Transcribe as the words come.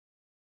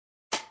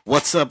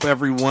What's up,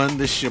 everyone?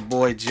 This is your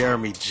boy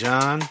Jeremy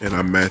John, And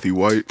I'm Matthew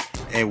White.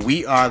 and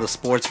we are the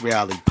Sports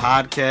Reality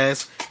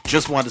Podcast.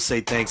 Just want to say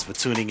thanks for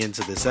tuning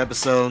into this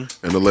episode.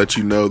 And to let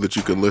you know that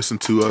you can listen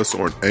to us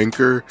on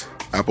Anchor,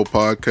 Apple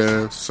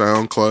Podcasts,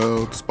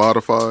 SoundCloud,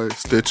 Spotify,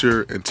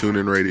 Stitcher, and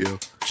TuneIn Radio.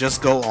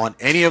 Just go on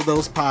any of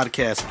those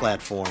podcast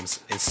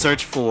platforms and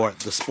search for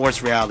the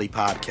Sports Reality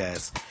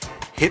Podcast.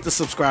 Hit the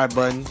subscribe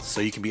button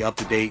so you can be up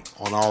to date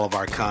on all of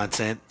our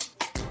content.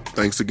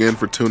 Thanks again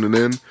for tuning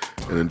in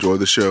and enjoy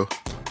the show.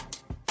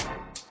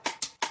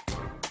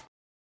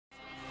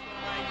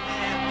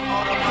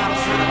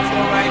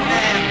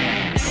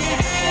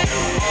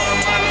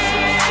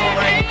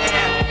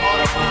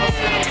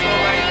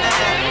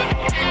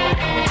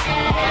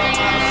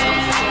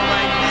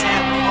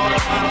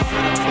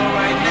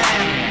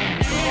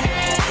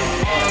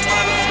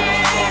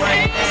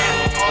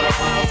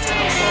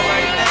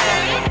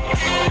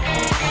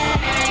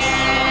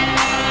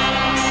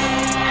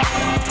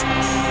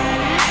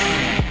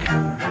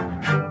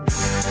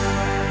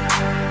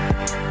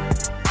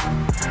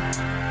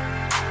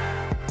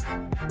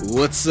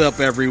 What's up,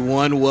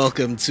 everyone?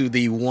 Welcome to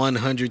the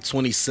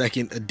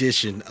 122nd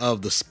edition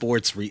of the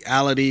Sports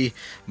Reality.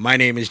 My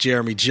name is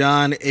Jeremy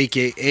John,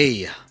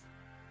 a.k.a.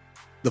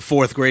 the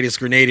fourth greatest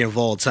Grenadian of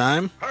all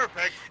time.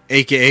 Perfect.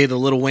 A.k.a. the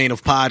Little Wayne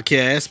of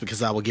podcasts,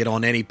 because I will get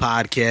on any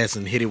podcast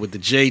and hit it with the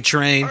J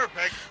train.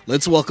 Perfect.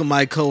 Let's welcome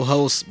my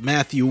co-host,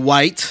 Matthew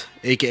White,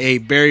 a.k.a.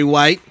 Barry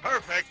White,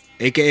 Perfect.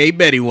 a.k.a.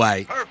 Betty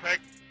White.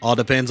 Perfect. All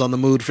depends on the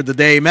mood for the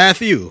day.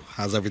 Matthew,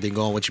 how's everything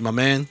going with you, my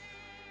man?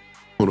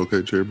 Doing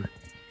okay, Jeremy.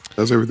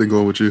 How's everything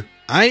going with you?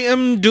 I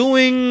am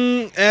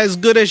doing as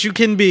good as you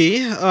can be.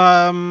 Getting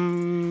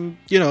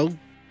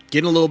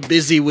a little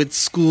busy with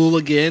school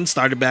again.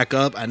 Started back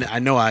up. I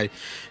know I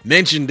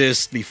mentioned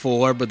this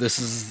before, but this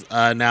is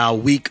now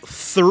week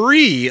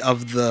 3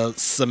 of the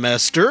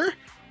semester.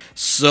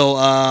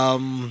 So,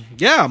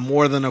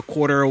 more than a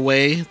quarter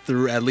away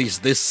through at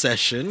least this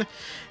session.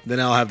 Then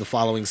I'll have the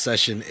following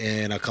session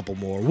in a couple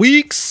more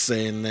weeks.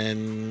 And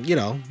then,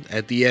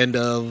 at the end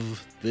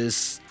of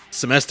this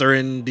semester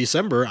in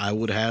December, I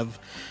would have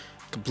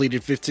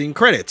completed 15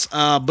 credits.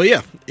 But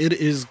yeah, it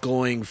is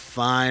going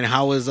fine.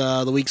 How is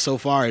the week so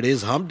far? It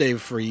is hump day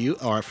for you,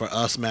 or for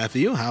us,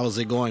 Matthew. How is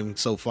it going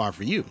so far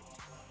for you?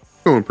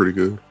 Going pretty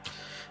good.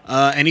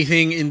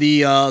 Anything in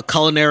the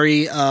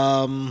culinary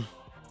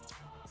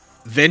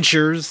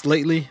ventures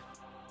lately?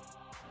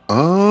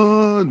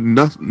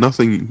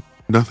 Nothing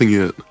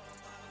yet.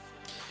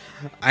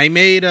 I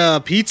made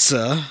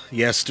pizza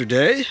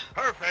yesterday.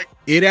 Perfect.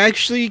 It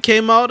actually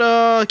came out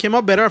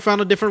better. I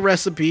found a different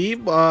recipe,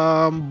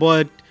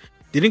 but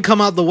didn't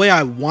come out the way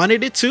I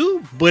wanted it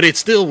to, but it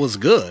still was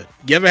good.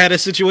 You ever had a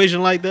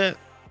situation like that?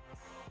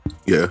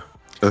 Yeah,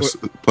 that's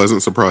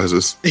pleasant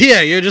surprises.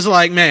 Yeah, you're just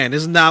like, man,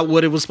 this is not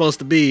what it was supposed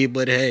to be,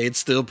 but hey, it's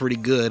still pretty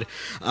good.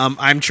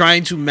 I'm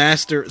trying to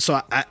master,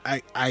 so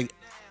I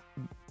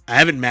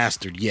haven't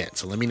mastered yet,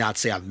 so let me not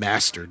say I've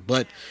mastered,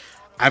 but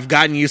I've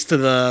gotten used to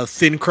the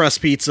thin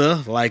crust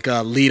pizza, like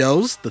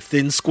Lute's, the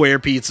thin square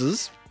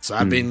pizzas. So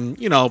I've been,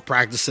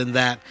 practicing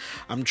that.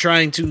 I'm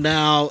trying to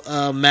now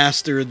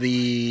master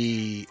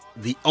the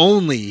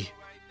only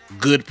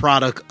good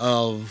product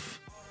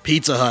of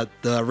Pizza Hut,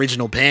 the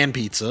original pan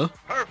pizza.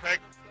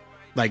 Perfect.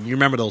 Like, you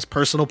remember those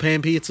personal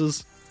pan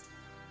pizzas?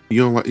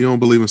 You don't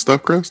believe in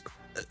stuffed crust?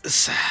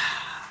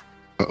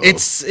 No,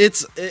 it's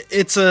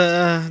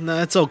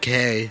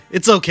okay.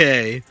 It's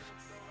okay.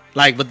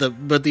 Like, but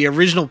the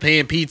original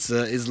pan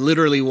pizza is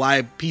literally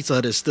why Pizza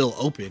Hut is still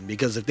open,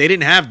 because if they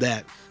didn't have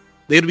that,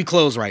 they'd be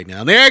closed right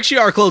now. They actually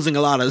are closing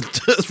a lot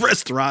of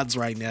restaurants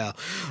right now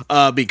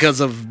because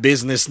of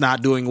business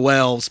not doing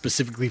well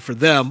specifically for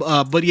them.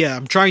 But yeah,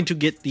 I'm trying to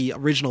get the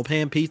original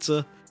pan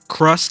pizza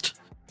crust,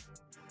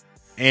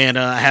 and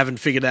I haven't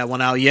figured that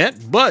one out yet,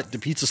 but the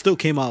pizza still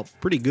came out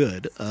pretty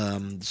good.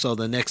 So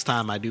the next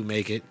time I do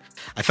make it,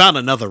 I found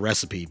another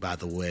recipe, by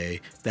the way,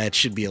 that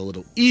should be a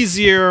little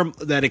easier,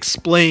 that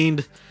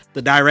explained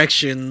the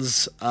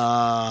directions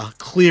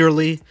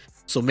clearly.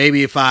 So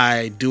maybe if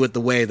I do it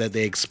the way that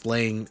they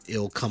explain,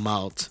 it'll come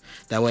out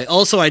that way.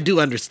 Also, I do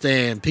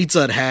understand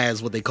Pizza Hut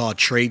has what they call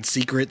trade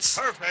secrets.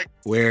 Perfect.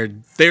 Where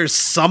there's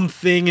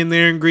something in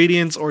their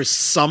ingredients, or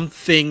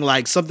something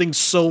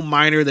so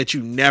minor that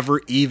you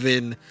never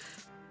even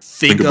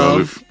think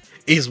of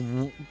is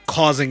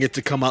causing it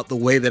to come out the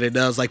way that it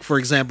does. Like, for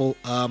example,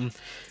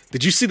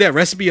 did you see that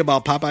recipe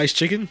about Popeye's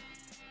chicken?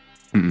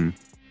 Mm-mm.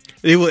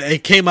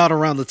 It came out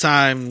around the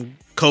time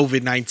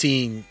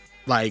COVID-19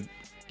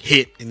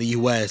 hit in the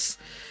US,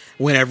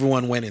 when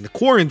everyone went into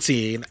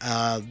quarantine.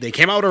 They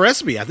came out with a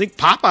recipe. I think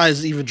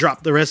Popeyes even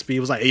dropped the recipe.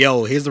 It was like,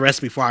 yo, here's the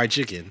recipe for our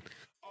chicken.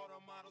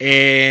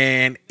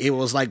 And it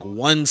was like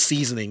one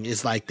seasoning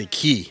is like the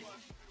key.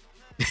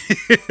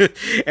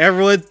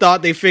 Everyone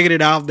thought they figured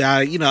it out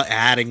by,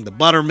 adding the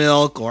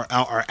buttermilk or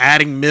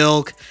adding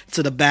milk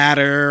to the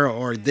batter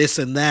or this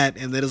and that.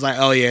 And then it's like,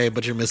 oh yeah,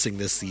 but you're missing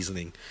this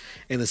seasoning.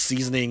 And the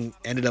seasoning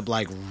ended up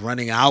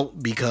running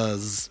out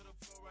because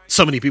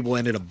so many people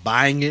ended up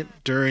buying it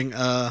during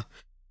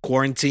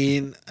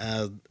quarantine,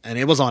 and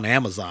it was on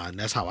Amazon.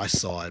 That's how I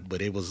saw it,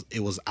 but it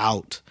was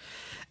out,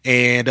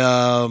 and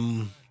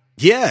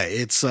yeah,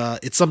 it's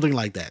something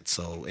like that.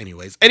 So,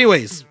 anyways,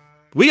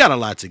 we got a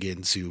lot to get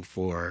into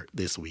for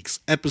this week's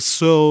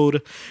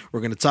episode.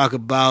 We're going to talk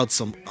about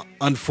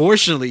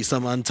unfortunately,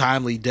 some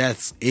untimely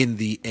deaths in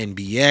the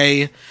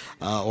NBA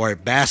or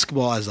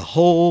basketball as a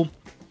whole.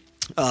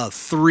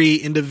 3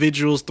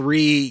 individuals,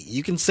 3,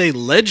 you can say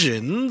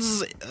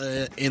legends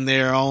in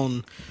their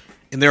own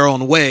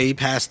way,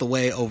 passed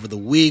away over the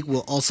week.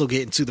 We'll also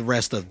get into the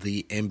rest of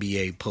the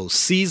NBA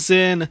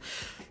postseason.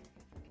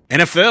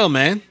 NFL,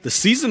 man, the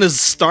season is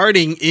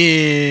starting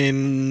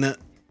in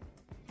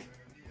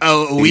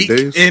a week,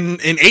 in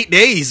 8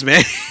 days,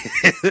 man.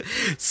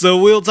 So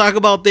we'll talk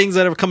about things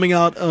that are coming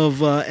out of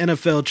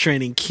NFL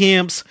training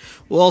camps.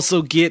 We'll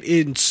also get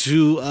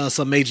into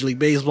some Major League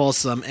Baseball,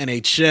 some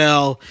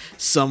NHL,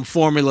 some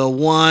Formula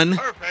One.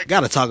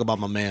 Got to talk about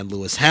my man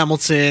Lewis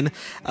Hamilton.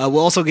 We'll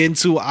also get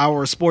into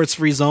our sports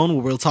free zone,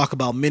 where we'll talk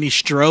about mini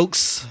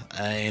strokes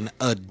and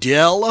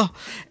Adele,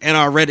 and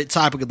our Reddit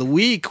topic of the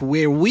week,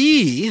 where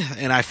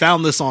and I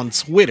found this on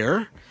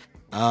Twitter,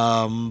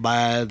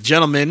 by a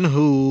gentleman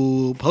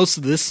who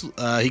posted this.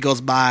 He goes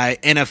by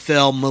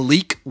NFL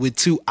Malik with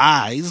 2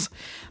 eyes.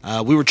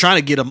 We were trying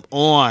to get him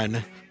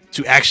on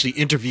to actually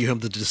interview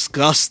him to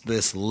discuss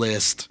this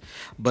list,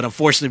 but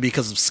unfortunately,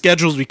 because of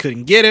schedules, we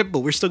couldn't get it, but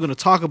we're still going to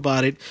talk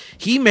about it.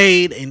 He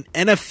made an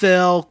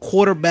NFL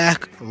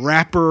quarterback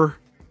rapper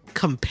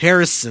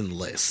comparison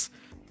list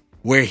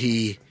where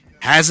he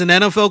has an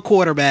NFL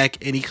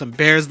quarterback and he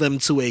compares them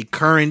to a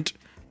current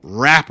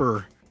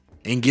rapper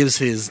and gives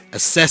his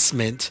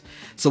assessment.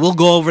 So we'll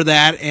go over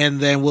that, and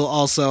then we'll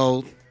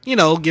also,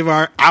 give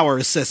our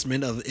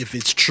assessment of if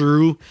it's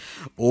true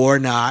or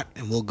not,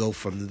 and we'll go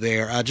from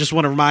there. I just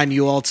want to remind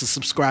you all to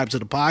subscribe to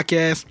the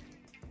podcast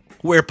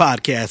where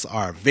podcasts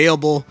are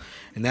available,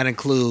 and that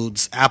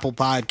includes Apple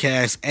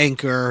Podcasts,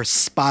 Anchor,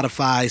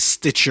 Spotify,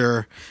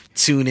 Stitcher,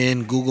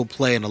 TuneIn, Google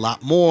Play, and a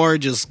lot more.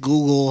 Just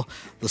Google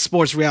the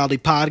Sports Reality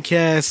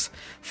Podcast,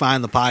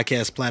 find the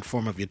podcast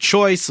platform of your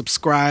choice,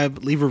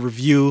 subscribe, leave a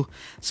review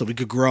so we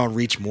could grow and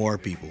reach more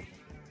people.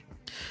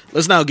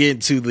 Let's now get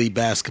into the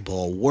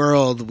basketball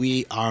world.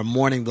 We are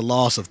mourning the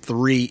loss of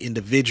 3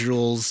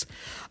 individuals.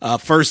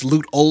 First,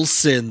 Lute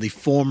Olsen, the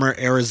former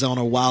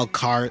Arizona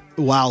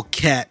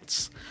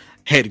Wildcats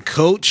head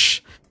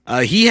coach.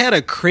 He had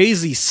a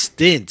crazy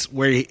stint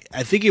where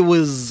I think it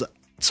was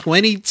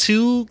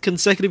 22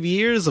 consecutive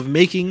years of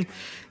making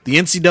the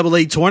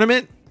NCAA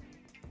tournament.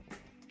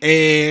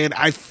 And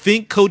I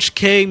think Coach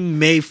K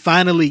may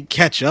finally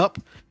catch up.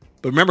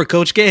 But remember,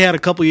 Coach K had a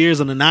couple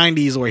years in the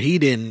 90s where he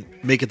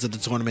didn't make it to the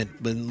tournament.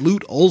 But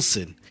Lute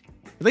Olsen,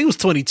 I think it was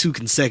 22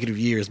 consecutive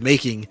years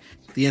making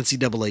the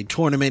NCAA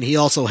tournament. He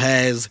also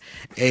has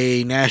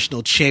a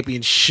national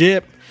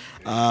championship.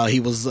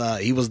 He was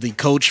the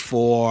coach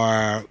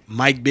for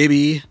Mike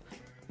Bibby,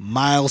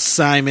 Miles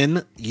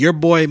Simon, your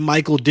boy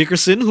Michael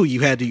Dickerson, who you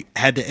had to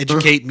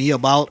educate me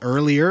about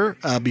earlier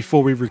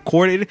before we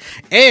recorded.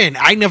 And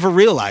I never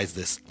realized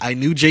this. I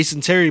knew Jason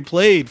Terry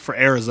played for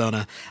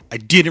Arizona. I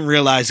didn't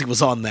realize he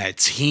was on that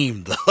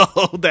team,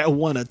 though, that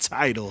won a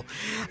title.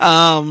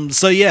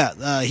 So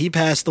yeah, he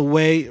passed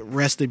away.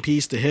 Rest in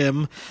peace to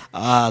him.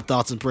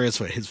 Thoughts and prayers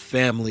for his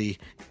family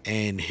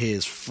and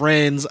his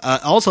friends.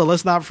 Also,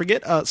 let's not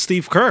forget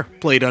Steve Kerr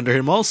played under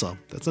him also.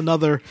 That's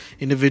another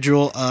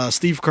individual.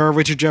 Steve Kerr,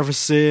 Richard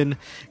Jefferson,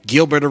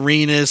 Gilbert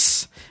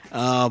Arenas.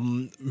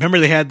 Remember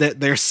they had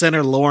their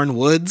center, Lauren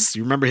Woods.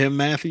 You remember him,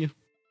 Matthew?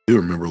 You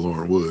remember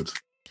Lauren Woods.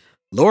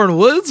 Lauren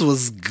Woods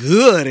was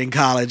good in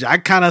college. I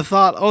kind of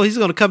thought, he's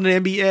going to come to the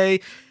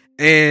NBA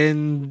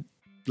and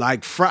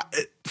like Fry.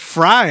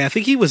 I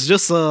think he was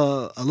just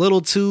a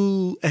little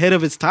too ahead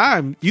of his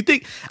time.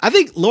 I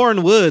think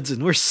Lauren Woods,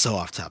 and we're so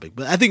off topic,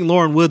 but I think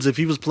Lauren Woods, if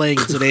he was playing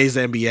in today's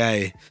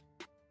NBA,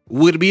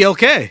 would be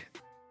okay.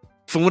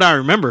 From what I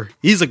remember,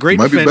 he's a great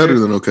defender. Might be better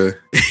than okay.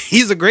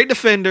 He's a great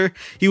defender.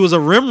 He was a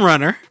rim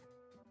runner,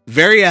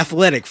 very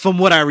athletic from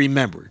what I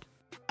remembered.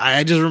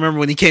 I just remember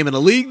when he came in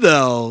the league,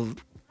 though,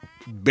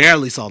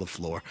 barely saw the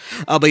floor.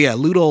 But yeah,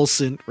 Lute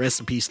Olsen,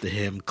 rest in peace to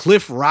him.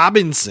 Cliff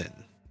Robinson.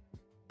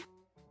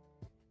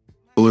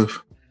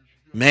 Cliff.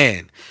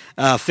 Man,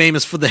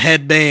 famous for the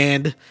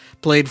headband,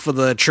 played for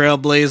the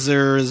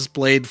Trailblazers,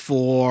 played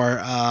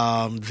for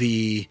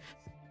the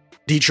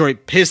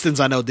Detroit Pistons.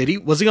 I know.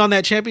 Was he on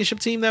that championship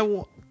team that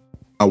won?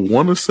 I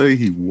want to say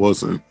he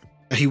wasn't.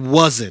 He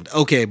wasn't.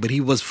 Okay, but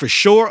he was for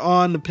sure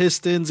on the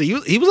Pistons. He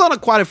was on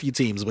quite a few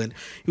teams, but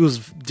he was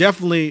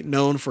definitely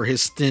known for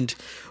his stint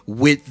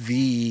with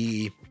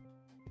the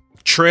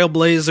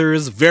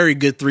Trailblazers. Very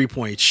good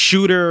 3-point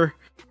shooter.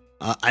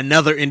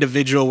 Another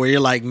individual where you're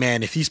like,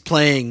 man, if he's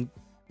playing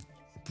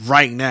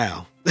right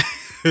now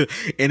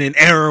in an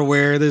era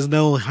where there's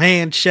no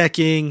hand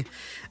checking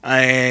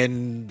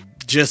and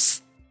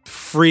just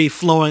free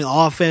flowing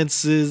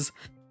offenses,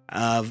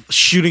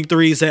 shooting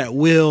threes at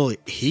will,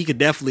 he could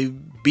definitely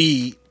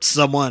be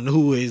someone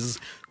who is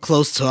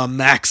close to a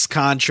max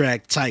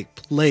contract type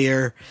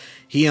player.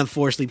 He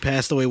unfortunately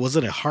passed away. Was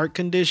it a heart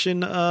condition,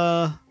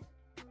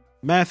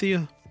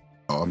 Matthew?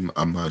 I'm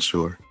not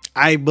sure.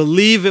 I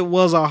believe it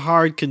was a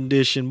heart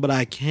condition, but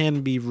I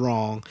can be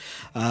wrong.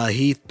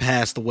 He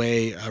passed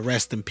away.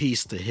 Rest in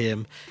peace to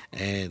him.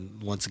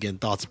 And once again,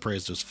 thoughts and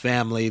prayers to his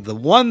family. The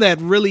one that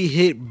really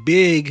hit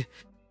big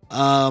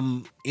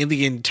in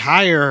the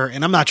entire,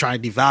 and I'm not trying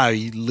to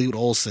devalue Lute,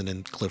 Olsen,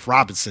 and Cliff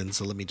Robinson,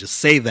 so let me just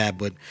say that,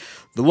 but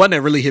the one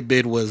that really hit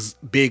big was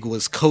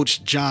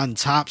Coach John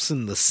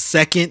Thompson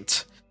II,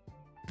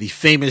 the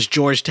famous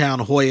Georgetown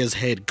Hoyas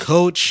head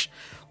coach.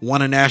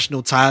 Won a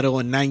national title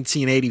in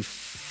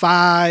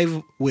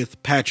 1985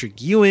 with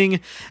Patrick Ewing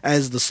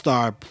as the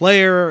star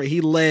player.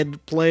 He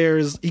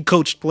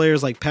coached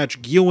players like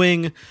Patrick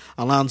Ewing,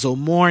 Alonzo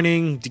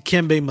Mourning,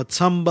 Dikembe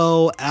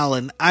Mutombo,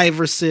 Allen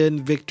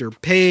Iverson, Victor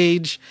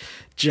Page,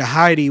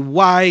 Jahidi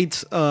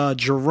White,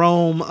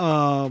 Jerome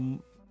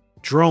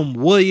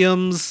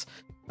Williams.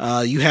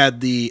 You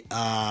had the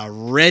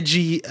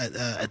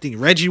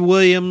Reggie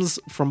Williams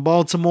from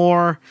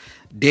Baltimore,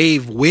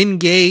 Dave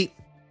Wingate,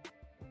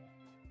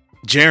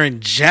 Jaren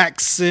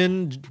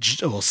Jackson,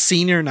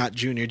 senior, not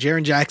junior,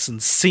 Jaren Jackson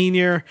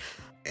senior,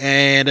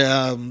 and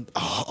a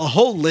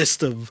whole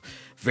list of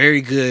very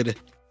good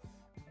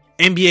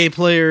NBA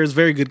players,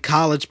 very good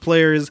college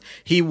players.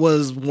 He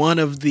was one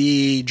of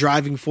the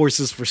driving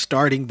forces for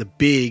starting the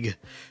Big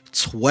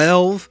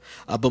 12,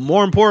 but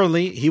more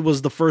importantly, he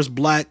was the first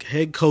black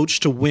head coach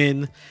to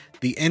win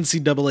the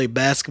NCAA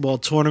basketball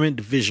tournament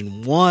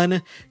Division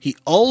I. He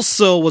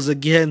also was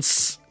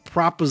against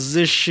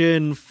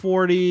Proposition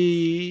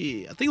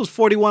 40, I think it was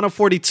 41 or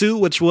 42,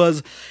 which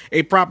was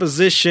a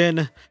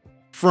proposition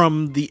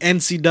from the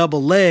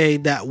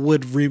NCAA that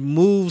would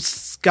remove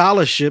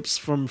scholarships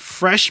from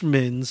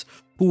freshmen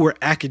who were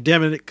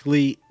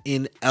academically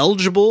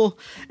ineligible.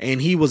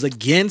 And he was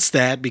against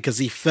that because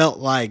he felt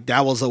like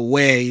that was a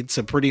way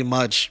to pretty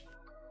much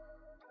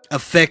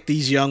affect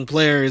these young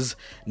players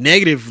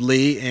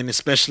negatively, and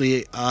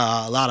especially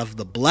a lot of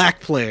the black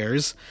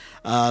players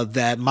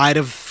that might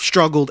have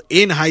struggled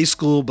in high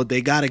school, but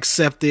they got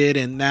accepted,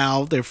 and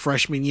now their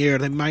freshman year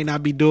they might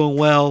not be doing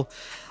well,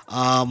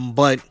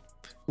 but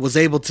was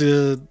able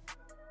to,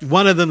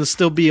 one of them to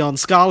still be on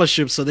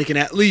scholarship so they can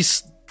at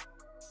least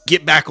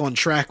get back on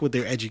track with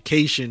their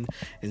education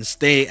and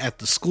stay at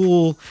the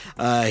school.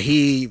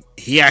 He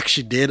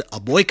actually did a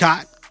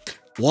boycott,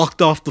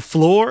 walked off the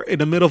floor in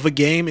the middle of a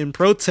game in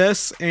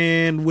protest,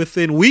 and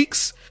within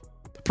weeks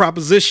the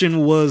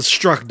proposition was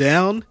struck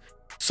down.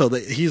 So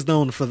that he's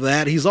known for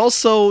that. He's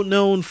also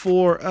known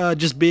for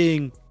just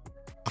being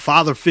a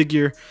father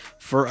figure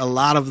for a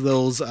lot of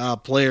those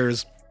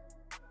players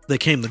that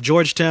came to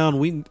Georgetown.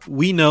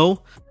 We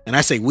know, and I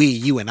say we,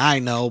 you and I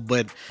know,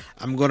 but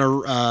I'm going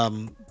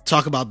to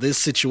talk about this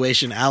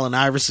situation. Allen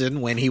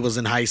Iverson, when he was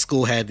in high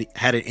school, had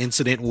an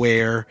incident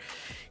where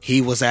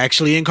he was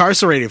actually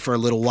incarcerated for a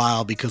little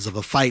while because of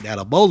a fight at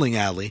a bowling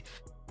alley.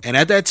 And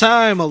at that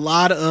time, a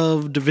lot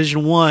of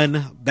Division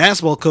I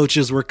basketball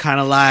coaches were kind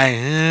of like,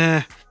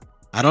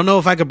 I don't know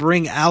if I could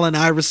bring Allen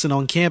Iverson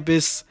on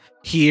campus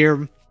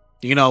here.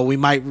 You know, we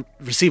might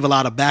receive a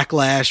lot of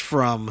backlash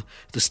from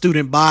the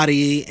student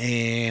body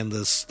and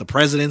the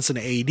presidents and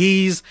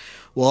the ADs.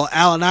 Well,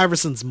 Allen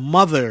Iverson's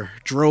mother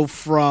drove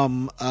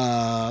from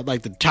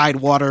like the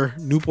Tidewater,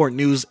 Newport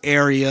News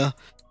area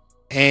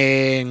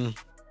and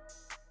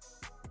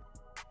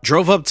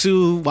drove up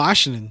to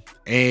Washington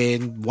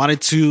and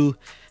wanted to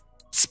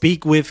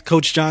speak with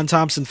Coach John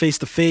Thompson face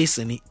to face,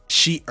 and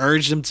she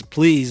urged him to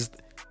please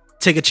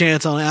take a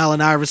chance on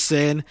Allen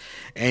Iverson,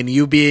 and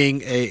you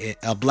being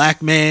a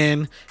black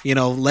man, you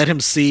know, let him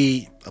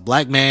see a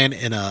black man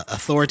in a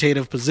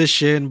authoritative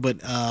position,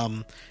 but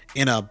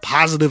in a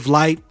positive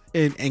light,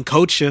 and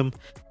coach him.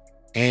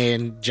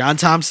 And John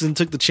Thompson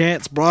took the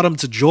chance, brought him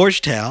to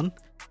Georgetown,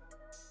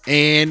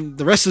 and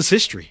the rest is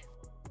history.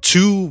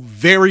 2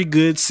 very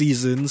good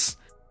seasons.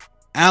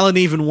 Allen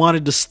even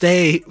wanted to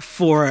stay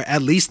for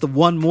at least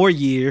 1 more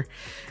year,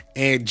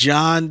 and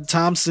John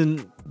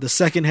Thompson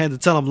II had to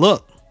tell him,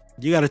 look,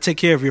 you got to take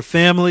care of your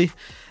family.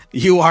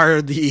 You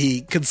are the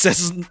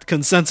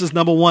consensus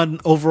number 1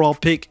 overall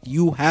pick.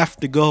 You have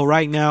to go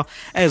right now.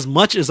 As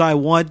much as I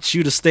want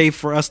you to stay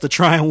for us to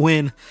try and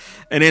win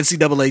an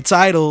NCAA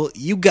title,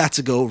 you got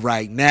to go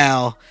right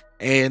now.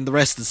 And the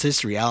rest is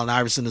history. Allen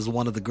Iverson is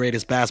one of the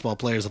greatest basketball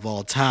players of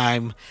all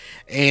time.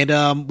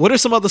 And what are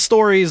some other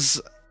stories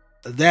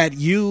that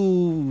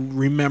you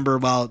remember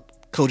about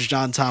Coach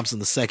John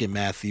Thompson II,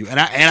 Matthew? And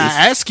I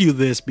ask you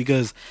this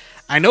because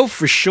I know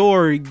for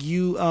sure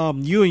you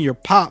and your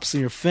pops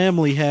and your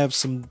family have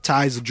some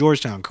ties to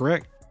Georgetown,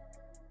 correct?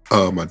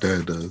 My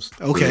dad does.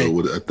 Okay.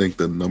 I think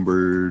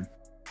the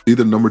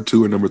either number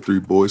 2 or number 3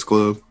 boys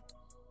club.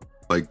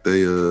 Like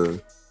they,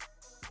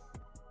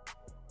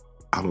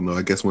 I don't know,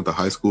 I guess went to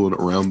high school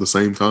around the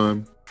same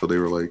time. So they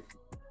were like,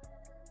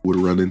 would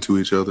run into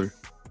each other.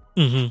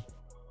 Mm-hmm.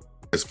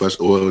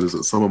 Especially,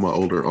 some of my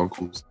older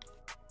uncles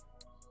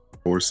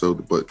more so,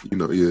 but you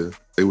know, yeah,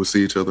 they would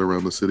see each other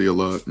around the city a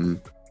lot. And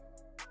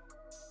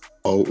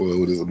Oh,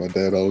 what is it? My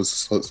dad always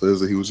says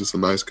that he was just a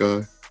nice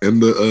guy.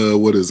 And the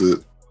what is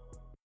it?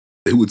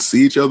 They would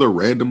see each other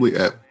randomly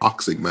at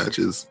boxing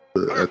matches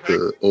at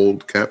the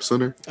old Cap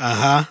Center.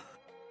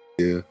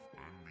 Yeah,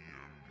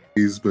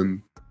 he's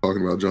been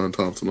talking about John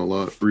Thompson a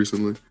lot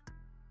recently.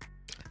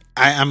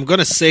 I'm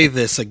gonna say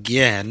this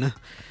again.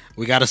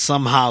 We got to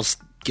somehow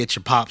get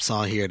your pops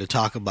on here to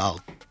talk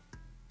about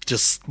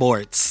just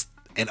sports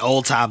and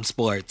old time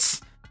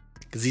sports,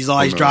 because he's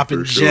always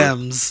dropping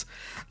gems.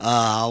 When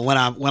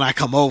I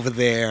come over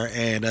there,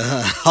 and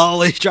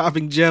always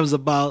dropping gems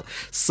about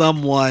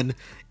someone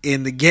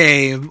in the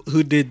game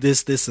who did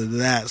this,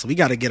 and that. So we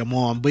got to get him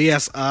on. But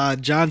yes,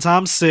 John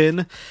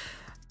Thompson,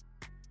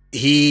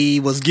 he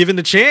was given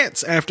the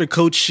chance after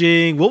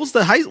coaching. What was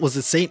was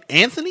it St.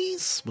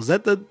 Anthony's? Was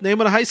that the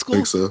name of the high school? I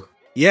think so.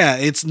 Yeah,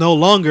 it's no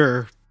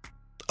longer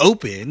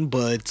open,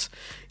 but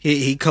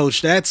he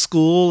coached that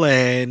school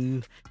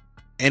and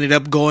ended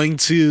up going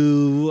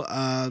to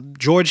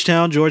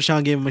Georgetown.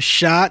 Georgetown gave him a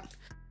shot,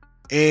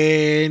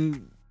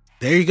 and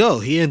there you go.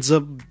 He ends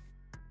up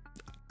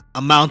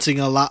amounting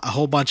a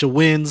whole bunch of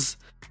wins,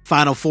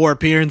 Final Four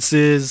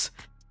appearances.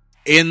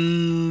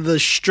 In the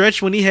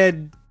stretch when he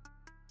had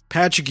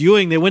Patrick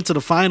Ewing, they went to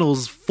the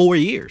finals 4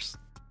 years.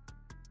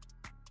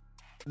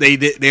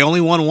 They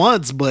only won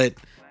once, but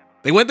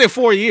they went there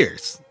 4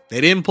 years.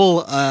 They didn't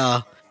pull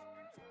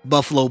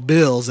Buffalo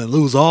Bills and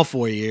lose all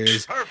 4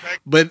 years.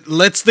 Perfect. But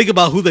let's think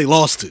about who they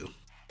lost to.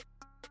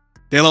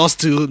 They lost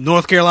to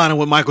North Carolina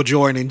with Michael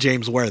Jordan and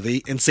James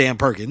Worthy and Sam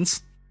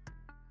Perkins.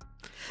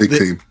 Big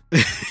team.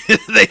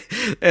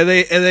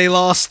 they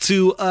lost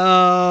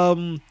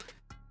to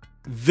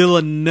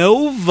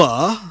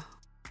Villanova.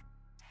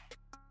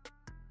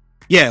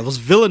 Yeah, it was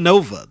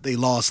Villanova they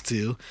lost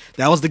to.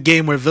 That was the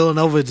game where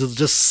Villanova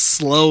just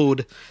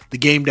slowed the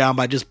game down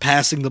by just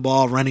passing the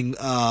ball, running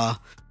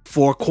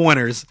 4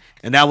 corners.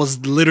 And that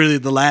was literally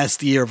the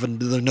last year of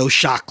the no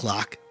shot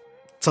clock.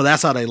 So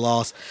that's how they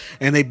lost.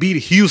 And they beat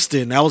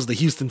Houston. That was the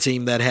Houston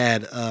team that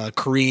had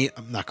Hakeem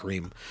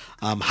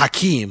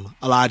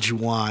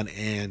Olajuwon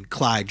and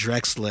Clyde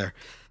Drexler.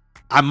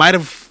 I might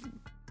have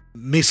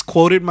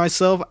misquoted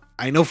myself.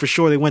 I know for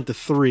sure they went to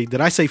 3.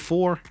 Did I say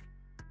 4?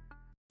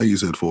 You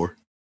said 4.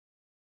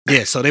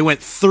 Yeah, so they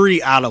went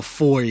 3 out of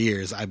 4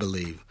 years, I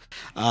believe.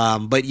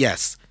 But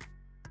yes,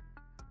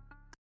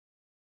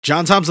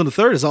 John Thompson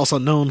III is also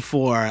known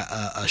for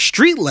a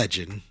street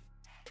legend.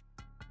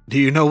 Do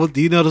you know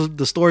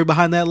the story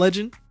behind that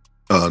legend?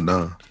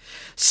 No.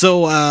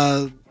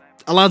 So,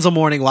 Alonzo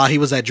Mourning, while he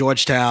was at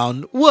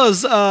Georgetown,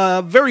 was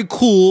very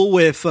cool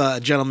with a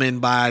gentleman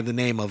by the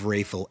name of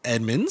Rayful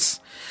Edmonds.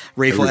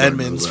 Rayful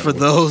Edmonds, for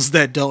those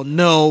that don't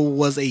know,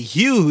 was a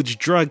huge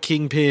drug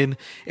kingpin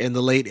in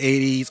the late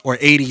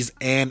 80s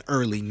and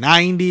early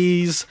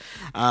 90s,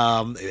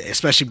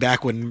 especially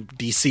back when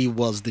DC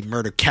was the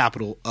murder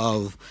capital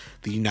of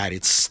the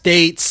United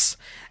States.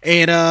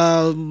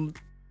 And,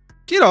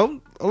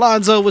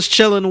 Alonzo was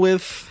chilling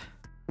with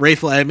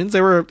Rayful Edmonds.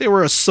 They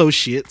were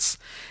associates,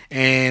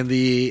 and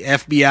the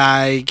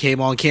FBI came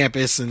on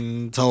campus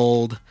and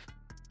told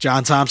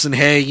John Thompson,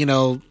 hey,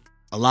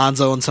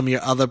 Alonzo and some of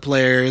your other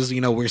players,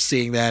 we're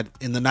seeing that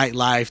in the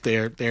nightlife,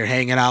 they're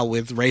hanging out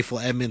with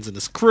Rayful Edmonds and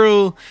his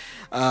crew.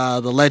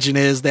 The legend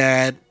is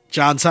that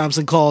John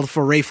Thompson called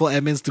for Rayful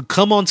Edmonds to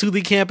come onto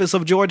the campus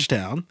of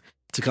Georgetown,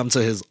 to come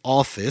to his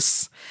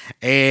office.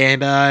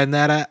 And in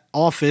that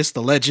office,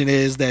 the legend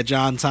is that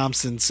John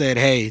Thompson said,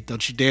 hey,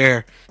 don't you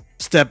dare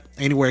step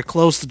anywhere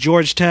close to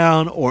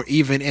Georgetown or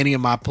even any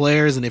of my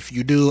players. And if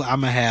you do,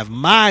 I'm going to have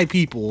my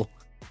people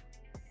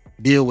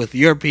deal with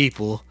your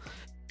people.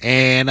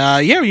 And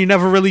you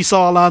never really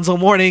saw Alonzo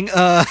Mourning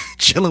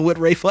chilling with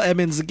Rayful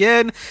Edmonds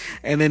again.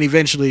 And then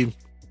eventually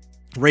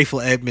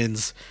Rayful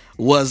Edmonds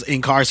was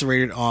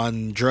incarcerated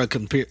on drug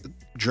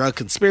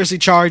conspiracy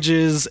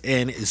charges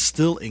and is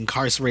still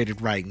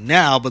incarcerated right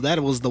now. But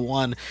that was the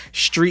one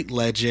street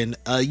legend.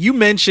 You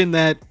mentioned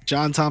that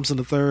John Thompson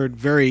III,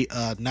 very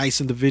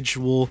nice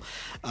individual.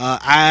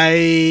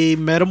 I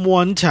met him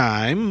one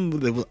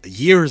time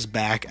years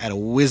back at a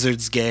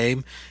Wizards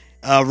game.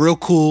 Real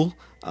cool.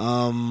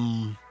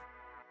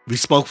 We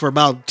spoke for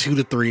about 2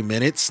 to 3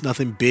 minutes,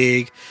 nothing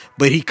big,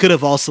 but he could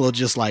have also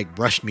just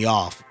brushed me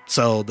off.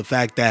 So the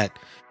fact that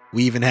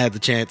we even had the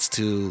chance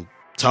to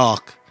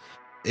talk,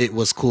 it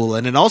was cool.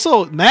 And then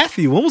also,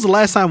 Matthew, when was the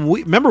last time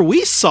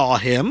we saw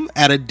him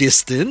at a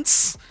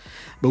distance?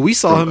 But we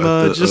saw him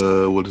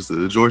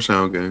the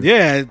Georgetown game?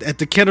 Yeah, at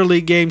the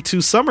Kennerly game 2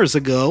 summers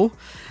ago.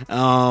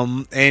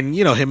 And him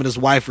and his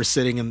wife were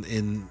sitting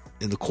in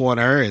the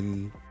corner,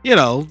 and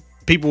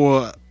people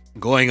were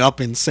going up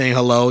and saying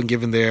hello and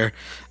giving their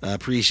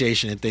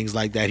appreciation and things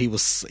like that.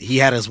 He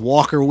had his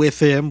walker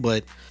with him,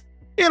 but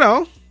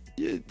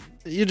you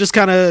just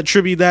kind of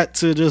attribute that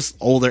to just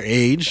older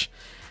age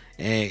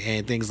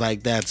and things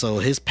like that. So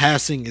his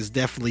passing is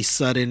definitely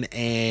sudden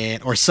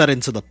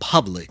to the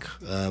public.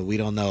 We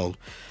don't know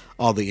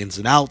all the ins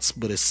and outs,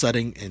 but it's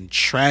sudden and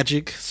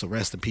tragic. So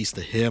rest in peace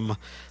to him.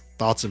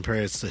 thoughts and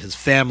prayers to his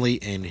family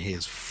and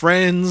his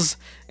friends,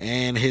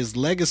 and his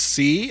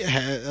legacy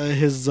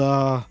has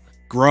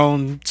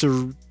grown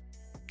to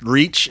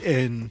reach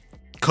and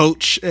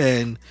coach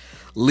and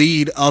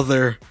lead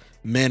other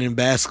men in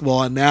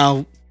basketball. And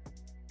now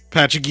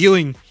Patrick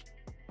Ewing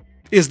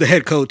is the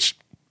head coach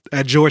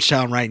at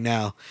Georgetown right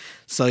now.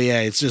 So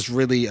yeah, it's just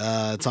really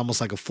it's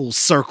almost like a full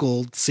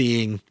circle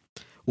seeing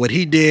what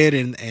he did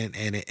and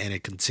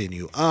it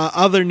continue.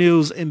 Other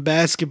news in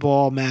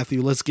basketball,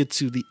 Matthew, let's get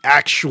to the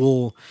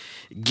actual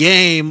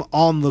game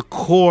on the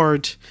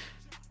court.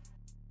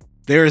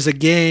 There is a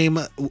game.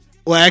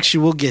 Well,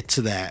 actually, we'll get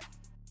to that.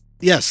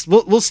 Yes,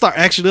 we'll start.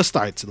 Actually, let's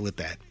start with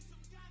that.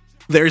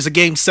 There is a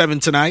game 7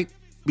 tonight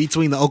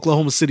between the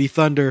Oklahoma City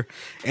Thunder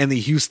and the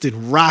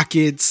Houston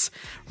Rockets.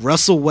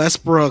 Russell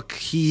Westbrook,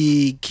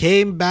 he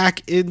made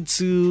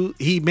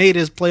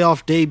his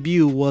playoff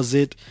debut. Was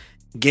it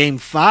game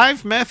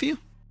 5, Matthew?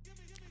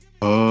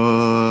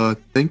 I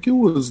think it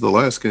was the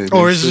last game.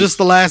 Or is it just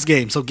the last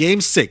game? So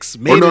game 6.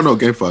 No,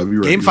 game 5.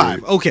 You're right. Game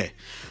 5. Right. Okay.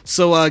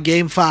 So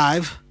game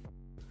 5,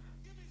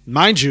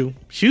 mind you,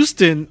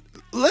 Houston.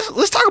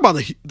 Let's talk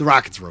about the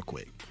Rockets real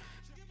quick.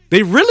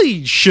 They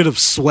really should have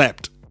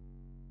swept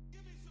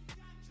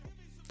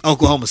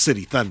Oklahoma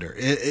City Thunder.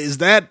 Is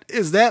that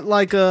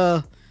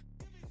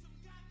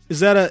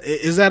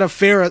a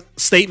fair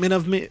statement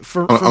of me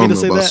for me to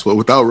say that?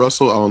 Without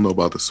Russell, I don't know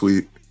about the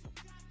sweep.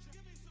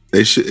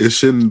 It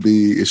shouldn't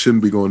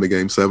be going to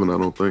game 7, I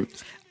don't think.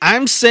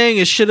 I'm saying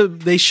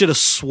they should have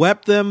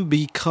swept them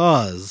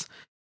because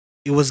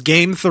it was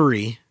game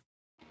 3.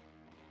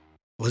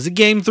 Was it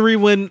game 3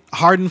 when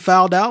Harden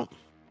fouled out?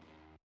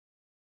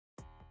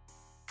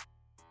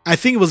 I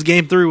think it was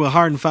game 3 when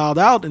Harden fouled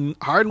out, and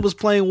Harden was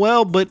playing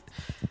well, but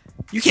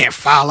you can't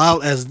foul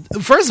out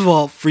first of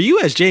all, for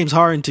you as James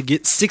Harden to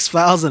get 6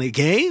 fouls in a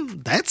game,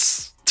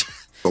 that's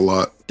a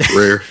lot.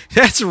 Rare.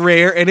 That's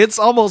rare, and it's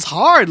almost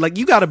hard. Like,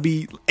 you got to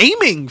be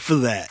aiming for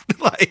that.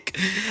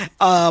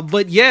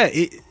 But yeah,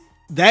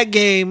 that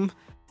game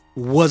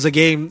was a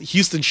game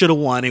Houston should have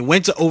won. It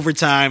went to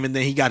overtime, and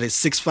then he got his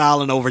 6th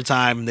foul in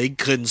overtime, and they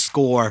couldn't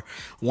score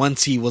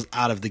once he was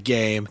out of the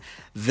game.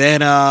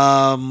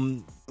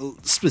 Then,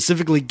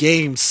 specifically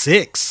game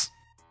 6,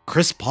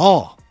 Chris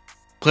Paul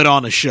put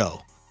on a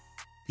show.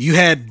 You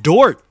had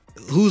Dort,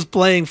 who's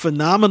playing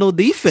phenomenal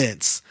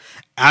defense.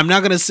 I'm not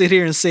going to sit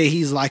here and say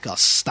he's like a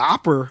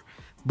stopper,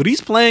 but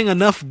he's playing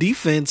enough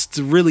defense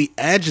to really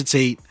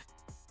agitate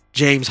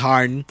James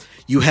Harden.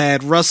 You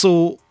had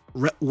Russell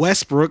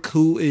Westbrook,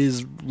 who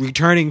is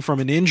returning from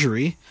an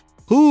injury,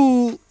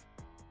 who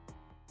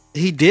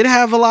he did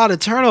have a lot of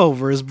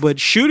turnovers, but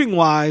shooting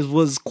wise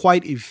was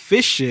quite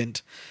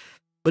efficient.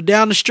 But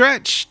down the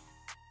stretch,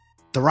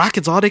 the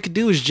Rockets, all they could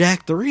do is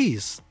jack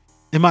threes,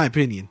 in my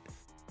opinion.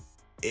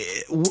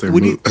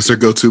 That's their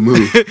go-to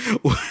move.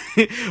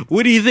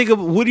 What do you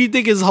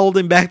think is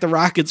holding back the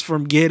Rockets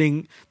from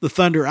getting the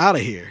Thunder out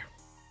of here?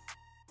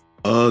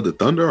 The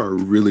Thunder are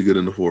really good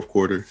in the fourth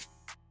quarter,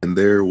 and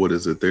their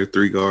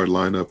 3-guard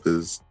lineup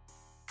is.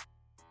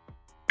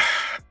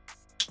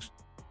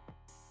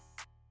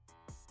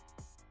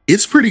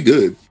 It's pretty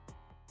good.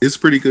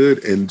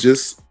 And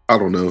just, I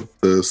don't know,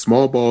 the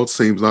small ball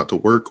seems not to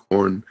work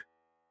on.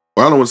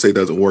 Well, I don't want to say it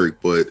doesn't work,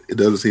 but it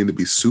doesn't seem to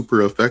be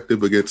super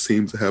effective against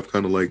teams that have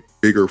kind of like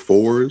bigger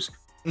fours.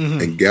 Mm-hmm.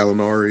 And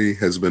Gallinari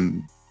has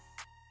been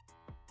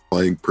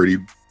playing pretty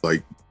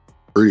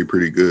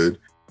good.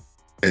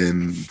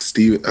 And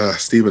Steven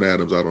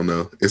Adams, I don't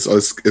know.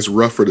 It's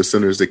rough for the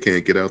centers that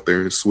can't get out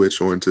there and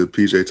switch on to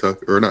PJ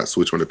Tucker, or not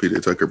switch on to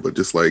PJ Tucker, but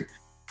just like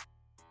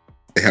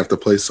they have to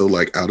play so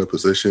like out of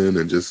position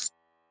and just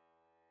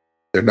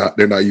they're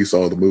not used to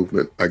all the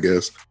movement, I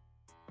guess.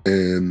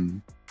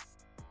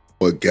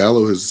 But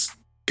Gallo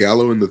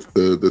and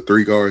the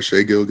 3-guard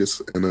Shai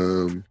Gilgeous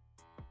and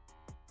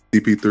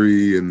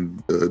CP3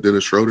 and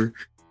Dennis Schroeder,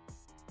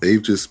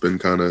 they've just been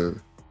kind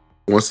of,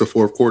 once the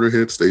fourth quarter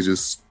hits, they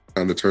just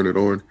kind of turn it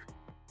on.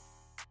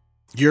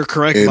 You're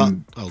correct.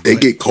 And they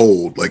get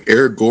cold. Like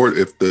Eric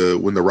Gordon,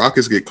 when the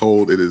Rockets get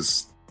cold, it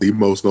is the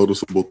most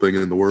noticeable thing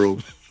in the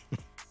world.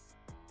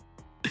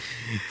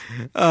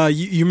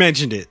 You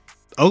mentioned it.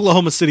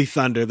 Oklahoma City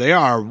Thunder, they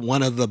are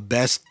one of the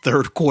best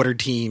third quarter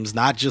teams,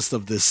 not just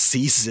of this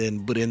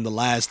season, but in the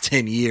last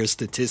 10 years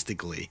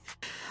statistically.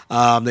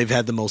 They've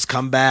had the most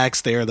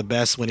comebacks. They are the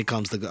best when it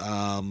comes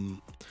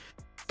to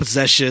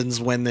possessions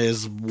when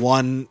there's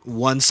one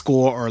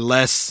score or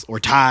less or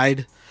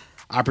tied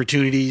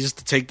opportunities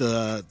to take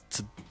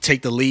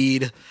the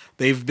lead.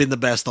 They've been the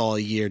best all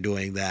year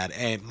doing that.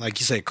 And like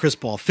you said, Chris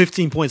Paul,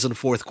 15 points in the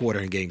fourth quarter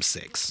in game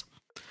 6.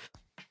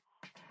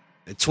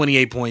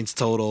 28 points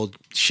total.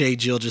 Shai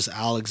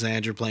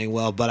Gilgeous-Alexander playing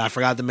well, but I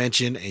forgot to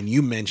mention, and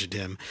you mentioned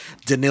him,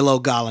 Danilo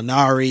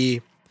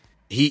Gallinari.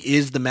 He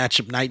is the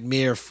matchup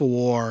nightmare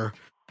for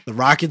the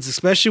Rockets,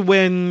 especially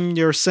when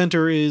your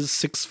center is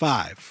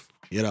 6'5".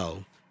 You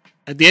know,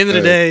 at the end of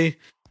the day,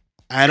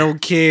 I don't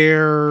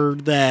care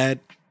that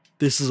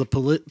this is a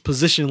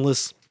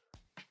positionless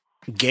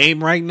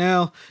game right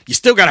now. You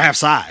still got to have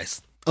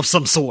size. of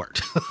some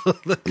sort.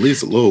 At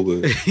least a little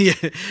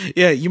bit.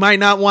 Yeah. You might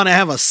not want to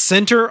have a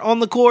center on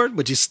the court,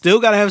 but you still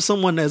got to have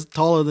someone that's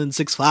taller than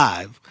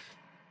 6'5".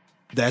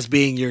 That's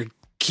being your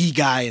key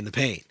guy in the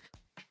paint.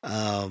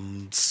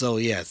 So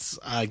yes,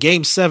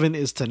 game 7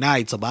 is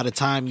tonight. So by the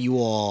time you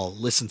all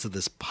listen to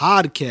this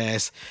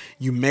podcast,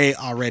 you may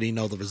already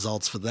know the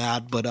results for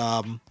that. But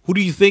who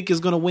do you think is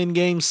going to win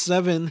game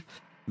 7,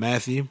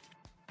 Matthew?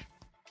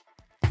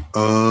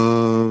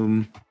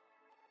 I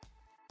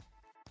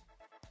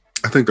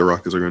think the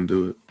Rockets are going to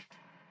do it.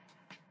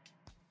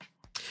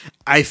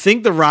 I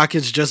think the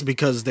Rockets, just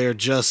because they're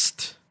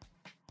just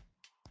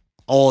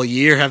all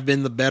year have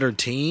been the better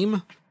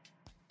team.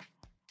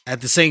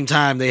 At the same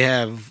time, they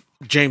have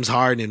James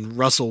Harden and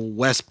Russell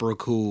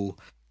Westbrook, who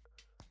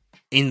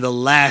in the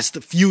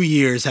last few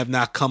years have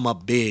not come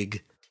up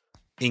big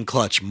in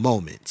clutch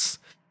moments.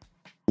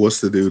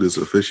 What's the dude that's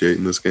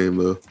officiating this game,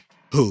 though?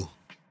 Who?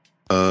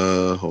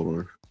 Hold on.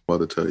 I'm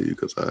about to tell you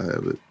because I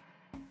have it.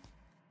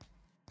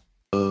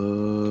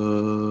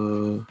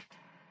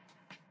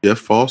 Jeff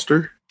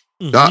Foster?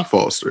 Mm-hmm. Dot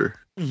Foster.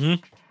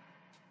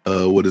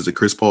 Mm-hmm. What is it?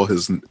 Chris Paul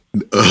has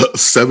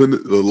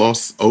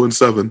lost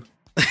 0-7.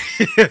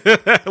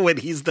 when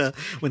he's the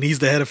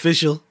head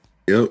official.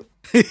 Yep.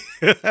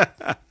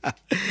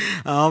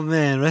 Oh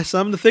man, that's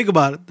something to think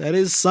about. That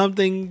is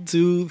something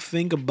to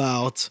think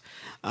about.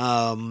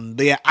 But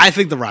yeah, I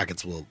think the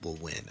Rockets will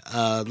win.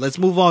 Let's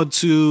move on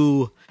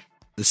to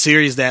the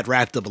series that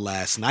wrapped up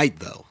last night,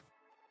 though.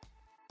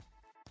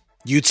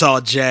 Utah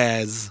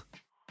Jazz,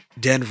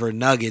 Denver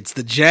Nuggets.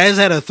 The Jazz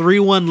had a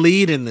 3-1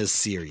 lead in this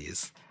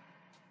series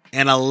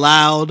and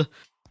allowed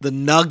the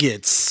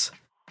Nuggets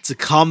to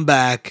come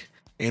back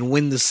and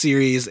win the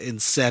series in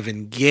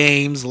 7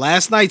 games.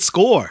 Last night's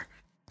score,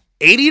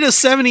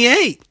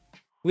 80-78.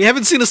 We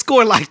haven't seen a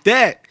score like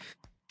that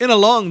in a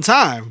long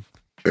time.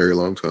 Very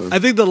long time. I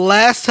think the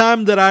last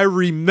time that I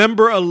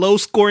remember a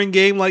low-scoring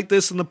game like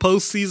this in the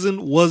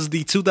postseason was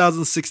the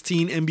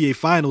 2016 NBA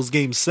Finals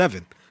Game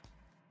 7.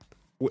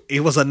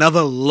 It was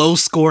another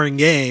low-scoring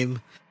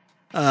game.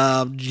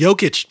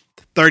 Jokic,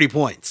 30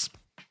 points.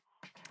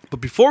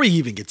 But before we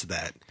even get to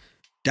that,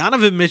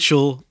 Donovan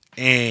Mitchell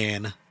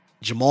and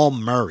Jamal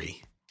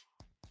Murray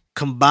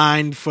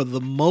combined for the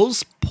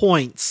most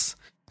points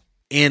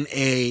in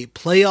a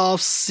playoff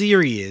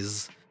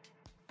series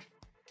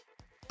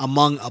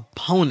among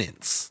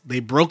opponents. They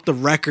broke the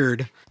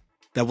record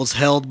that was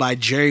held by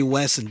Jerry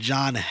West and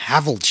John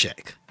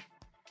Havlicek.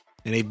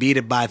 And they beat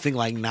it by, I think,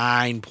 like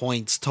 9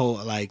 points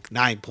total, like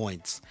 9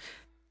 points.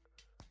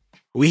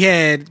 We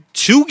had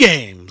 2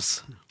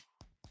 games.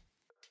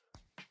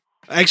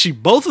 Actually,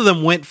 both of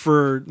them went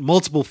for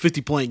multiple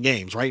 50-point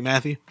games, right,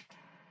 Matthew?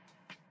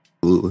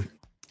 Absolutely.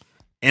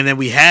 And then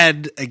we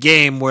had a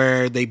game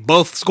where they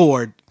both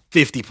scored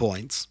 50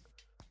 points.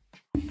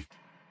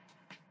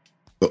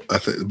 I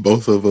think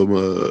both of them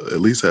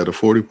at least had a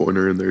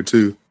 40-pointer in there,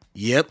 too.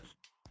 Yep.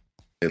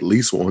 At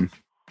least one.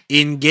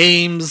 In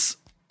games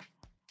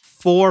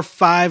 4,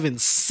 5, and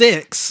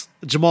 6,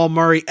 Jamal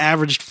Murray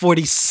averaged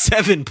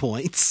 47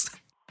 points.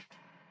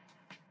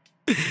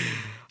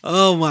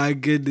 Oh, my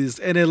goodness.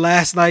 And in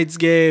last night's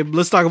game,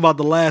 let's talk about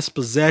the last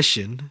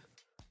possession.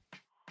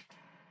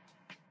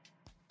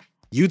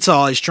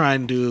 Utah is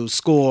trying to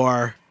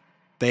score.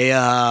 They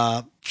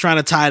trying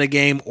to tie the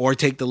game or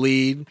take the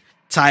lead.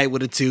 Tie it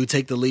with a 2,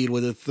 take the lead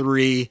with a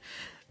 3.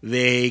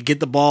 They get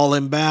the ball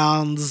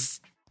inbounds.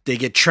 They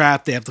get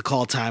trapped. They have to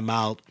call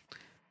timeout.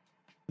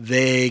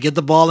 They get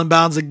the ball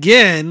inbounds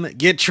again,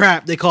 get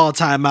trapped. They call a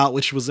timeout,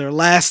 which was their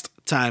last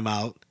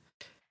timeout.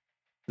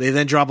 They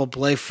then drop a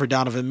play for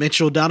Donovan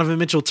Mitchell. Donovan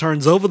Mitchell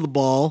turns over the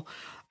ball.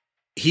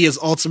 He is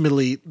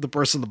ultimately the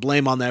person to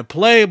blame on that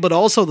play, but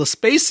also the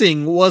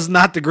spacing was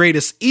not the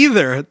greatest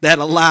either. That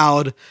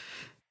allowed,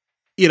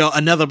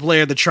 another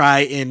player to try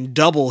and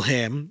double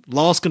him.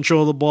 Lost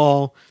control of the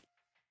ball.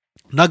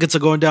 Nuggets are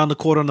going down the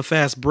court on the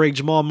fast break.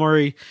 Jamal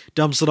Murray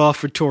dumps it off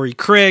for Torrey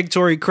Craig.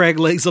 Torrey Craig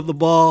legs up the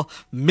ball,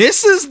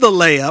 misses the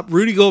layup.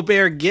 Rudy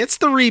Gobert gets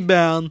the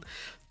rebound,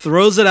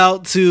 throws it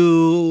out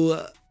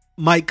to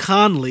Mike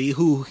Conley,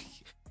 who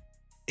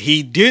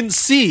he didn't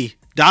see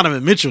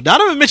Donovan Mitchell.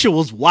 Donovan Mitchell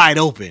was wide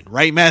open,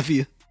 right,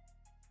 Matthew?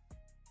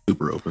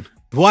 Super open.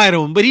 Wide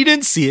open, but he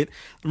didn't see it.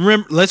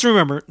 Let's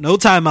remember, no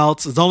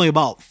timeouts. It's only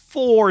about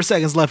 4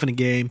 seconds left in the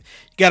game.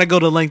 You got to go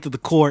to the length of the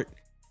court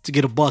to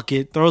get a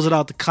bucket. Throws it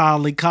out to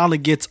Conley. Conley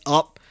gets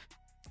up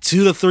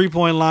to the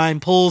 3-point line,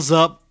 pulls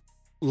up,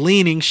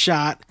 leaning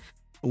shot.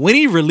 When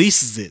he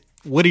releases it,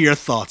 what are your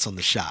thoughts on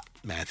the shot,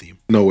 Matthew?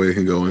 No way it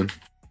can go in.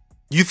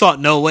 You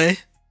thought no way?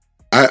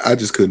 I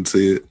just couldn't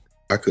see it.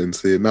 I couldn't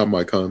see it. Not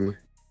Mike Conley.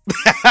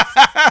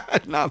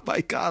 Not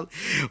Mike Conley.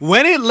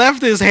 When it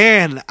left his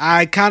hand,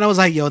 I kind of was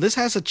like, yo, this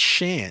has a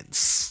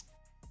chance.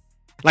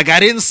 Like, I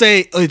didn't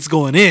say it's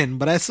going in,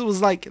 but I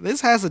was like,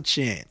 this has a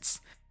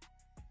chance.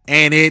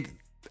 And it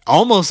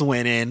almost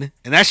went in,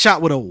 and that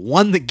shot would have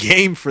won the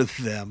game for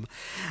them.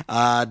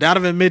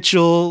 Donovan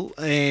Mitchell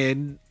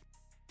and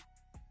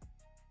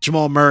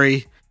Jamal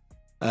Murray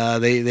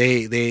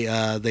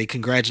They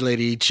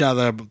congratulated each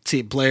other.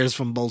 Team players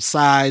from both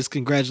sides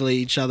congratulate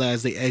each other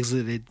as they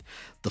exited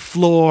the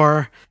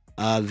floor.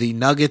 The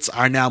Nuggets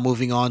are now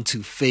moving on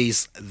to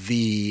face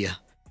the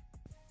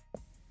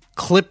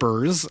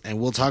Clippers, and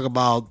we'll talk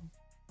about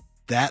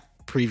that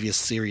previous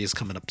series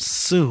coming up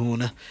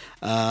soon.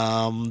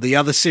 The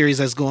other series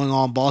that's going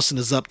on, Boston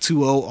is up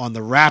 2-0 on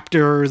the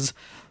Raptors.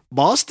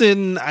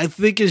 Boston, I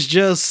think, is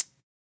just...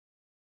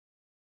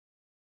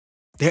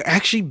 they're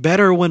actually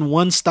better when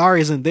one star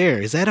isn't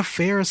there. Is that a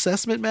fair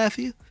assessment,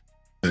 Matthew?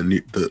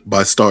 And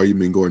by star, you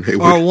mean Gordon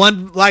Hayward? Or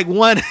one.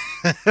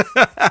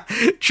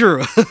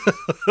 True.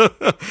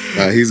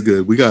 He's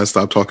good. We gotta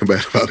stop talking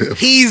bad about him.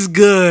 He's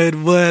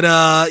good,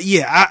 but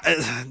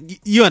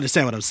you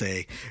understand what I'm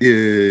saying.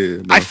 Yeah.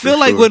 No, I feel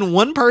like when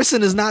one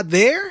person is not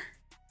there,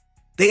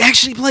 they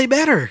actually play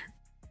better.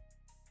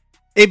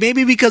 It may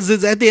be because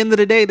it's at the end of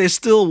the day, there's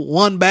still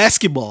one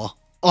basketball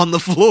on the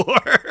floor.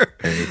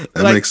 Hey,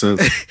 that makes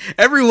sense.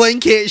 Everyone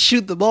can't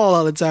shoot the ball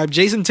all the time.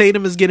 Jason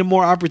Tatum is getting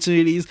more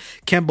opportunities.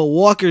 Kemba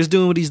Walker is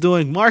doing what he's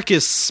doing.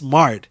 Marcus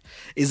Smart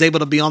is able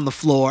to be on the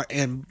floor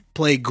and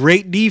play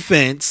great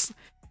defense.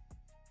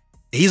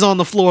 He's on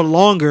the floor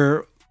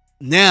longer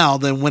now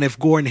than if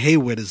Gordon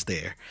Hayward is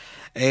there.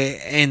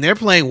 And they're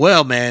playing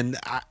well, man.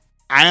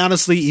 I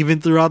honestly,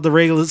 even throughout the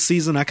regular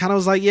season, I kind of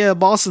was like, yeah,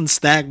 Boston's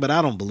stacked, but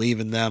I don't believe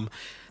in them.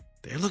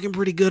 They're looking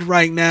pretty good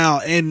right now.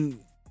 And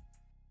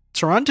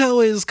Toronto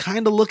is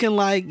kind of looking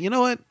like, you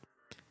know what?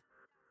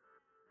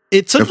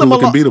 It took them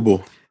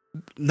beatable.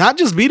 Not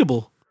just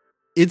beatable.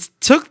 It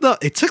took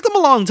them a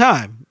long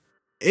time.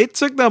 It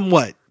took them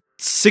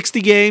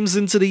 60 games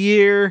into the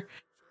year,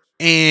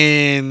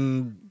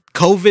 and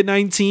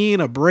COVID-19,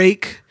 a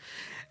break,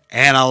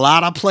 and a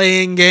lot of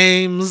playing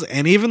games,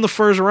 and even the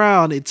first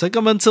round. It took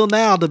them until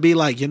now to be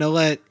like, you know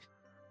what?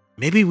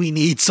 Maybe we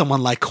need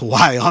someone like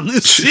Kawhi on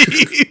this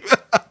team.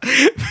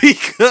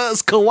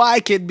 Because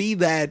Kawhi can be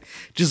that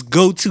just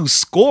go-to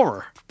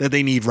scorer that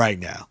they need right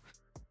now.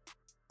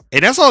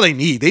 And that's all they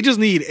need. They just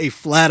need a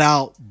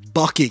flat-out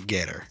bucket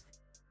getter.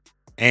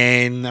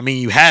 And, I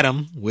mean, you had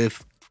him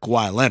with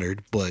Kawhi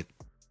Leonard, but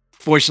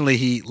fortunately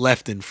he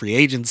left in free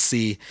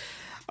agency.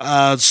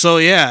 So,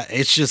 yeah,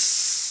 it's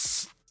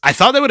just... I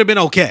thought they would have been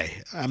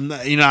okay. I'm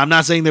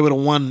not saying they would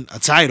have won a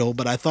title,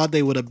 but I thought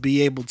they would have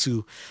been able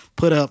to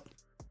put up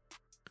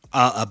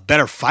a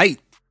better fight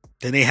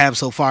than they have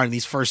so far in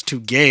these first two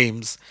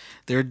games.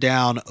 They're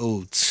down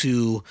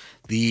 0-2.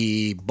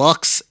 The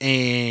Bucks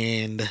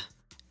and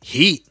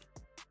Heat.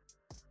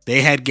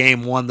 They had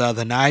game one the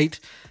other night.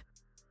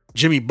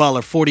 Jimmy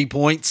Butler, 40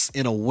 points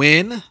in a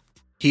win.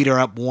 Heat are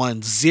up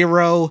 1-0.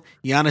 Giannis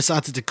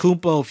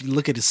Antetokounmpo, if you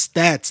look at his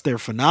stats, they're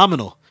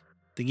phenomenal.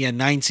 I think he had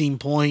 19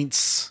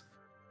 points,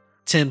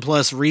 10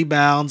 plus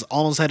rebounds,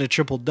 almost had a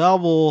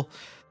triple-double,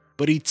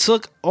 but he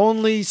took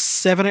only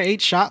 7 or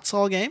 8 shots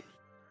all game.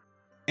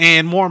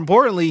 And more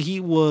importantly, he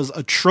was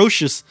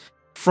atrocious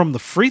from the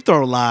free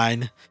throw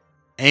line.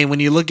 And when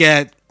you look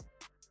at,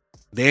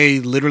 they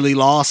literally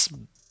lost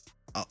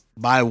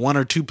by 1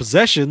 or 2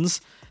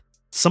 possessions.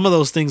 Some of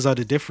those things are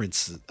the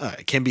difference.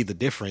 Can be the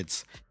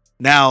difference.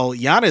 Now,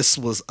 Giannis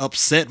was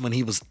upset when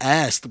he was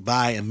asked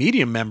by a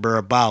media member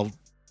about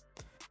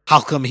how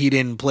come he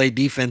didn't play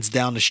defense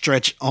down the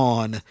stretch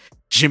on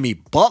Jimmy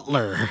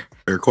Butler.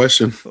 Fair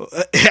question.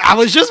 I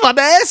was just about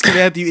to ask you,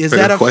 Matthew. Is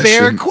that a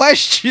fair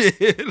question?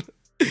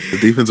 The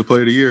defensive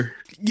player of the year.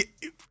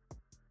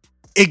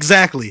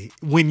 Exactly.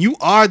 When you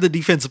are the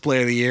defensive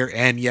player of the year,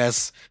 and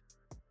yes,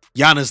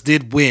 Giannis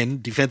did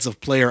win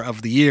defensive player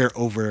of the year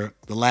over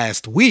the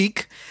last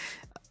week.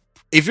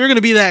 If you're going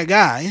to be that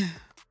guy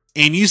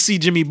and you see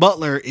Jimmy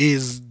Butler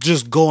is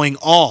just going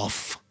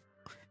off,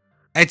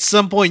 at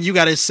some point you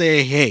got to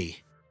say,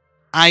 hey,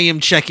 I am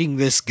checking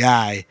this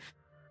guy.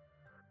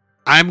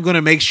 I'm going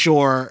to make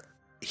sure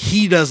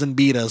he doesn't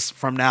beat us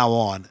from now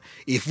on.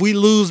 If we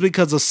lose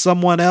because of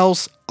someone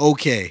else,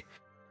 okay.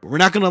 We're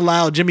not going to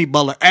allow Jimmy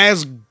Butler,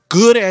 as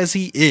good as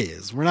he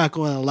is, we're not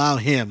going to allow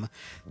him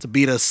to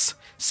beat us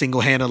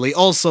single-handedly.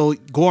 Also,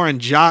 Goran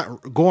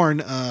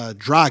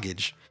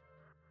Dragic,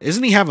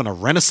 isn't he having a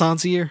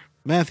renaissance year,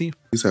 Matthew?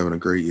 He's having a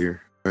great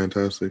year.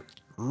 Fantastic.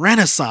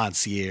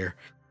 Renaissance year.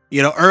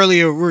 You know,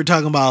 earlier we were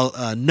talking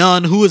about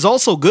Nunn, who is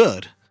also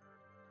good.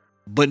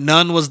 But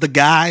Nunn was the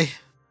guy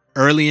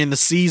early in the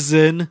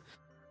season.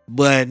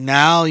 But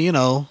now, you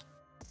know,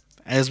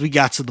 as we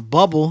got to the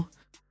bubble,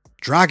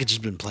 Dragic has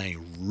been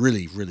playing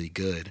really, really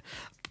good.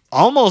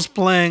 Almost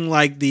playing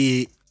like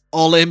the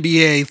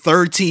All-NBA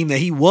third team that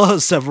he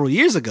was several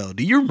years ago.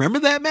 Do you remember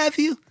that,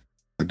 Matthew?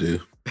 I do.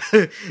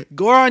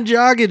 Goran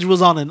Dragic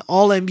was on an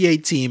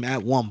All-NBA team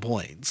at one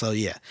point. So,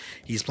 yeah,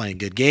 he's playing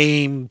good.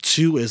 Game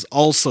 2 is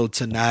also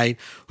tonight.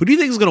 Who do you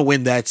think is going to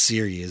win that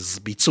series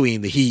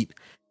between the Heat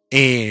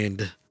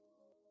and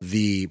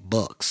the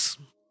Bucks?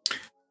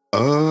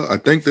 I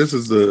think this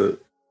is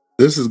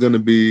going to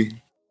be...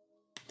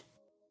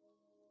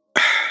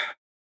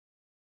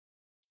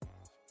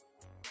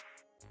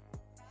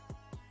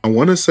 I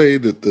want to say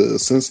that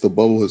since the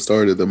bubble has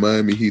started, the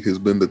Miami Heat has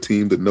been the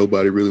team that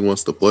nobody really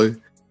wants to play.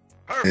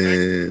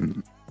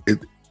 and I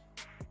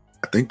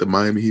think the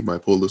Miami Heat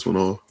might pull this one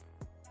off.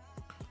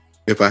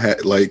 If I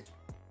had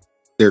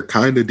they're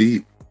kind of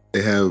deep.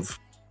 They have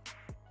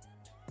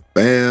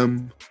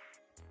Bam,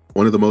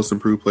 one of the most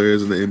improved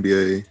players in the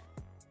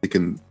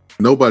NBA.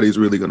 Nobody's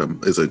really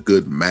is a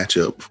good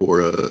matchup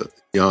for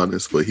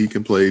Giannis, but he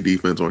can play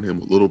defense on him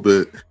a little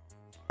bit.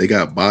 They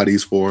got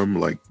bodies for him,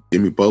 like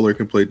Jimmy Butler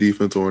can play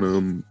defense on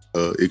him,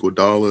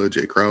 Iguodala,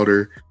 Jay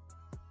Crowder,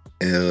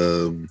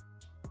 and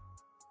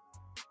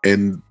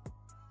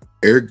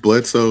Eric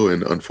Bledsoe,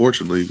 and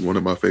unfortunately, one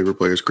of my favorite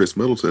players, Chris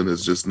Middleton,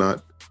 is just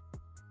not.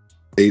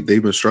 They've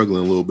been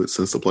struggling a little bit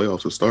since the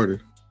playoffs have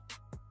started.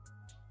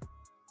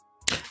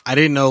 I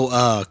didn't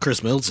know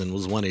Chris Middleton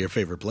was one of your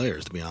favorite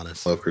players, to be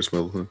honest. Love Chris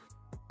Middleton.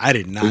 I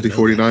did not 50, know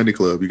 40, that. 90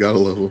 club. You got to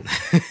love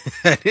him.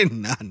 I did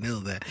not know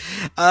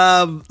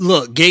that.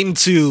 Look, game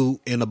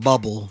 2 in a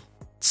bubble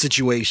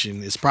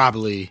situation is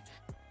probably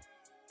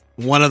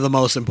one of the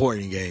most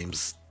important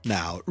games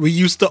now. We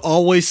used to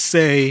always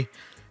say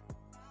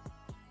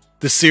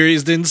the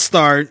series didn't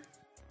start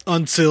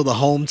until the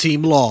home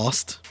team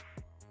lost.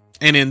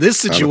 And in this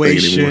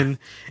situation,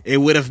 it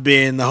would have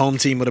been the home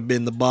team would have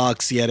been the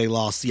Bucks. Yeah, they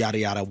lost, yada,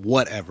 yada,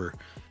 whatever.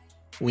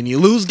 When you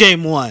lose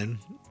game 1,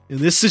 in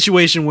this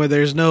situation where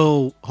there's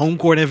no home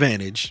court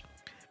advantage,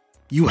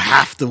 you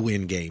have to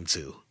win game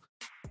 2.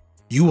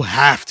 You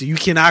have to. You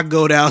cannot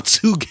go down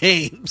 2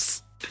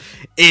 games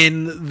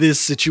in this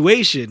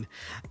situation.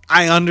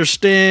 I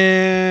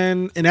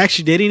understand. And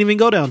actually, they didn't even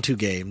go down 2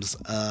 games.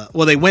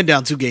 Well, they went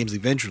down 2 games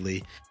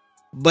eventually.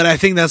 But I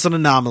think that's an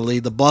anomaly.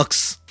 The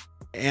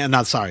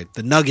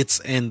Nuggets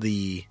and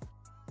the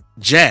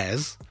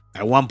Jazz.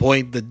 At one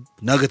point, the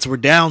Nuggets were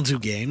down 2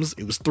 games.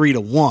 It was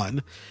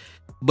 3-1.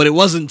 But it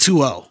wasn't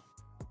 2-0.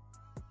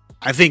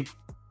 I think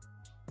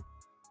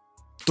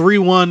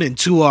 3-1 and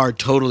 2 are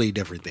totally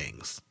different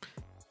things.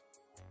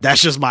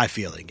 That's just my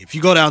feeling. If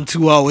you go down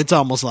 2-0, it's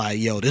almost like,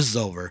 yo, this is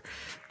over.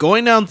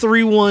 Going down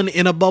 3-1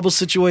 in a bubble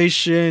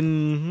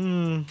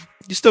situation,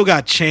 you still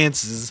got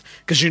chances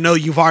because you know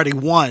you've already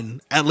won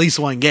at least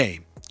one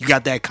game. You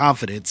got that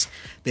confidence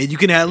that you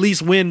can at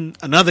least win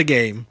another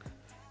game,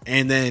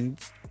 and then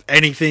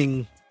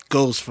anything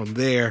goes from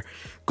there.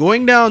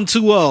 Going down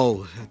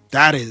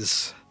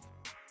 2-0,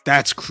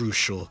 that's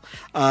crucial.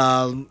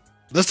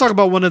 Let's talk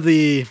about one of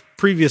the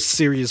previous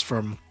series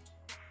from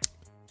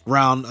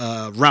round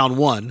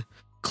 1.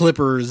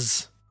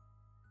 Clippers,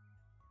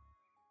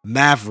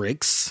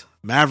 Mavericks.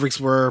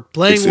 Mavericks were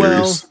playing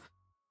well.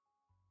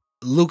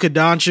 Luka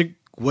Doncic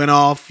went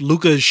off.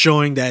 Luka is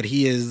showing that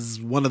he is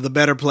one of the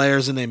better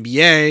players in the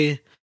NBA.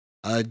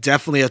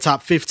 Definitely a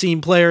top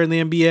 15 player in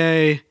the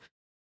NBA.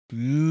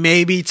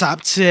 Maybe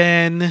top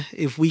 10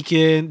 if we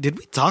can. Did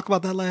we talk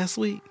about that last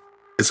week?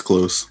 It's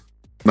close.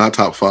 Not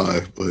top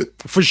 5, but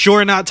for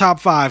sure not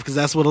top 5, because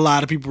that's what a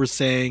lot of people were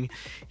saying.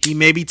 He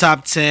may be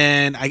top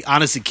 10. I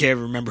honestly can't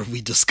remember if we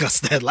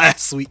discussed that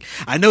last week.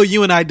 I know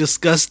you and I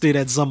discussed it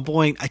at some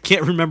point. I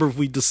can't remember if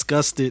we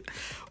discussed it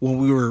when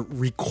we were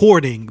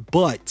recording,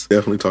 but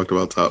definitely talked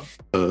about top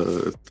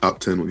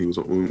 10 when we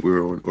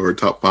were on, or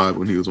top 5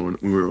 when we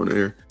were on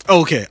air.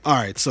 Okay, all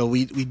right. So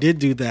we did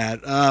do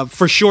that.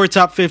 For sure,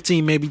 top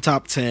 15, maybe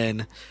top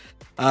 10.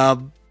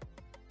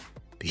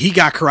 He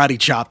got karate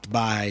chopped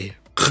by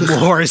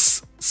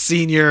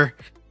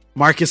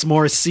Marcus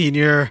Morris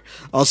Sr.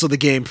 Also, the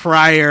game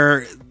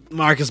prior,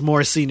 Marcus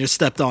Morris Sr.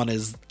 stepped on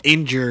his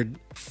injured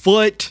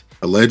foot.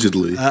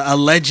 Allegedly.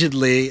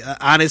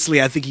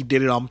 Honestly, I think he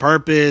did it on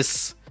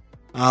purpose.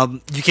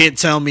 You can't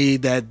tell me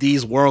that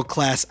these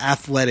world-class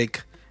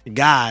athletic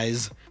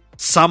guys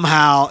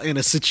somehow in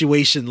a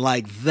situation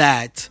like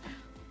that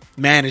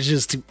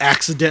manages to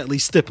accidentally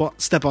step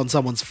on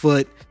someone's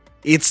foot.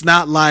 It's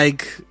not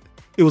like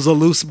it was a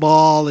loose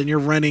ball and you're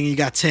running and you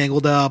got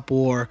tangled up,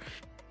 or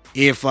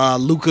if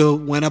Luka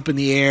went up in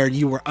the air and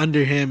you were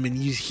under him and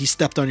he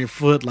stepped on your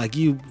foot, like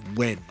you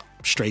went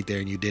straight there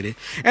and you did it.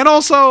 And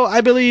also,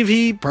 I believe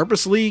he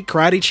purposely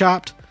karate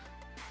chopped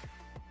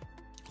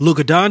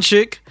Luka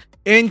Doncic.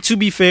 And to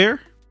be fair,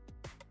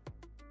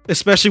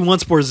 especially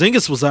once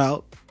Porzingis was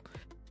out,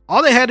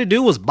 all they had to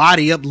do was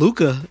body up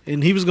Luka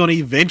and he was going to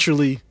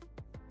eventually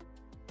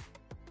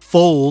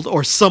fold,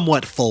 or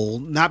somewhat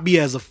fold, not be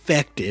as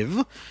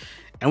effective.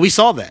 And we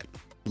saw that.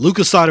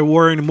 Luka started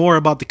worrying more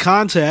about the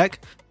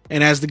contact,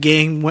 and as the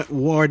game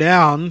wore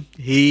down,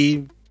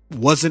 he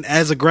wasn't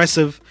as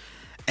aggressive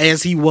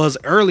as he was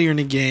earlier in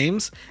the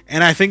games.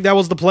 And I think that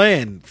was the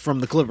plan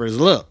from the Clippers.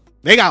 Look,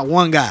 they got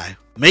one guy.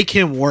 Make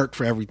him work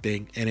for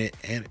everything, and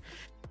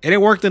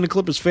it worked in the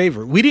Clippers'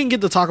 favor. We didn't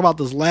get to talk about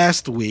this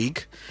last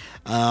week,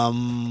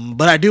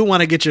 but I do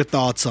want to get your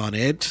thoughts on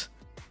it.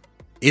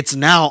 It's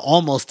now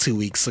almost 2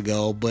 weeks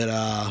ago, but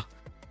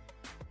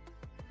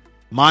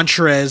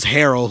Montrezl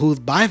Harrell, who,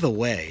 by the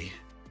way,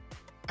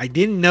 I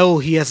didn't know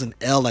he has an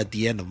L at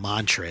the end of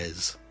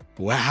Montrez.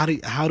 Well,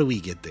 how do we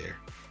get there?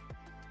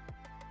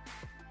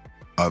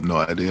 I have no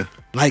idea.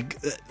 Like,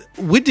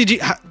 what did you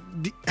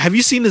have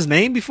you seen his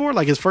name before?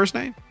 Like his first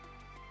name?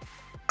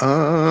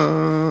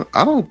 I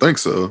don't think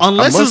so.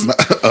 Unless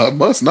I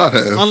must not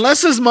have.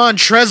 Unless it's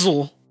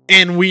Montrezl,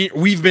 and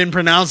we've been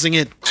pronouncing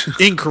it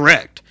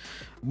incorrect.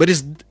 But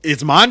it's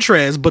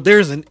Montrez, but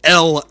there's an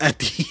L at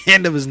the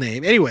end of his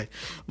name. Anyway,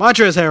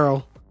 Montrezl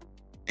Harrell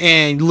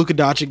and Luka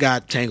Doncic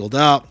got tangled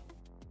up.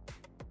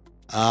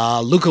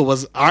 Luka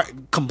was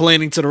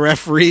complaining to the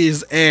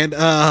referees, and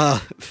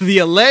the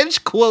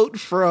alleged quote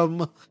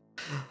from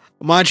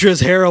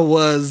Montrezl Harrell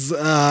was,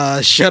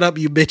 "Shut up,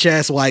 you bitch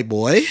ass white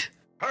boy."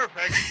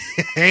 Perfect.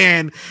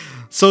 And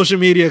social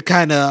media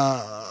kind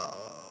of,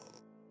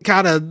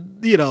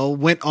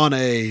 went on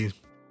a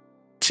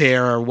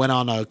tear, went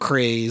on a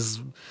craze.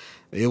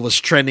 It was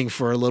trending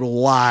for a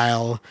little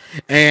while.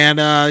 And,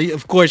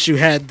 of course, you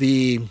had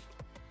the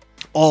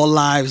All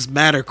Lives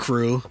Matter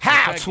crew.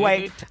 How,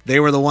 Sway? They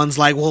were the ones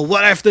like, well,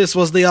 what if this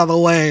was the other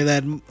way?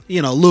 That,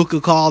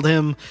 Luka called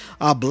him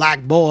a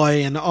black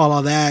boy and all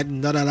of that.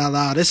 And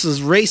da-da-da-da. This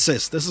is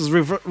racist. This is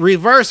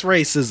reverse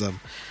racism.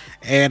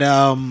 And,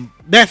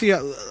 Matthew,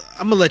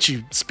 I'm going to let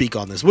you speak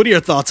on this. What are your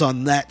thoughts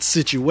on that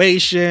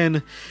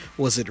situation?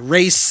 Was it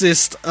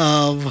racist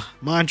of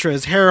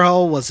Montrezl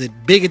Harrell? Was it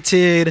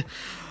bigoted?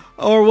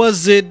 Or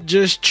was it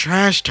just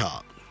trash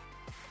talk?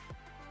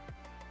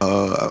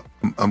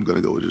 I'm gonna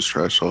go with just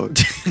trash talk.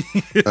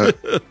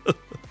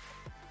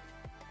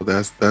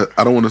 That's that.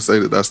 I don't want to say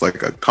that that's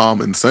like a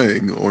common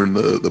saying on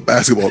the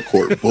basketball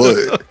court,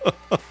 but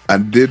I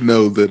did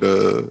know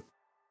that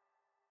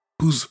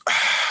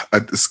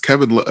it's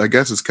Kevin. I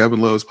guess it's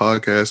Kevin Love's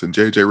podcast and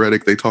JJ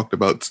Redick. They talked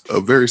about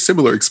a very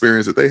similar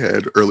experience that they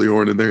had early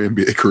on in their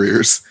NBA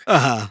careers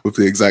with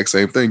the exact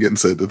same thing getting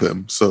said to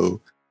them.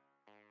 So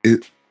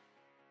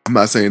I'm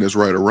not saying it's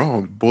right or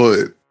wrong,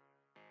 but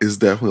it's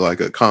definitely like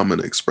a common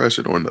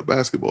expression on the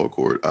basketball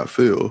court, I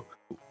feel.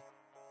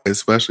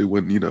 Especially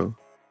when,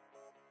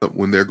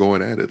 when they're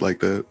going at it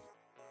like that.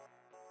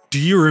 Do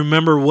you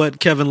remember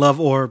what Kevin Love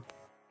or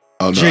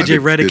JJ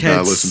Redick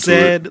had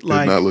said? Did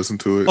not listen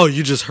to it. Oh,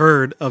 you just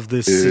heard of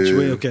this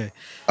situation? Okay.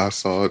 I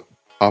saw it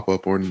pop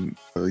up on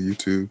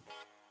YouTube.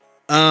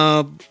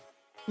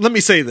 Let me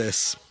say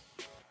this.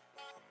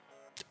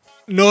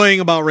 Knowing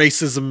about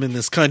racism in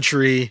this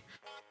country,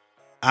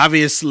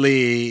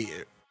 obviously,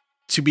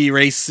 to be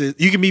racist,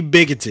 you can be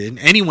bigoted.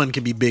 Anyone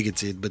can be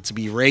bigoted, but to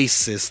be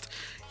racist,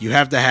 you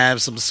have to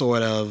have some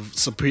sort of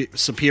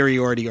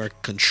superiority or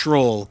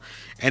control.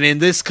 And in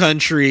this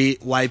country,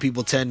 white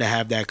people tend to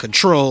have that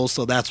control.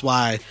 So that's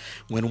why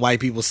when white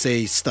people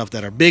say stuff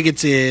that are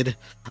bigoted,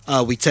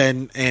 we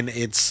tend, and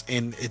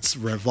it's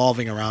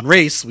revolving around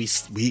race,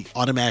 we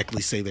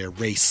automatically say they're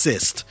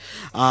racist.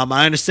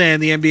 I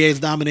understand the NBA is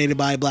dominated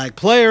by black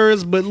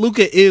players, but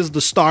Luka is the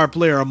star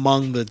player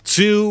among the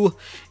two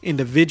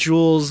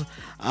individuals.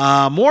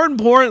 More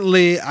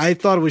importantly, I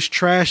thought it was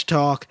trash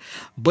talk,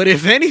 but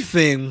if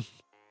anything,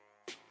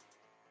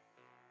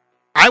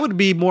 I would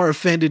be more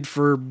offended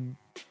for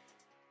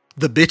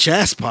the bitch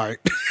ass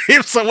part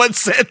if someone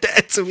said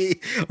that to me,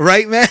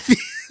 right, Matthew?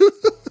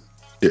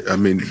 Yeah, I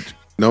mean,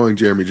 knowing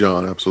Jeremy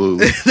John,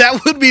 absolutely. That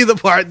would be the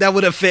part that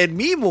would offend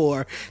me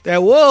more.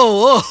 That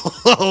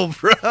whoa,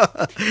 bro,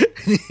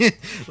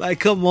 like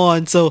come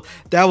on. So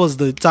that was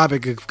the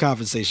topic of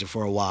conversation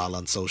for a while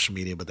on social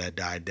media, but that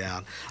died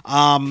down.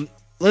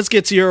 Let's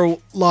get to your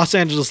Los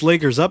Angeles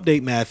Lakers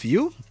update,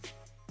 Matthew.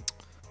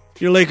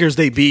 Your Lakers,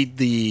 they beat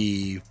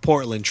the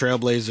Portland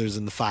Trailblazers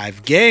in the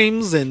 5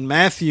 games, and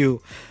Matthew,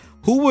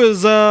 who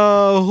was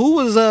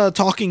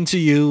talking to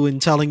you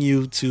and telling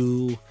you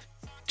to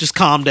just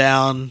calm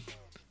down?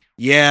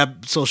 Yeah,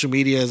 social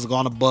media has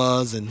gone a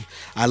buzz, and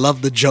I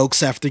love the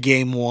jokes after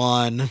game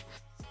 1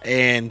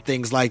 and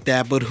things like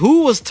that. But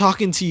who was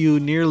talking to you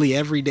nearly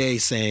every day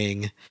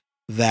saying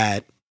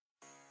that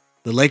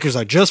the Lakers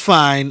are just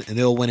fine and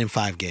they'll win in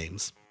 5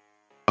 games?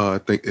 I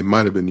think it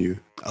might have been you.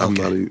 Okay. I'm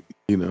not,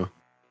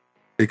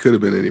 it could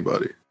have been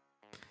anybody,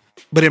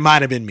 but it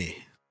might have been me.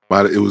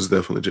 It was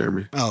definitely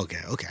Jeremy. Oh, okay.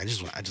 I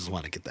just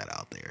want to get that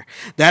out there.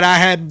 That I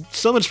had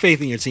so much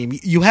faith in your team.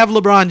 You have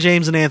LeBron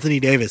James and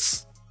Anthony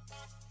Davis.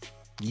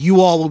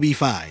 You all will be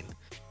fine.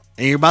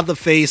 And you're about to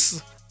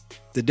face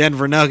the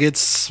Denver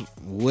Nuggets.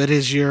 What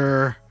is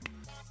your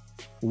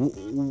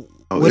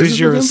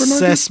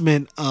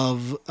assessment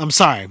of? I'm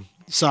sorry.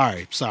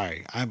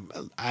 I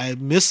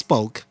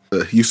misspoke.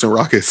 The Houston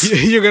Rockets.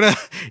 You're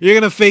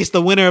gonna face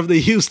the winner of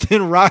the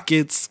Houston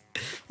Rockets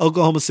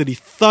Oklahoma City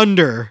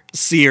Thunder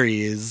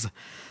series.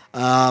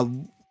 Where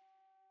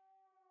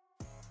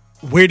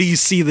do you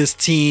see this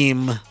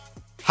team?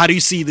 How do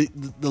you see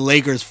the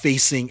Lakers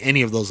facing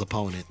any of those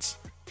opponents?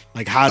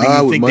 Like, how do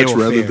you think they will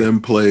fare? I would much rather them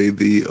play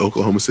the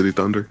Oklahoma City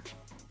Thunder,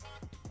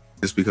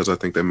 just because I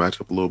think they match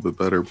up a little bit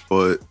better.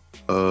 But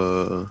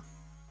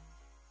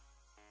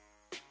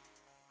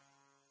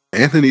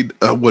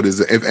what is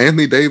it? If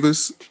Anthony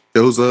Davis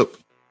shows up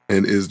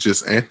and is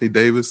just Anthony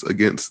Davis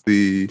against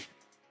the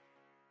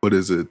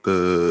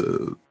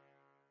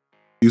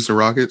Houston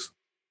Rockets,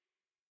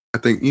 I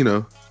think,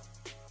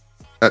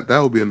 that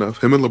will be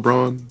enough. Him and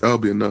LeBron, that will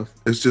be enough.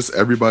 It's just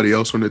everybody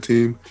else on the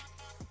team.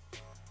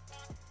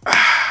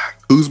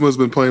 Kuzma's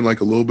been playing like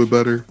a little bit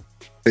better.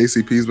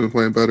 KCP's been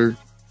playing better.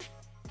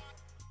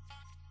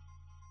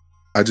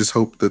 I just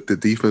hope that the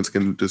defense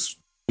can just,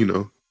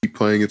 keep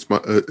playing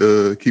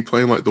keep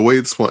playing like the way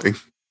it's playing.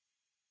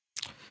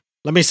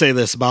 Let me say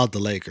this about the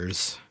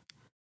Lakers.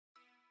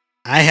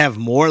 I have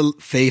more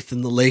faith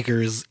in the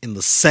Lakers in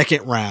the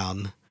second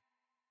round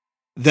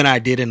than I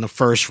did in the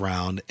first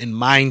round. And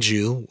mind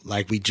you,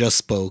 like we just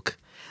spoke,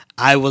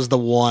 I was the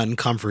one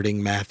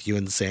comforting Matthew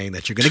and saying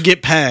that you're going to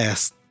get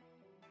past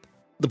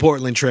the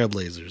Portland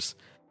Trailblazers.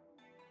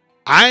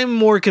 I'm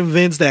more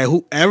convinced that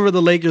whoever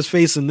the Lakers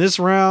face in this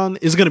round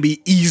is going to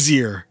be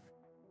easier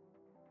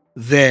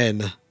than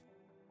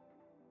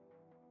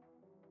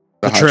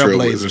the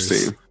Trailblazers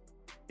team.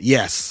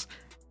 Yes.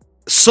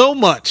 So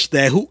much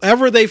that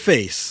whoever they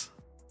face,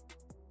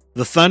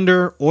 the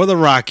Thunder or the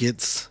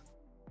Rockets,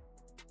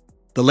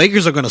 the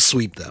Lakers are going to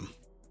sweep them.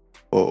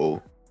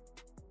 Oh.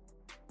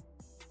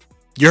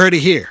 You heard it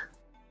here.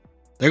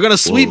 They're going to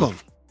sweep them.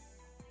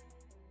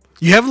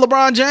 You have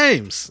LeBron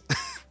James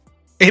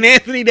and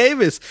Anthony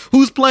Davis,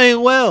 who's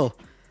playing well.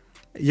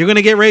 You're going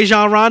to get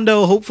Rajon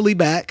Rondo hopefully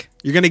back.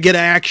 You're going to get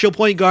an actual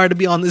point guard to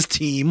be on this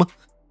team.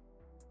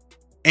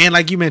 And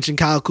like you mentioned,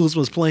 Kyle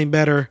Kuzma's playing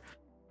better.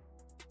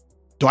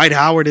 Dwight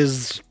Howard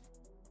is,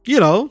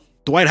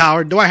 Dwight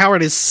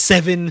Howard is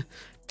 7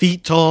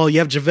 feet tall. You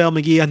have JaVale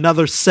McGee,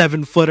 another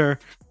 7-footer.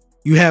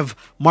 You have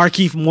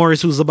Markieff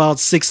Morris, who's about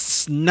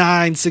 6'9",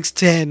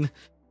 6'10".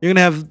 You're going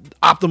to have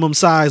optimum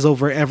size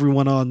over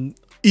everyone on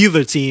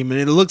either team. And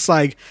it looks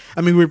like,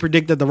 we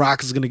predict that the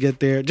Rockets are going to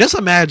get there. Just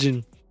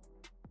imagine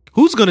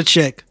who's going to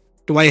check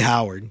Dwight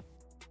Howard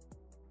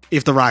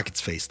if the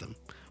Rockets face them.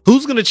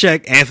 Who's going to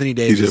check Anthony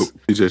Davis?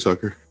 PJ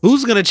Tucker.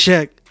 Who's going to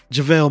check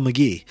JaVale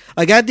McGee?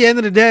 Like, at the end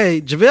of the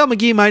day, JaVale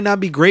McGee might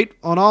not be great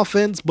on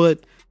offense,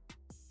 but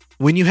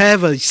when you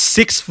have a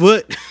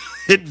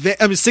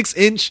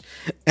 6-inch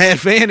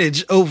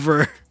advantage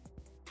over,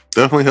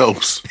 definitely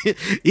helps.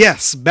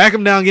 Yes, back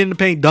him down, get in the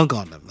paint, dunk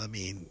on them.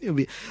 It'll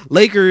be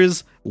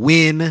Lakers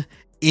win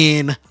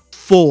in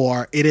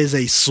 4. It is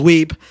a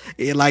sweep.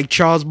 Like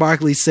Charles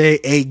Barkley say,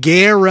 a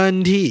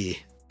guarantee.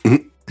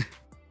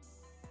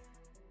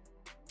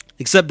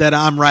 Except that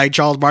I'm right.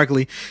 Charles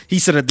Barkley, he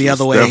said it the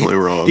other way. Definitely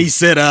wrong. He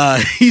said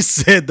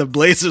the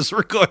Blazers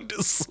were going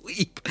to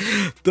sweep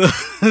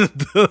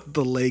the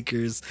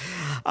Lakers.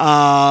 What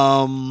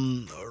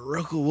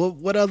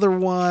other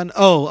one?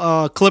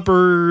 Oh,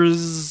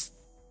 Clippers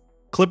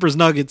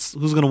Nuggets.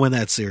 Who's going to win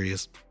that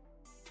series?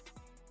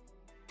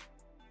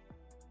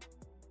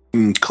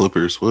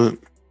 Clippers. What?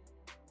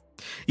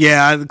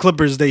 Yeah, the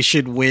Clippers. They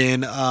should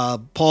win.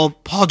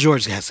 Paul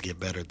George has to get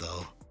better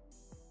though.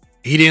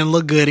 He didn't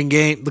look good in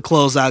the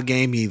closeout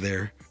game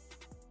either.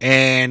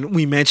 And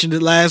we mentioned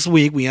it last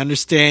week. We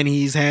understand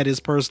he's had his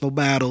personal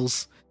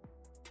battles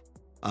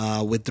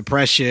with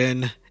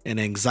depression and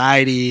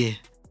anxiety.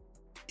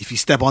 If you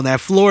step on that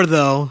floor,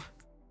 though,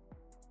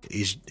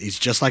 he's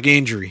just like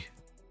injury.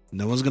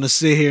 No one's going to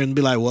sit here and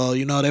be like, well,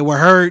 they were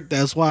hurt.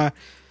 That's why.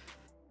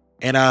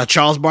 And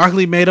Charles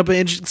Barkley made up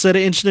said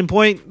an interesting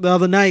point the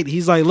other night.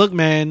 He's like, look,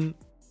 man,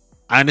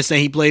 I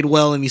understand he played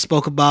well and he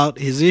spoke about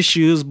his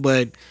issues,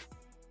 but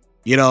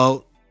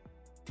don't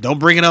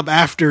bring it up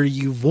after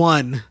you've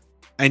won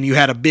and you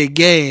had a big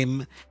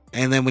game.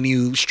 And then when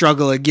you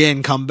struggle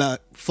again,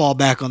 fall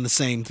back on the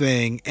same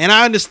thing. And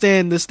I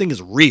understand this thing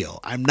is real.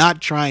 I'm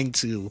not trying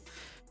to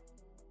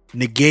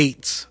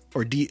negate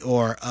or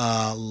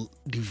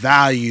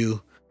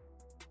devalue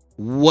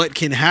what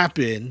can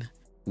happen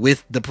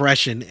with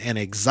depression and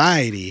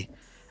anxiety.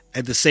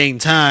 At the same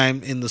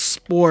time, in the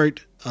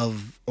sport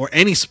or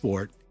any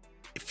sport,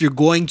 if you're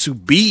going to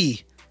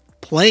be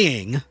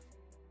playing,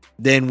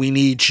 then we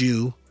need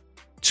you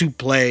to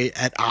play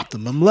at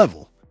optimum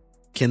level.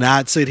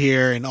 Cannot sit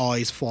here and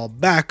always fall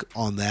back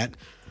on that.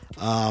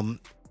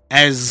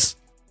 As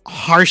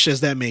harsh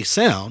as that may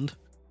sound,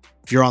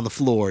 if you're on the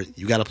floor,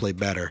 you got to play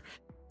better.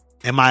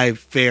 Am I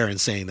fair in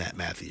saying that,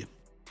 Matthew?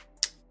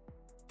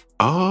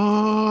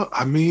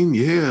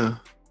 Yeah.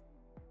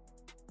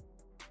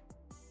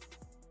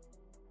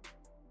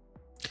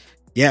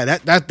 Yeah,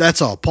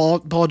 that's all.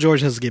 Paul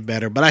George has to get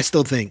better, but I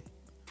still think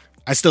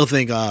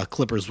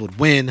Clippers would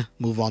win,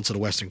 move on to the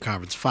Western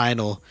Conference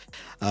Final.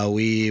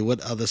 We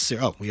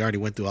already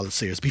went through all the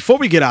series. Before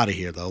we get out of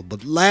here, though,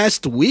 but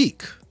last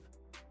week,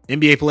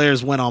 NBA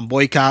players went on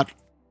boycott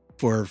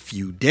for a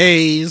few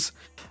days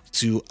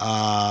to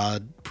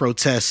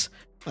protest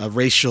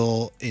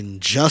racial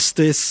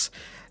injustice.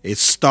 It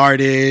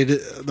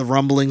started the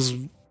rumblings,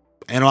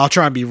 and I'll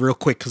try and be real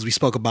quick because we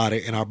spoke about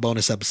it in our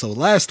bonus episode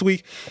last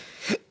week.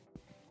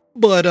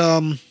 But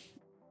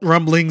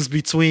rumblings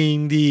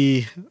between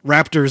the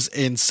Raptors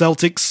and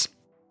Celtics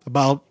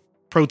about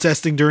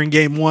protesting during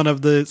game 1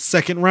 of the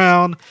second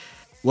round.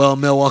 Well,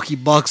 Milwaukee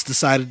Bucks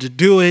decided to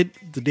do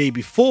it the day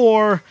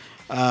before.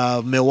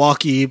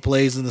 Milwaukee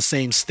plays in the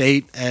same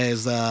state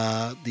as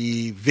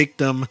the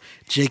victim,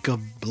 Jacob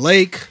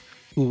Blake,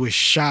 who was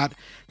shot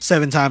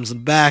 7 times in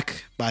the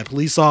back by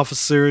police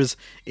officers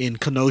in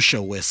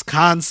Kenosha,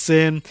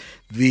 Wisconsin.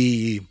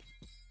 The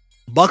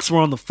Bucks were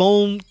on the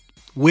phone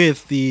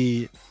with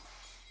the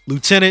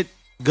lieutenant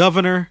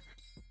governor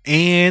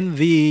and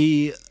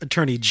the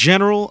attorney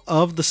general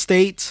of the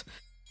state.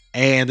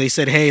 And they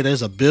said, hey,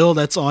 there's a bill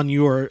that's on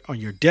your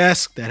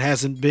desk that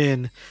hasn't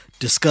been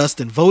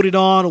discussed and voted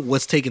on.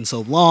 What's taking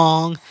so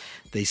long?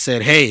 They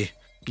said, hey,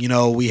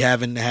 we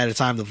haven't had a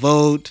time to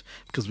vote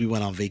because we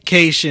went on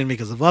vacation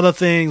because of other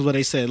things. But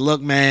they said, look,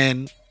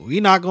 man,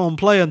 we're not going to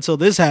play until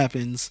this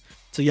happens.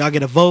 So y'all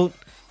get a vote.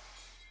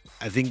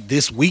 I think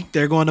this week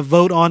they're going to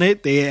vote on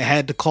it. They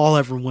had to call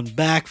everyone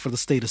back for the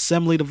state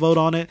assembly to vote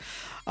on it.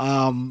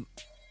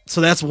 So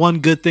that's one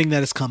good thing that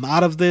has come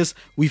out of this.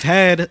 We've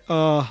had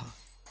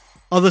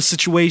other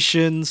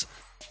situations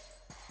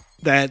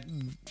that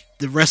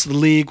the rest of the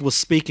league was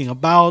speaking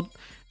about.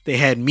 They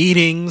had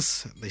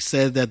meetings. They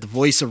said that the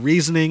voice of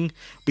reasoning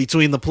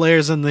between the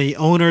players and the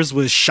owners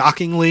was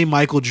shockingly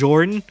Michael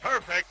Jordan.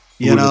 Perfect.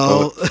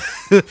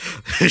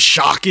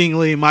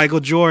 Shockingly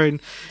Michael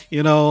Jordan.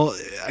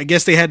 I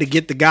guess they had to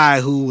get the guy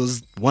who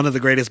was one of the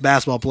greatest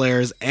basketball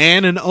players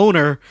and an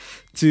owner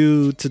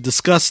to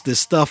discuss this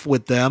stuff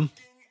with them.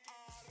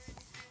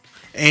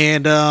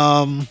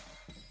 And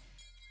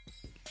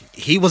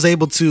he was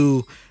able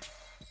to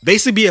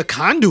basically be a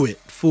conduit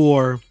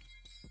for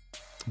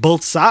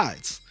both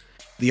sides.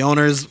 The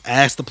owners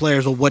asked the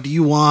players, well, what do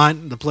you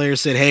want? The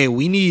players said, hey,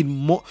 we need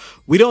more.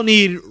 We don't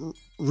need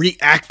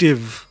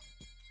reactive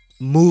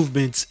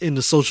movements in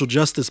the social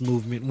justice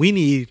movement. We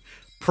need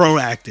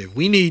proactive.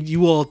 We need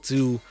you all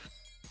to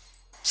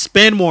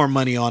spend more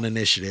money on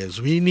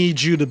initiatives. We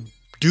need you to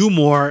do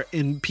more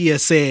in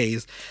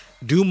PSAs,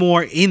 do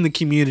more in the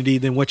community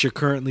than what you're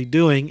currently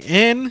doing.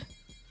 And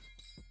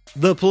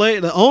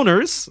the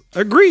owners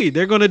agreed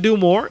they're going to do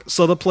more,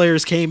 so the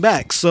players came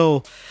back.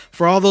 So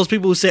for all those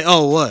people who say,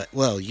 oh, what?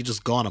 Well, you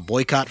just go on a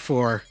boycott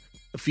for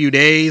a few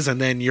days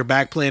and then you're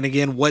back playing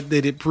again. What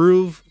did it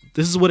prove?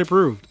 This is what it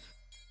proved.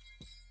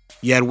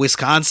 You had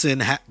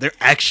Wisconsin, they're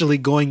actually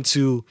going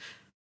to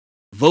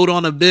vote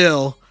on a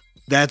bill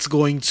that's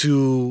going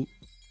to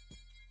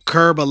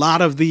curb a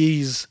lot of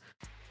these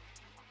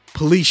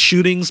police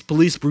shootings,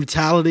 police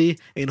brutality,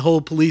 and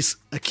hold police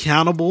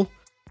accountable.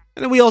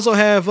 And then we also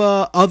have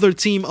other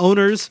team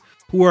owners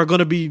who are going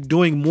to be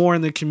doing more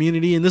in the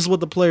community. And this is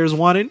what the players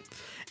wanted.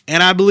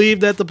 And I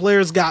believe that the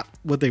players got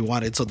what they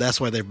wanted. So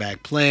that's why they're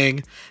back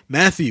playing.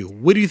 Matthew,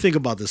 what do you think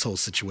about this whole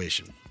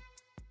situation?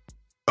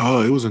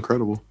 Oh, it was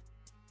incredible.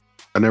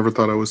 I never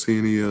thought I would see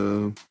any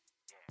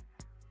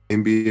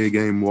NBA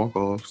game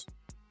walk-offs.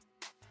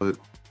 But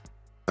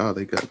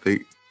they got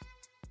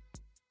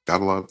a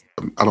lot.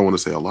 I don't want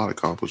to say a lot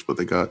accomplished, but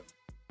they got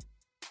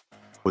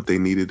what they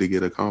needed to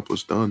get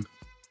accomplished done.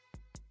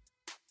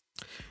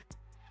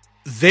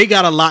 They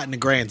got a lot in the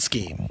grand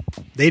scheme.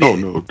 They did. Oh,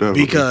 no,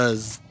 definitely.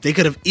 Because they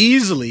could have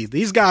easily,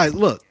 these guys,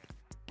 look,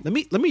 let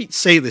me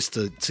say this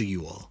to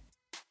you all.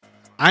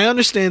 I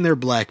understand they're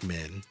black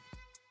men.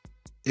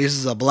 This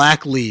is a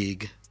black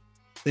league.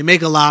 They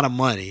make a lot of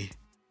money.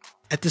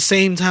 At the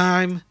same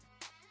time,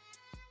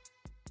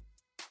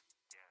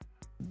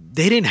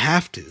 they didn't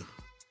have to.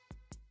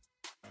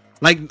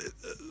 Like,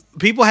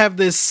 people have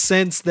this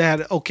sense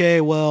that,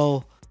 okay,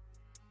 well,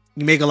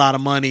 you make a lot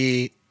of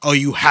money. Oh,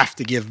 you have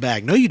to give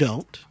back. No, you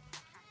don't.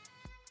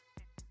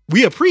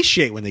 We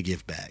appreciate when they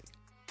give back.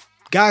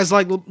 Guys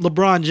like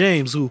LeBron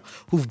James,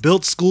 who've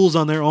built schools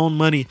on their own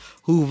money,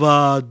 who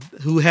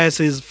has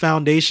his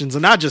foundations,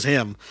 and not just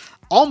him.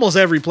 Almost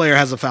every player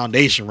has a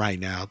foundation right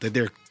now that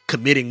they're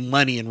committing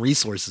money and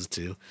resources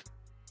to.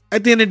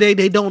 At the end of the day,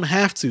 they don't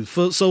have to.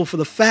 So for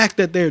the fact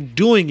that they're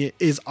doing it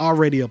is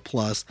already a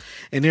plus,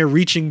 and they're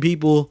reaching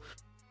people.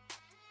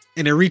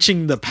 And they're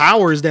reaching the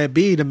powers that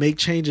be to make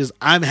changes.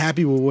 I'm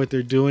happy with what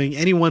they're doing.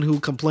 Anyone who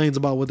complains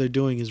about what they're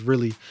doing is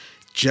really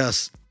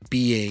just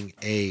being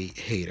a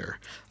hater.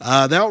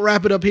 That'll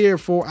wrap it up here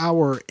for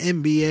our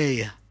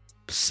NBA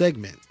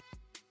segment.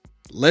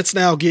 Let's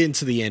now get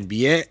into the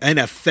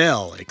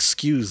NFL.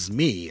 Excuse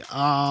me.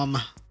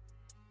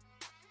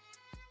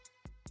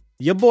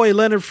 Your boy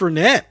Leonard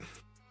Fournette,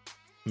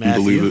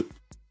 Matthew,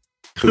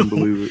 Couldn't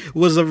believe it.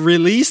 Was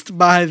released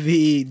by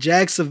the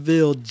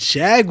Jacksonville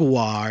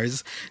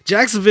Jaguars.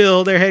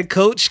 Jacksonville, their head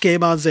coach,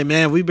 came out and said,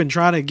 man, we've been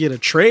trying to get a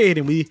trade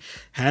and we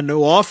had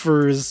no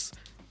offers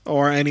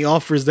or any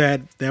offers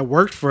that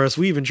worked for us.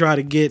 We even tried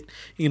to get,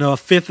 a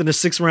 5th and a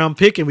 6th round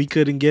pick and we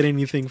couldn't get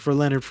anything for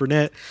Leonard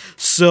Fournette.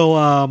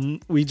 So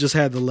we just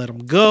had to let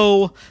him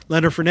go.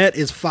 Leonard Fournette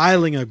is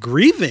filing a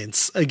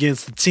grievance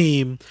against the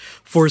team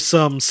for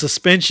some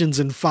suspensions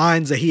and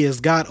fines that he has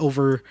got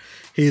over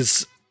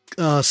his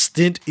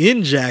stint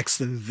in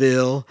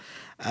Jacksonville.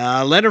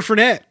 Leonard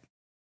Fournette,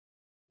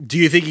 do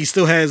you think he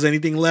still has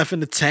anything left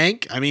in the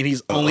tank? I mean,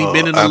 he's only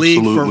been in the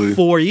league for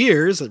 4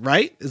 years,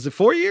 right? Is it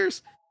 4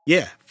 years?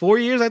 Yeah, 4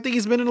 years. I think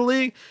he's been in the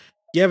league.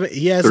 Yeah,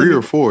 he has 3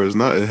 or 4. He's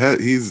not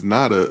has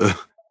not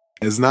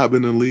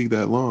been in the league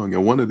that long.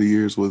 And one of the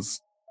years was,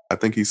 I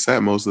think he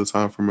sat most of the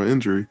time from an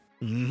injury.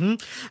 Mm-hmm.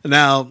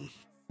 Now,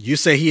 you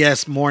say he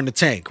has more in the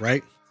tank,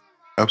 right?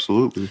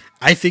 Absolutely.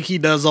 I think he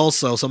does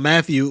also. So,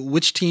 Matthew,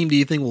 which team do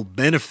you think will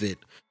benefit?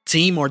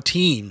 Team or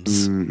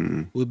teams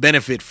would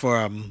benefit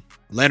from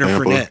Leonard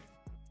Fournette?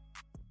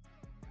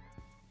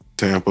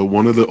 Tampa,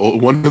 one of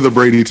the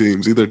Brady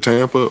teams, either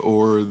Tampa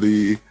or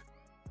the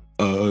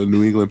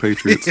New England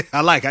Patriots.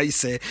 I like how you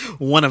say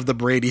one of the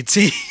Brady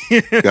teams.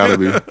 Gotta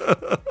be.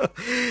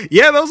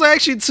 Yeah, those are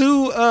actually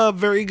two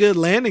very good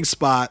landing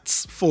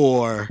spots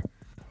for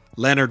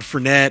Leonard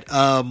Fournette.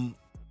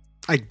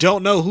 I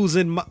don't know who's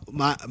in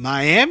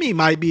Miami.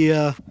 Might be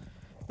a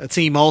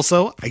team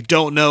also. I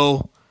don't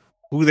know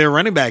who their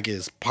running back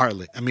is.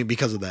 Partly, I mean,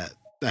 because of that.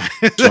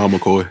 John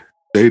McCoy,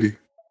 Shady.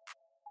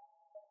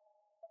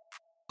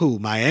 Who?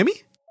 Miami?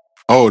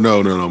 Oh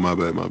no! My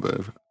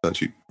bad.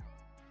 Thought you.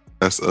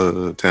 That's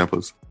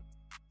Tampa's.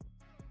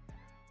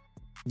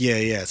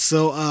 Yeah.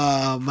 So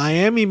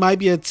Miami might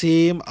be a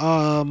team.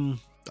 I'm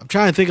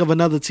trying to think of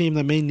another team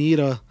that may need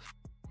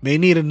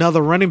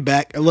another running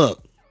back.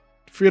 Look,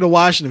 if you're the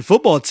Washington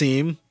football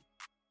team,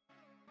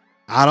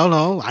 I don't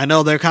know. I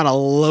know they're kind of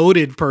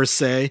loaded per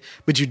se,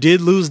 but you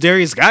did lose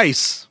Darius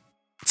Geis.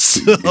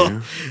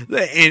 So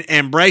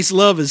and Bryce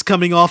Love is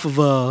coming off of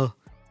a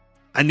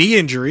knee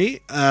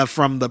injury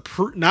from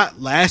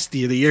not last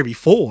year, the year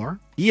before.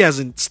 He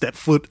hasn't stepped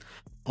foot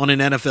on an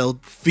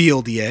NFL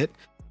field yet.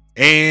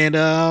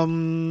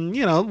 And,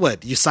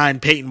 you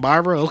signed Peyton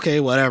Barber. Okay,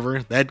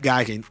 whatever. That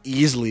guy can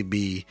easily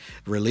be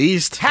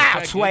released.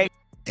 Halfway.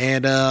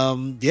 And, I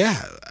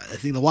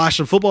think the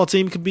Washington football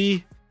team could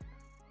be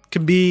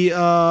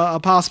a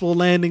possible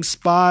landing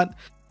spot.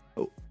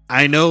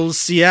 I know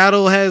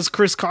Seattle has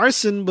Chris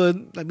Carson, but,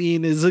 I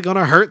mean, is it going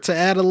to hurt to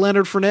add a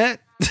Leonard Fournette?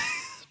 I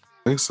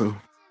think so.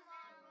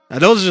 Now,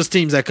 those are just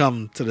teams that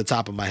come to the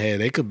top of my head.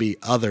 They could be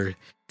other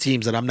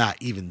teams that I'm not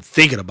even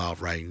thinking about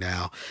right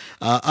now.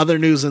 Other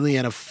news in the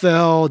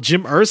NFL,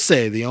 Jim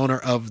Irsay, the owner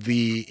of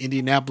the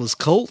Indianapolis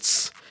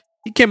Colts,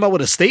 he came up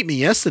with a statement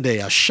yesterday,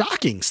 a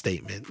shocking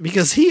statement,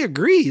 because he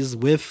agrees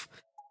with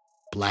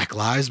Black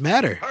Lives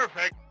Matter.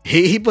 Perfect.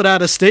 He put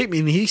out a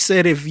statement. He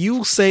said, if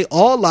you say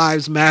all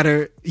lives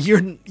matter,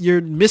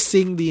 you're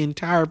missing the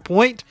entire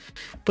point.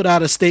 Put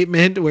out a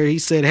statement where he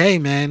said, hey,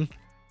 man,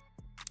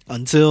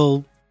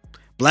 until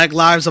Black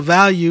lives are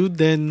valued,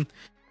 then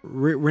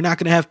we're not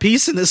going to have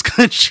peace in this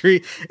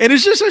country. And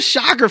it's just a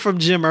shocker from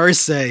Jim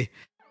Irsay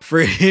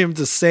for him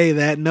to say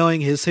that, knowing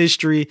his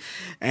history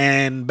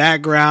and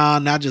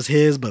background, not just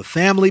his, but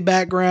family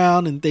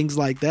background and things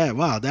like that.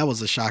 Wow, that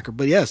was a shocker.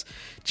 But yes,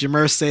 Jim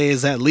Irsay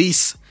is at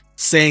least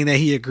saying that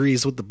he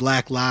agrees with the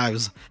Black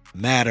Lives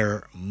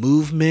Matter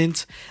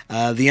movement.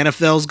 The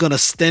NFL is going to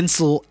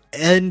stencil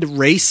end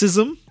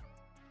racism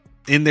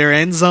in their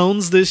end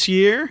zones this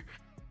year.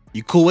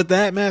 You cool with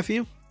that,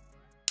 Matthew?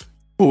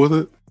 Cool with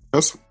it.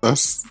 That's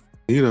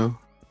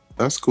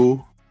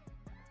cool.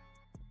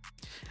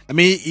 I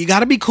mean, you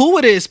got to be cool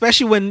with it,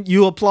 especially when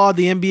you applaud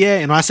the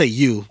NBA. And when I say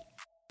you,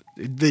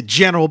 the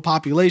general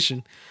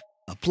population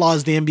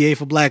applauds the NBA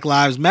for Black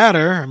Lives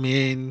Matter. I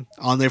mean,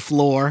 on their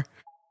floor,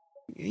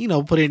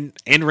 putting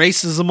end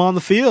racism on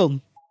the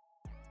field.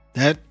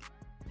 That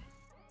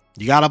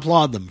you got to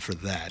applaud them for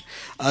that.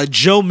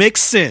 Joe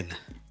Mixon,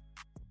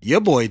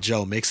 your boy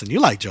Joe Mixon. You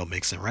like Joe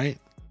Mixon, right?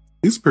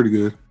 He's pretty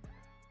good.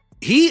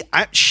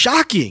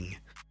 Shocking.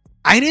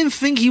 I didn't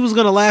think he was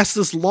going to last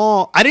this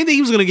long. I didn't think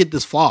he was going to get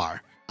this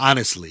far,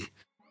 honestly,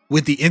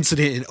 with the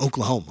incident in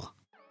Oklahoma.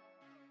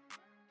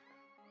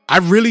 I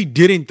really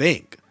didn't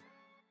think.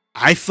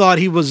 I thought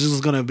he was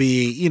just going to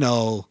be,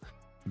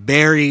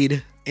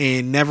 buried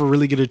and never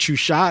really get a true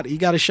shot. He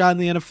got a shot in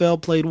the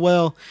NFL, played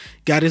well,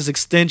 got his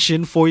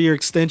extension, 4-year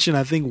extension,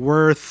 I think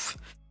worth,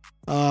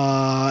 and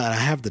I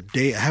have the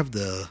date, I have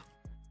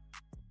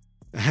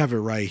it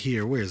right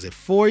here. Where is it?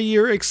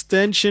 4-year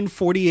extension,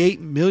 $48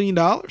 million.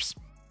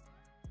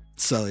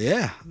 So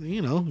yeah,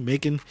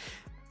 making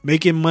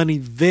money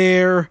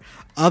there.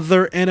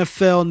 Other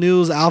NFL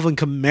news, Alvin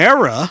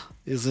Kamara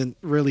isn't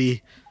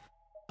really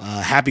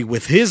happy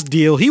with his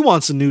deal. He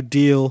wants a new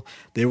deal.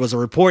 There was a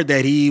report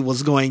that he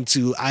was going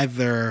to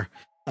either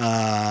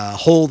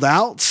hold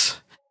out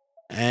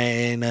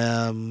and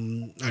or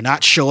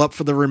not show up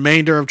for the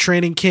remainder of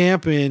training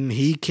camp, and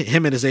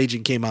him and his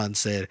agent came out and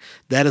said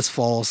that is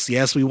false.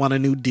 Yes, we want a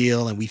new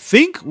deal, and we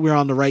think we're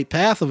on the right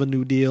path of a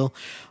new deal,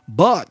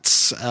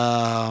 but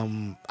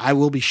I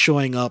will be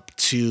showing up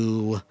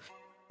to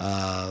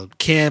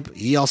camp.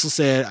 He also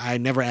said I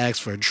never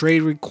asked for a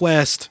trade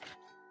request,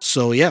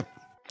 so yeah,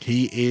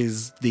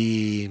 he's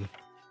going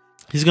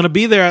to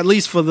be there at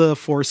least for the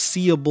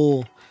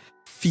foreseeable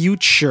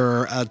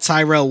future.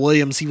 Tyrell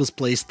Williams, he was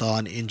placed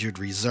on injured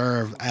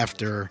reserve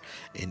after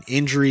an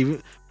injury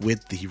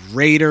with the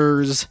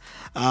Raiders.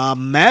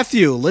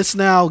 Matthew, let's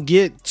now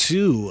get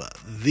to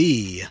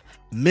the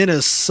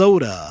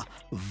Minnesota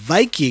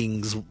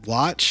Vikings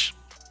watch.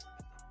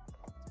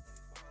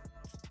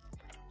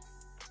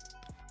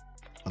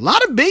 A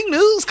lot of big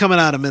news coming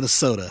out of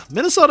Minnesota.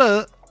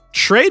 Minnesota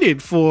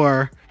traded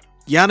for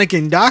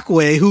Yannick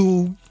Ngakoue,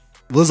 who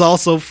was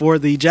also for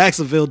the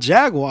Jacksonville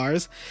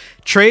Jaguars.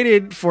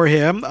 Traded for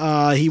him.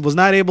 He was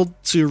not able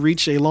to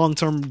reach a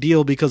long-term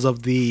deal because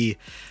of the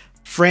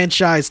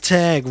franchise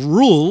tag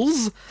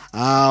rules.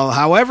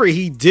 However,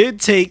 he did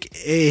take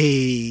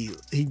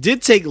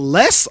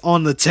less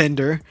on the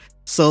tender,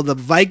 so the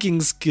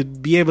Vikings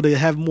could be able to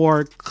have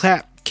more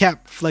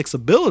cap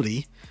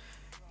flexibility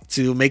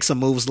to make some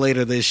moves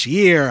later this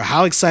year.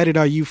 How excited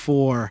are you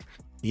for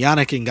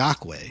Yannick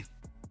Ngakoue?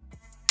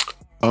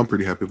 I'm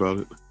pretty happy about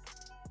it.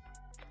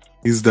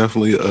 He's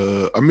definitely,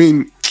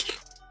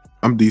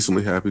 I'm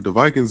decently happy. The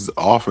Vikings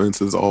offense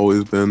has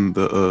always been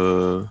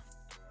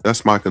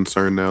that's my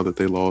concern now that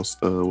they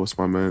lost, what's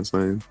my man's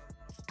name?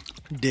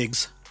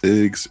 Diggs,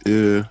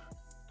 yeah.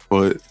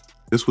 But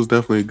this was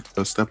definitely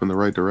a step in the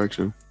right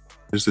direction.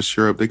 Just to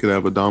sure up they could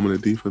have a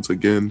dominant defense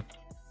again.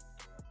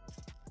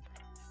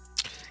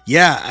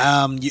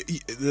 Yeah,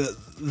 the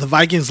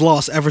Vikings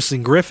lost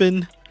Everson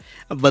Griffin,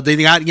 but they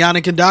got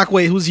Yannick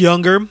Ngakoue, who's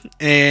younger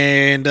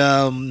and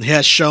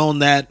has shown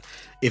that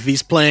if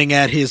he's playing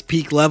at his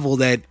peak level,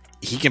 that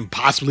he can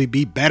possibly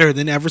be better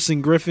than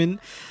Everson Griffin.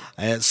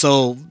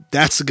 So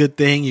that's a good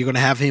thing. You're going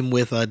to have him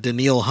with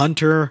Danielle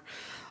Hunter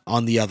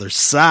on the other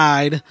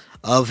side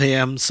of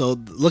him. So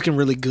looking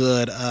really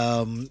good.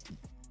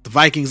 The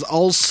Vikings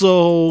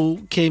also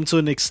came to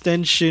an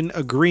extension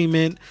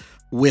agreement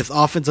with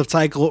offensive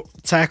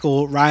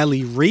tackle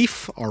Riley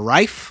Reif.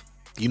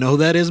 You know who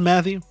that is,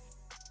 Matthew?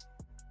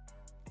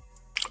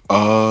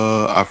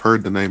 I've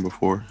heard the name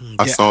before. Yeah,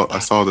 I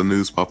saw the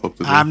news pop up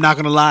today. I'm not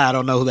gonna lie, I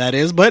don't know who that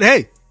is, but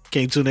hey,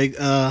 came to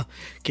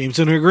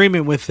an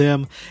agreement with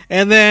him.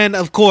 And then,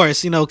 of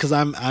course, because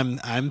I'm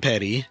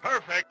petty.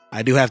 Perfect.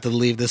 I do have to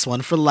leave this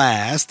one for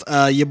last.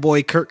 Your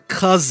boy Kirk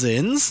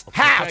Cousins.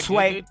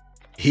 Halfway.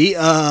 He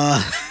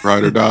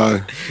ride or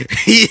die.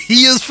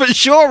 He is for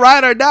sure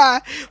ride or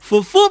die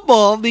for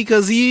football,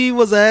 because he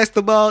was asked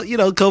about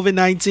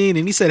COVID-19,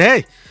 and he said,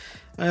 "Hey,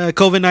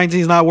 COVID-19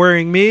 is not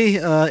worrying me.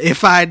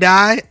 If I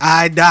die,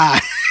 I die."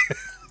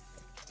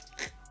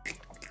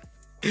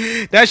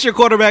 That's your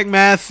quarterback,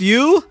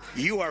 Matthew.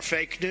 You are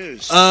fake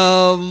news.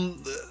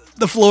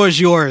 The floor is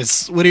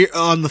yours. What are your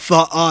on the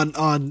thought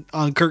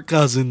on Kirk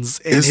Cousins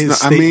and his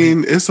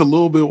statement? It's a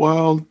little bit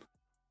wild.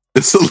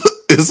 It's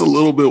a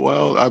little bit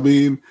wild. I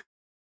mean,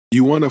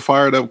 you want a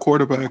fired up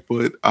quarterback,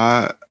 but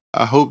I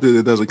hope that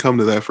it doesn't come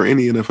to that for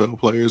any NFL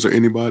players or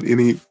anybody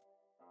that's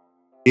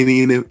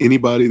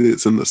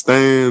in the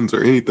stands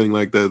or anything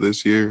like that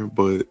this year.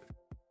 But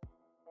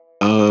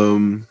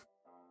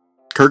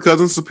Kirk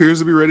Cousins appears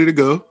to be ready to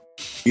go.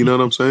 You know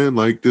what I'm saying?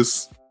 Like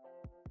this.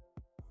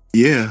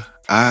 Yeah,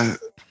 I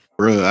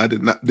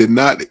did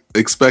not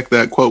expect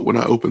that quote when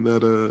I opened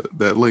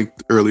that link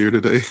earlier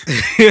today.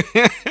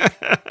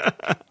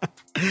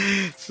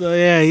 So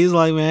yeah, he's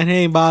like, man, he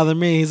ain't bothering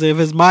me. He said, if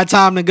it's my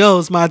time to go,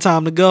 it's my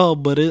time to go.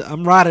 But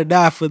I'm ride or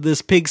die for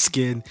this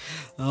pigskin.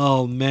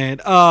 Oh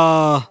man.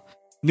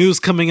 News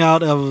coming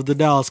out of the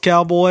Dallas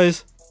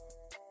Cowboys.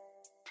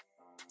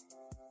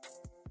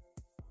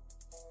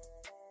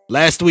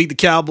 Last week, the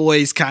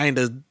Cowboys kind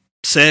of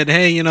said,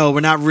 hey, we're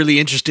not really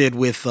interested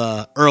with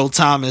Earl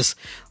Thomas.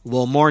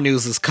 Well, more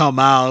news has come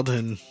out,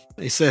 and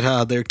they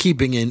said they're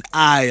keeping an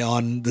eye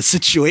on the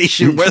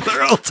situation with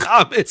Earl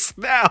Thomas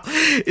now,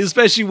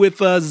 especially with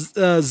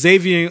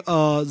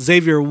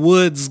Xavier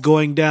Woods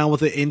going down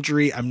with an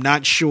injury. I'm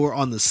not sure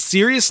on the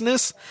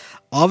seriousness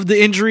of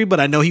the injury,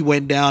 but I know he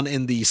went down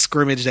in the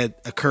scrimmage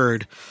that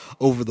occurred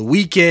over the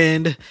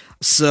weekend.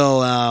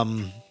 So,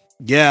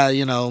 yeah,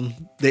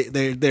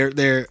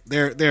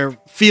 they're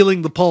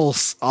feeling the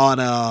pulse on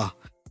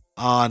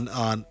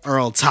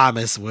Earl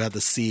Thomas. We'll have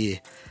to see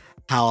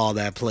how all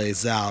that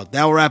plays out.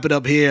 That will wrap it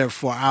up here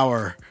for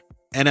our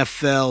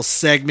NFL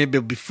segment.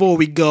 But before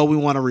we go, we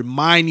want to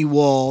remind you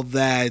all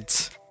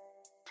that,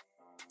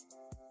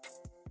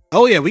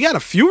 oh yeah, we got a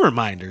few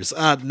reminders.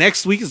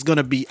 Next week is going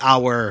to be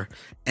our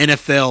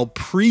NFL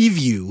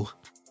preview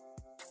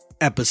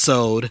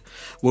episode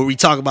where we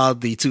talk about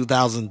the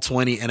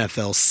 2020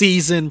 NFL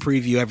season,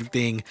 preview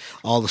everything,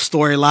 all the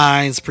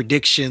storylines,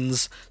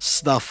 predictions,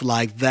 stuff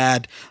like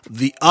that.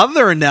 The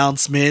other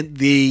announcement,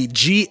 the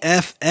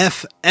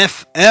GFFFL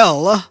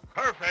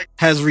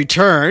has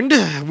returned.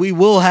 We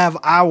will have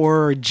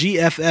our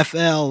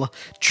GFFL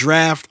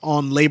draft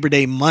on Labor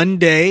Day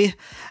Monday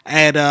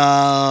at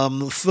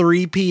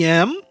 3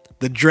 p.m.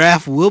 The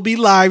draft will be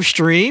live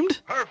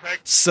streamed.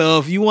 Perfect. So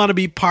if you want to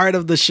be part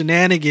of the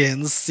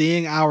shenanigans,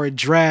 seeing our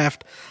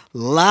draft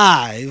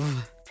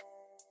live,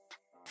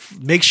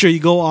 make sure you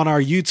go on our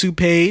YouTube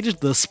page,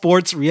 the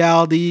Sports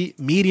Reality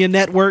Media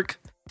Network.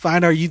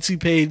 Find our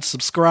YouTube page,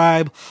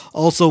 subscribe.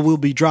 Also, we'll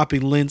be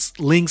dropping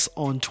links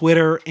on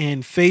Twitter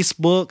and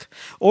Facebook.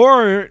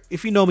 Or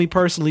if you know me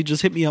personally,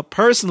 just hit me up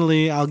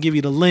personally. I'll give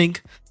you the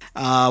link.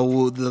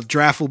 The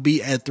draft will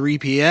be at 3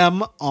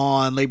 p.m.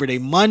 on Labor Day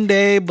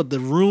Monday, but the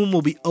room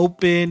will be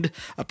opened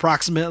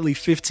approximately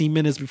 15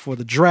 minutes before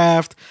the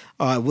draft.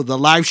 The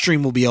live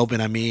stream will be open,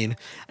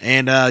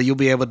 and you'll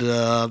be able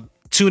to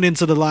tune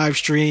into the live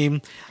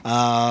stream.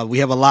 We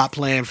have a lot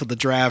planned for the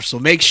draft, so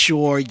make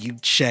sure you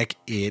check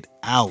it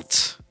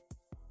out.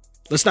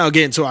 Let's now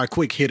get into our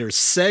quick hitter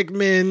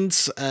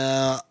segment.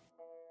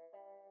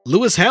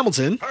 Lewis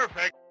Hamilton.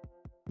 Perfect.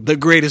 The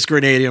greatest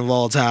Grenadian of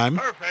all time.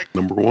 Perfect.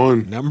 Number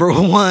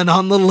one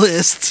on the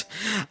list.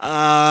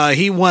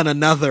 He won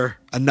another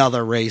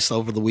another race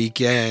over the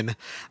weekend.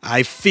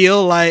 I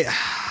feel like,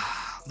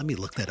 let me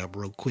look that up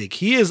real quick.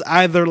 He is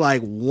either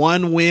like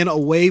one win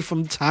away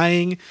from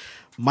tying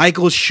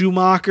Michael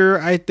Schumacher,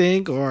 I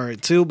think, or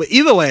two. But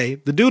either way,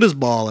 the dude is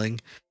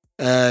balling.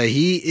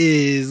 He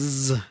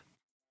is, I'm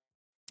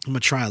going to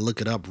try and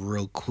look it up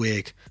real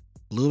quick.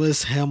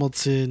 Lewis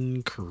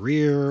Hamilton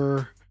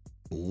career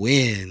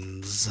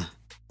wins.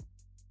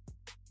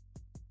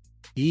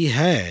 He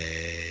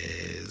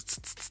has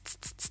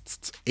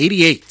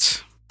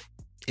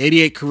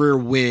 88 career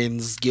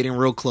wins, getting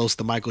real close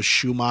to Michael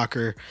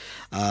Schumacher.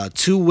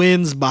 2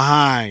 wins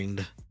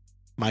behind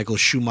Michael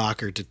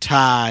Schumacher to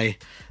tie,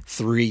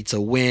 3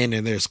 to win,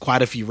 and there's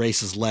quite a few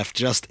races left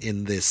just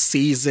in this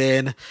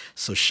season.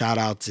 So shout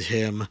out to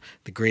him,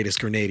 the greatest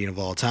Grenadian of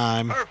all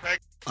time.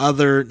 Perfect.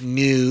 Other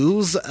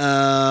news,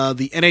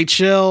 the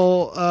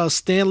NHL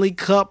Stanley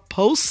Cup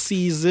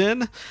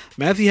postseason.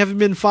 Matthew, have you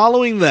been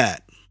following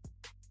that?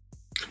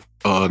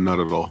 Not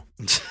at all.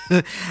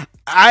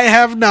 I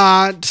have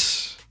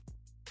not.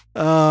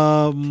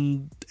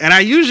 And I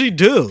usually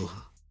do.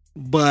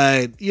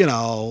 But, you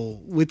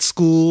know, with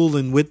school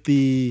and with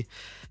the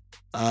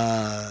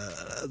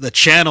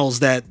channels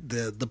that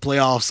the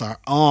playoffs are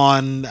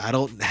on, I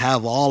don't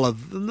have all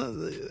of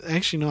them.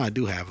 Actually, no, I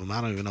do have them.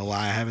 I don't even know why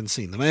I haven't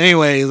seen them.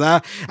 Anyways,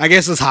 I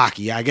guess it's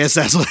hockey. I guess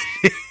that's what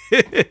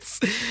it is.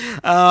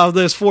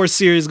 There's 4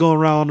 series going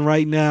around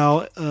right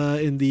now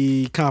in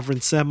the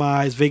conference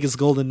semis. Vegas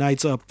Golden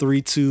Knights up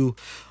 3-2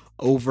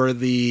 over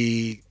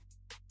the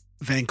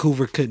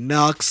Vancouver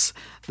Canucks.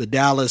 The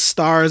Dallas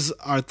Stars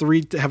have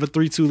a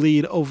 3-2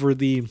 lead over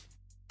the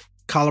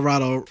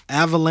Colorado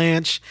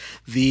Avalanche.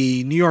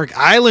 The New York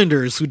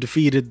Islanders, who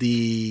defeated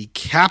the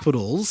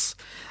Capitals,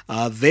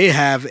 they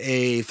have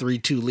a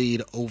 3-2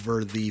 lead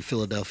over the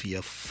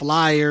Philadelphia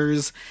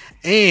Flyers.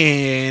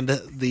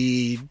 And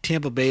the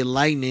Tampa Bay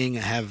Lightning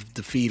have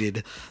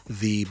defeated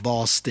the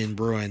Boston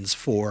Bruins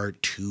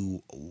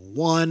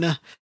 4-1.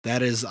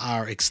 That is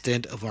our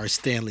extent of our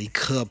Stanley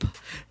Cup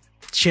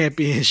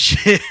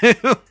championship,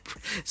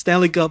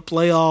 Stanley Cup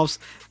playoffs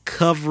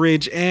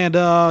coverage. And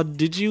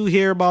did you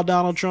hear about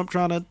Donald Trump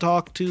trying to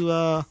talk to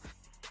the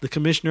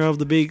commissioner of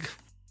the Big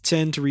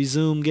Ten to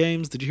resume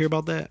games? Did you hear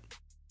about that?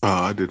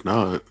 I did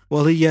not.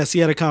 Well, he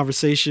had a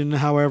conversation.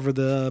 However,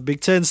 the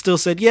Big Ten still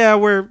said, yeah,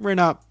 we're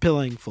not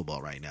playing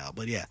football right now.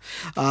 But yeah,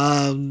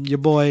 your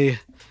boy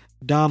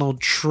Donald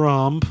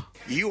Trump,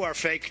 you are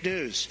fake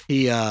news.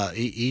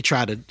 He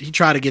tried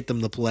to get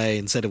them to play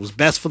and said it was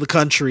best for the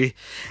country.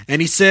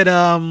 And he said,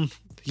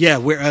 yeah,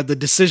 we're the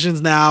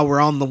decisions now. We're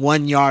on the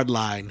 1 yard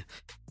line.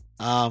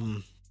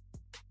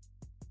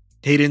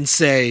 He didn't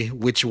say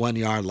which 1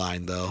 yard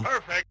line though.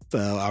 Perfect. So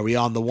are we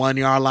on the 1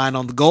 yard line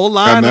on the goal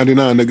line? Got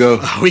 99 to go.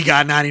 We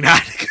got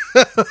 99 to go.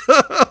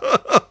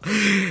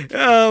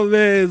 Oh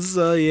man,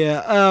 so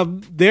yeah.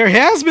 There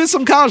has been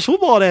some college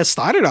football that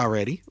started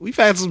already. We've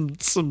had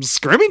some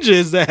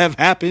scrimmages that have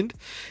happened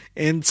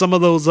in some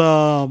of those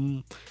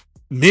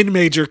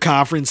mid-major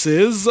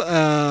conferences.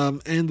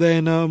 And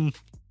then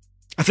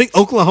I think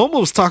Oklahoma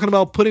was talking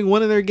about putting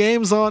one of their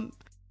games on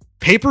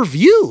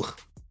pay-per-view.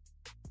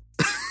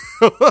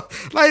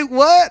 Like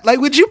what?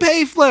 Like, would you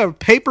pay for a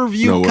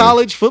pay-per-view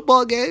college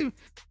football game?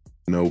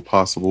 No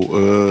possible.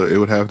 It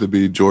would have to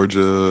be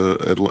Georgia.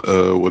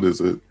 What is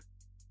it?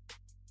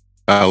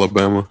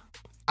 Alabama.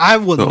 I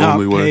would not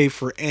pay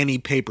for any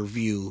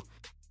pay-per-view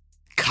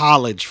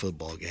college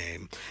football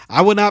game.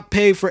 I would not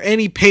pay for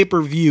any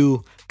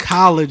pay-per-view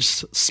college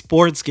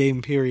sports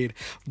game. Period.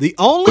 But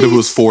if it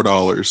was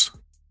 $4.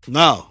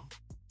 No.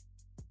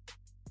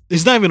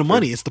 It's not even the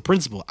money; it's the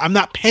principle. I'm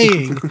not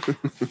paying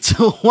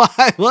to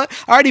why? What?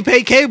 I already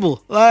pay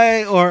cable,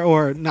 like,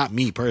 or not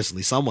me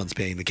personally. Someone's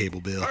paying the cable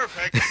bill.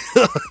 Perfect.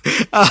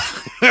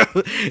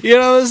 You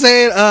know what I'm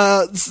saying?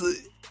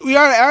 We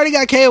already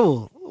got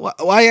cable.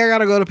 Why I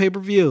gotta go to pay per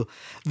view?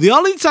 The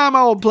only time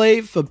I will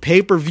play for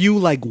pay per view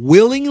like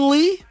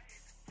willingly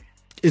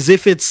is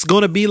if it's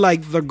gonna be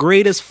like the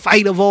greatest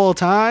fight of all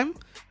time,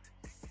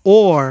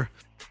 or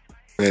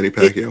Manny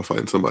Pacquiao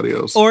fighting somebody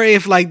else. Or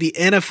if like the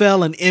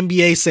NFL and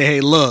NBA say,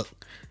 hey, look,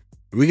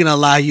 we're going to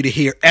allow you to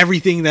hear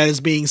everything that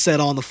is being said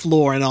on the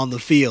floor and on the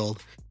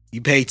field. You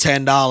pay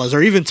 $10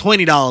 or even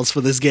 $20 for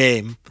this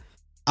game.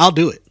 I'll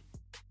do it.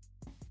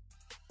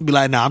 Be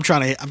like, no, I'm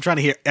trying to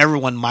hear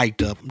everyone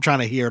mic'd up. I'm trying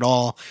to hear it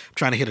all. I'm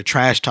trying to hear the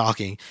trash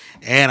talking.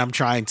 And I'm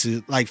trying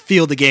to like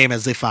feel the game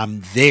as if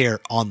I'm there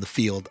on the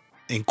field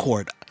in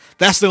court.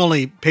 That's the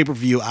only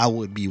pay-per-view I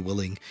would be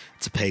willing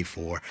to pay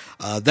for.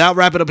 That'll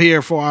wrap it up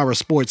here for our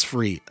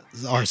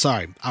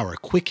our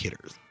quick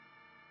hitters.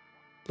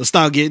 Let's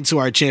now get into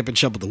our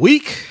championship of the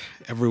week.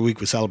 Every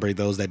week we celebrate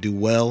those that do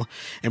well,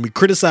 and we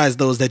criticize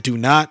those that do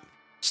not.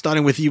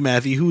 Starting with you,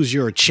 Matthew, who's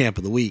your champ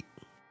of the week?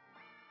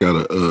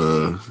 Got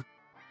a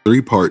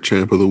 3-part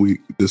champ of the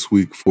week this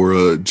week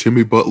for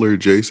Jimmy Butler,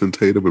 Jason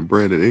Tatum, and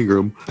Brandon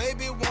Ingram.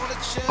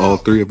 All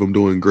 3 of them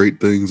doing great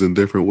things in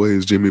different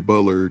ways. Jimmy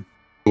Butler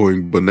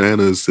going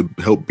bananas to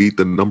help beat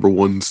the number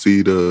 1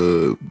 seed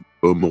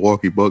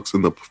Milwaukee Bucks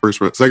in the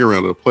second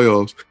round of the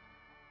playoffs.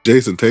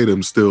 Jason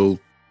Tatum still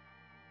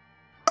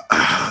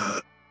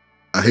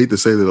I hate to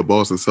say that a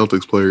Boston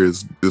Celtics player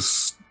is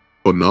just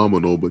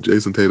phenomenal, but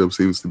Jason Tatum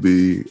seems to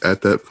be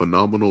at that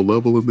phenomenal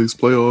level in these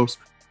playoffs.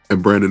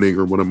 And Brandon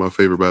Ingram, one of my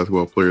favorite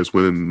basketball players,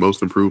 winning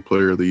Most Improved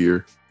Player of the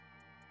Year.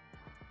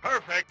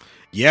 Perfect.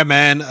 Yeah,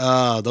 man.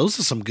 Those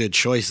are some good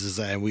choices.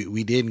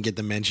 We didn't get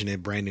to mention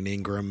it. Brandon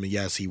Ingram,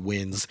 yes, he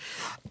wins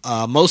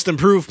Most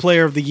Improved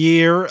Player of the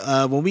Year.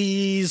 When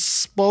we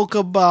spoke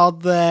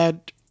about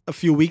that a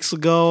few weeks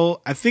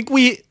ago,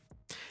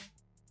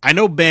 I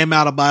know Bam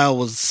Adebayo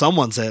was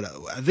someone said,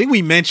 I think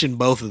we mentioned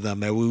both of them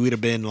that we would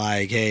have been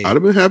like, hey. I'd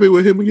have been happy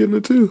with him getting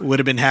it too. Would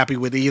have been happy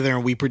with either,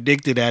 and we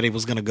predicted that it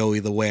was going to go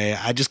either way.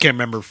 I just can't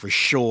remember for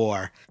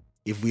sure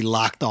if we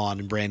locked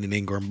on Brandon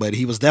Ingram, but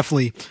he was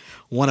definitely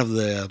one of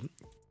the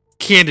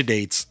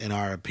candidates in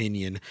our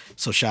opinion.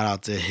 So shout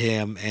out to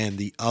him and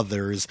the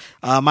others.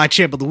 My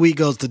champ of the week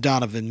goes to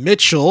Donovan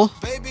Mitchell.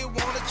 Baby,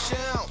 wanna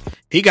chill.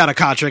 He got a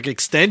contract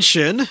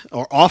extension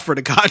or offered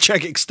a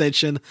contract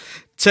extension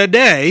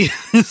today.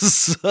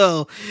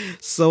 so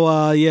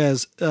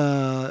yes,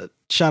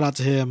 shout out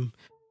to him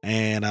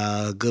and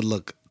good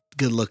look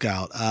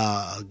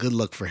out. Good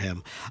luck for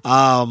him.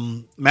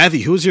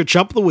 Matthew, who's your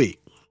chump of the week?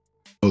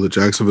 Oh, the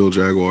Jacksonville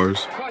Jaguars.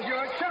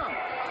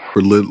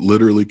 For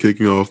literally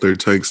kicking off their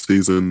tank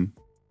season.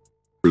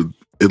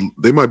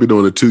 They might be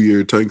doing a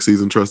 2-year tank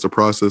season, trust the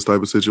process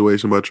type of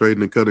situation by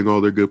trading and cutting all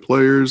their good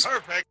players.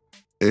 Perfect.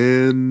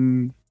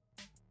 And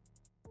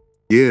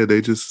yeah,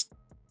 they just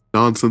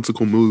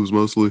nonsensical moves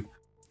mostly.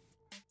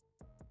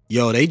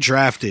 Yo, they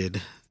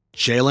drafted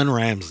Jalen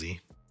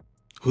Ramsey,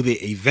 who they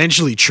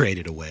eventually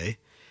traded away.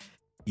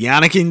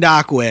 Yannick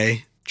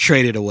Ngakoue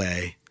traded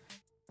away.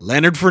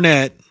 Leonard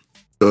Fournette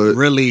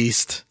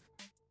released.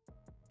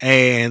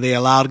 And they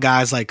allowed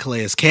guys like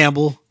Calais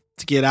Campbell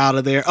to get out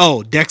of there.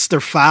 Oh, Dexter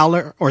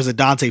Fowler, or is it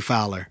Dante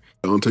Fowler?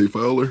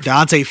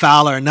 Dante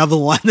Fowler, another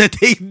one that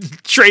they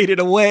traded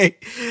away.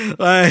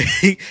 Like,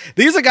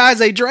 these are guys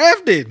they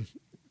drafted.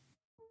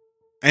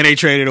 And they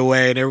traded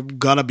away, and they're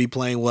going to be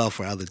playing well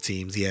for other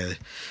teams. Yeah,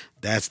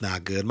 that's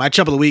not good. My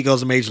chump of the week goes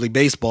to Major League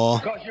Baseball.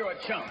 Because you're a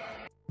chump.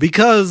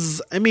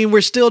 Because, I mean,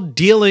 we're still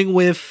dealing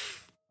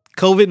with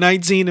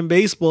COVID-19 in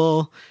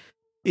baseball.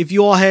 If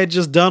you all had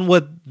just done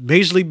what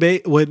Major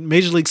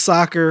League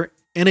Soccer,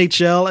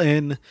 NHL,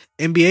 and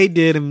NBA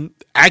did and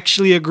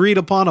actually agreed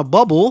upon a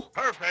bubble,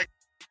 perfect,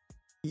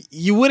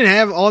 you wouldn't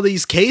have all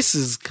these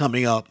cases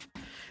coming up.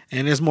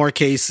 And there's more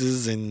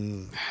cases,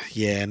 and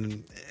yeah,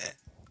 and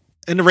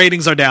the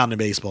ratings are down in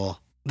baseball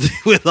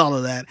with all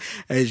of that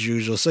as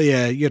usual. So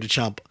yeah, you're the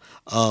chump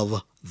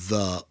of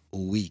the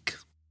week.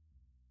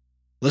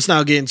 Let's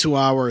now get into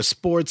our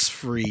sports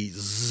free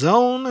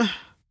zone.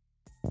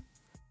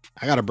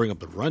 I got to bring up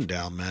the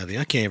rundown, Matthew.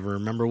 I can't even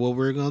remember what we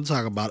were going to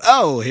talk about.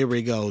 Oh, here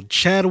we go.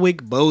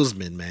 Chadwick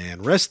Boseman,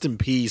 man. Rest in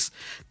peace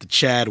to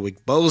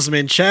Chadwick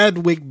Boseman.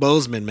 Chadwick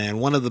Boseman, man.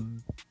 One of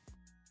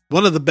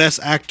the best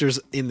actors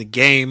in the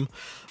game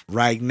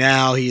right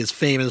now. He is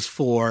famous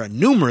for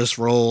numerous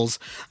roles,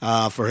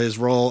 for his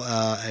role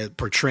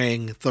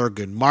portraying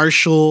Thurgood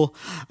Marshall.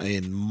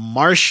 In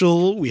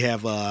Marshall, we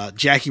have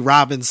Jackie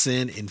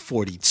Robinson in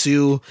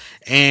 42,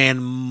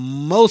 and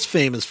most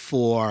famous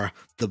for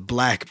the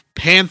Black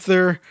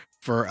Panther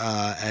for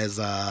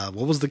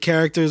what was the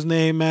character's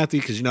name,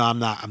 Matthew? Because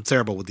I'm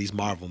terrible with these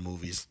Marvel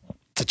movies.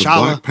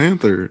 T'Challa. Black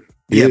Panther.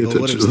 Yeah, but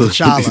what it was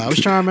T'Challa. I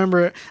was trying to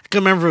remember it. I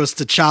couldn't remember if it was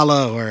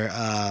T'Challa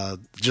or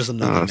just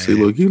another name. See,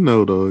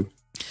 look, dog.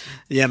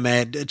 Yeah,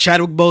 man.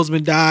 Chadwick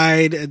Boseman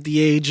died at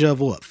the age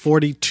of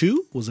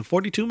 42? Was it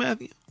 42,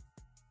 Matthew?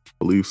 I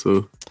believe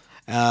so.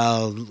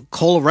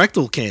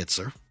 Colorectal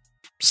cancer,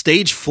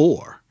 stage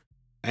 4.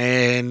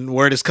 And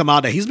word has come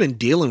out that he's been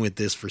dealing with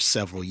this for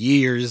several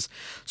years.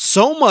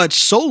 So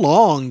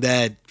long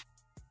that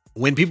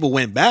when people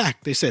went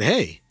back, they said,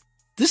 hey,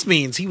 this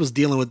means he was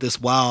dealing with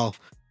this while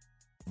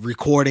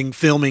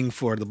filming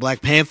for the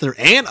Black Panther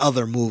and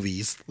other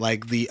movies,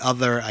 like the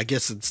other, I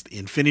guess it's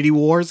Infinity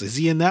Wars. Is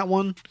he in that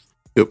one?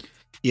 Yep.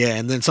 Yeah,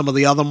 and then some of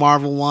the other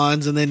Marvel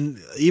ones, and then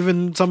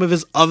even some of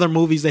his other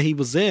movies that he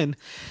was in,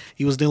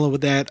 he was dealing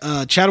with that.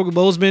 Chadwick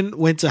Boseman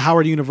went to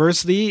Howard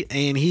University,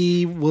 and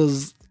he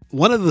was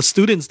one of the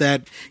students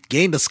that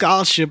gained a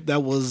scholarship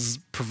that was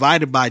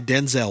provided by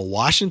Denzel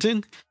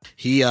Washington.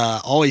 He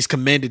always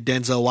commended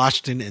Denzel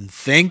Washington and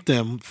thanked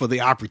him for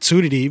the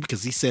opportunity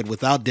because he said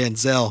without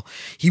Denzel,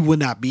 he would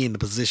not be in the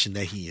position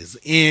that he is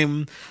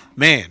in.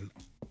 Man,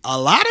 a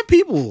lot of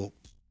people,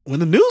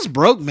 when the news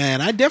broke, man,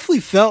 I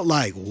definitely felt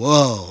like,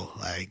 whoa,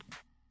 like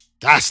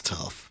that's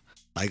tough.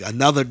 Like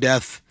another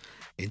death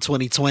in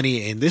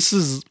 2020. And this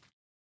is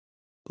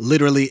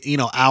literally,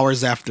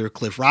 hours after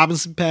Cliff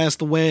Robinson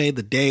passed away,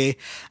 the day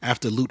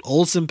after Lute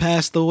Olsen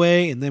passed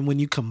away. And then when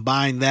you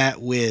combine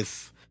that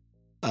with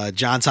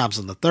John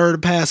Thompson III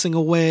passing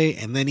away,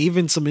 and then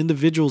even some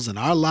individuals in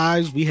our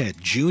lives, we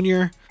had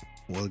Junior,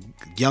 a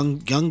young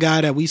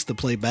guy that we used to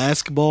play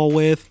basketball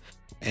with.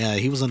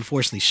 He was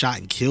unfortunately shot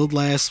and killed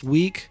last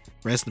week.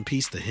 Rest in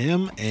peace to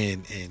him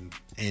and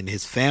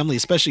his family,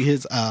 especially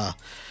his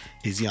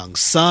young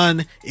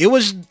son. It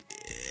was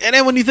And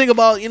then when you think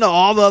about,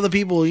 all the other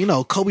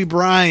people, Kobe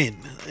Bryant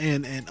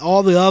and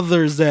all the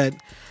others that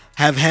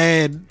have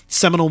had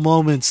seminal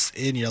moments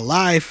in your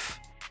life,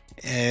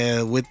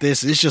 with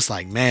this, it's just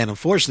like, man,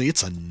 unfortunately,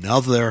 it's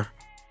another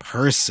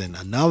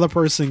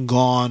person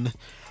gone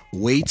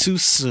way too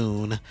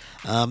soon.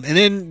 And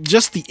then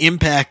just the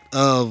impact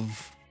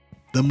of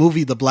the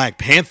movie The Black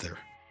Panther.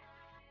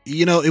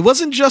 It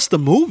wasn't just a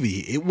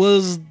movie. It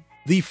was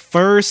the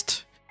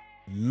first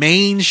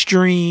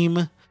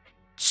mainstream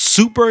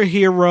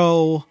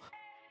superhero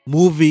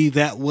movie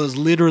that was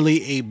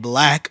literally a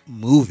black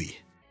movie.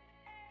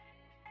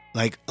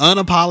 Like,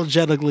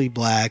 unapologetically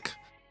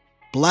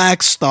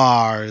black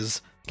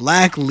stars,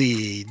 black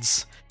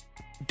leads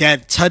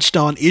that touched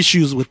on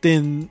issues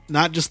within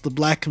not just the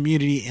black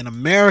community in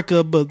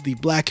America, but the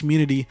black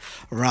community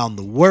around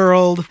the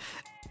world.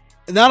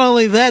 Not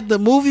only that, the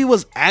movie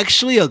was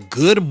actually a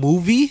good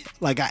movie.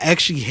 Like, I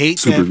actually hate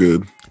super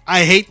good.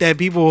 I hate that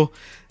people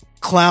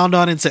clowned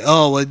on it and say,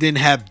 oh, well, it didn't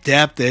have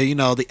depth,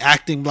 the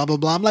acting, blah, blah,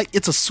 blah. I'm like,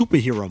 it's a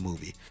superhero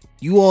movie.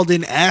 You all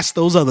didn't ask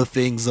those other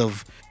things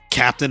of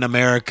Captain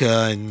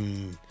America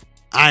and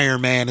Iron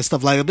Man and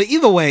stuff like that. But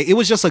either way, it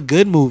was just a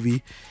good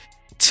movie.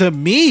 To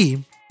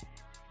me,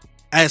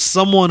 as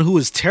someone who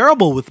is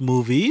terrible with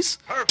movies.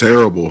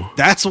 Terrible.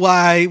 That's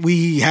why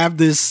we have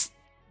this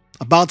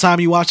About Time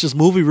You Watch This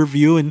movie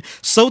review, and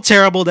so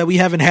terrible that we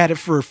haven't had it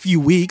for a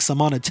few weeks.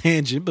 I'm on a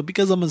tangent, but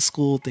because I'm in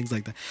school, things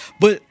like that.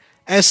 But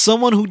as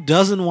someone who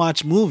doesn't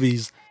watch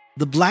movies,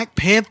 the Black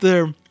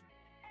Panther,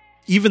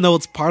 even though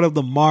it's part of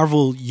the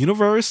Marvel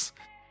universe,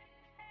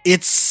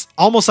 it's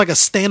almost like a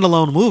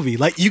standalone movie.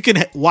 Like, you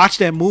can watch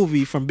that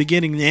movie from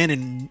beginning to end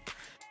and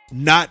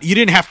you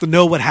didn't have to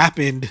know what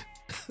happened,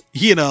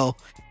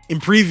 in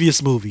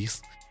previous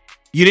movies.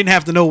 You didn't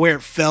have to know where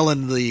it fell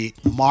in the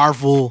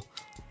Marvel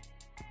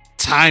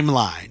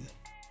timeline.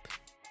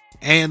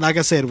 And like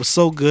I said, it was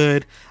so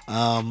good.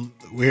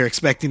 We're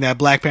expecting that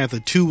Black Panther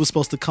 2 was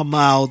supposed to come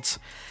out.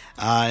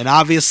 And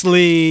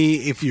obviously,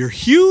 if you're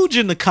huge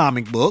in the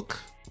comic book,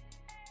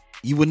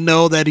 you would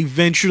know that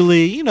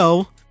eventually,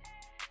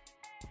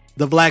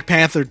 the Black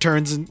Panther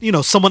turns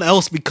and, someone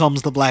else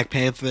becomes the Black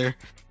Panther.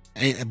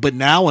 But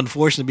now,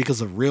 unfortunately, because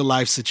of real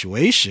life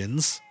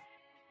situations,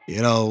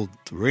 we're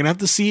going to have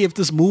to see if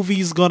this movie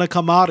is going to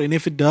come out. And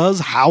if it does,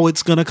 how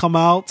it's going to come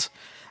out.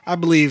 I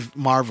believe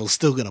Marvel's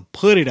still going to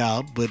put it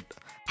out, but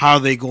how are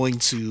they going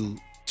to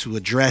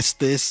address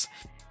this?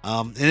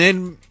 And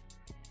then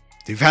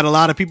you've had a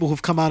lot of people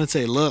who've come out and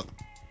say, look,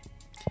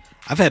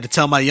 I've had to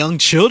tell my young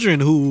children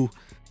who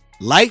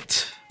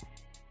liked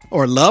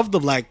or loved the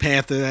Black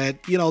Panther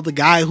that, the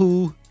guy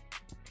who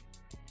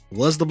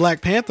was the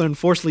Black Panther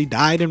unfortunately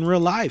died in real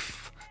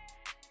life.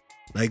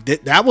 Like,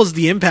 that was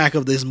the impact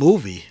of this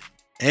movie.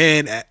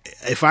 And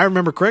if I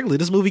remember correctly,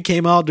 this movie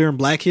came out during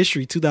Black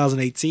History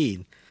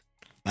 2018.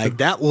 Like,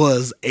 that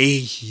was a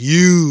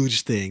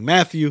huge thing.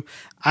 Matthew,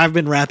 I've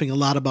been rapping a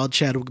lot about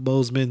Chadwick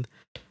Boseman.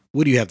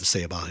 What do you have to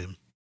say about him?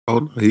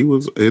 Oh, he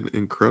was an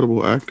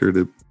incredible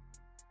actor.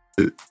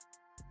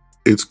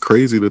 It's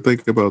crazy to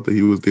think about that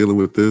he was dealing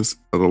with this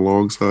and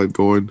alongside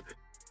going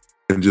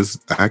and just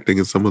acting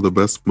in some of the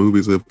best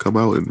movies that have come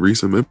out in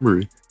recent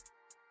memory.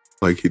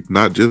 Like,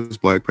 not just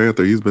Black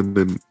Panther, he's been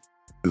in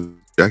his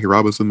Jackie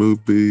Robinson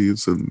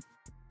movies and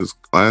his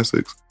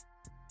classics.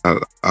 I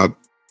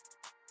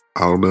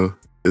don't know.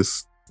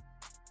 It's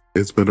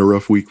been a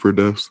rough week for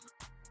deaths.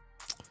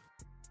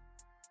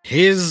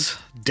 His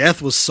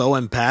death was so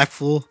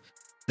impactful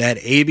that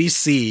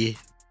ABC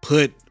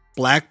put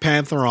Black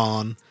Panther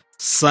on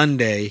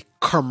Sunday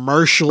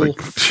commercial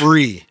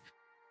free.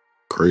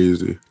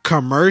 Crazy.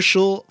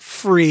 Commercial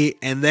free,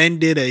 and then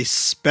did a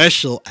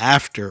special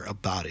after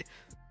about it.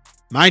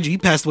 Mind you, he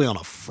passed away on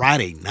a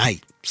Friday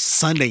night.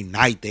 Sunday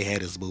night they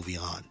had his movie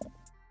on.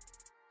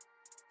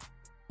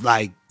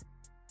 Like,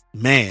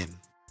 man.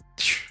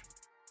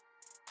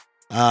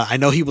 I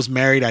know he was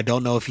married. I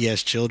don't know if he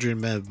has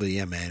children, man, but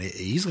yeah, man,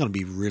 he's going to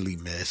be really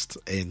missed.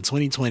 And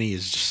 2020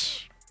 is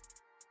just,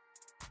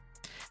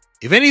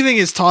 if anything,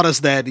 it's taught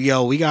us that,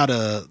 we got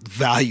to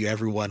value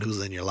everyone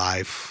who's in your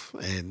life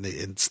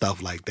and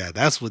stuff like that.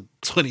 That's what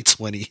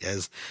 2020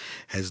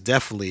 has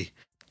definitely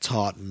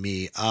taught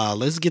me.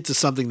 Let's get to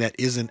something that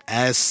isn't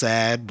as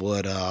sad,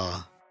 but,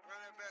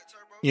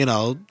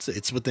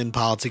 it's within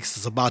politics.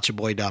 It's about your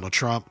boy, Donald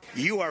Trump.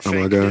 You are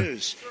fake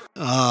news.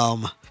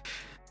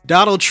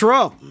 Donald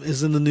Trump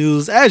is in the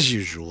news as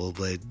usual,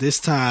 but this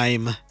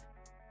time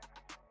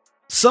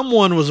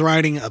someone was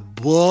writing a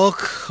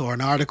book or an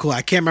article.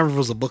 I can't remember if it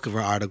was a book or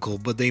an article,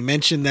 but they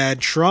mentioned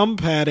that Trump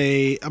had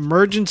a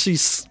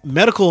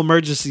medical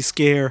emergency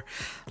scare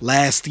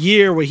last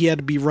year where he had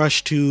to be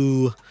rushed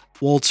to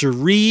Walter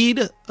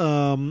Reed.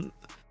 And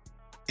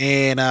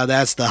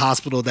that's the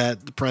hospital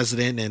that the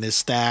president and his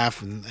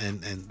staff and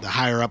the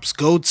higher ups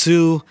go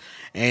to.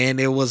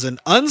 And it was an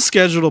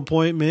unscheduled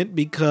appointment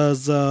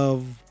because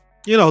of,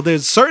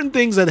 there's certain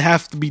things that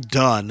have to be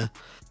done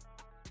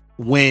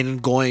when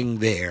going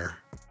there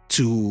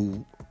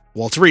to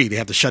Walter Reed. They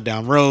have to shut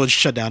down roads,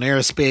 shut down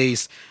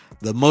airspace,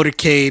 the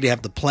motorcade. They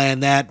have to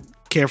plan that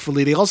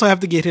carefully. They also have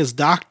to get his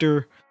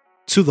doctor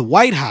to the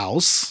White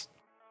House.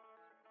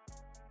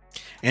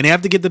 And they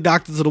have to get the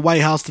doctor to the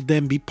White House to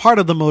then be part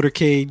of the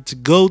motorcade to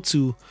go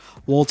to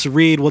Walter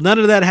Reed. Well, none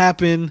of that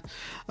happened.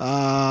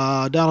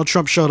 Donald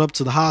Trump showed up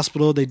to the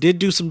hospital. They did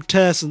do some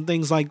tests and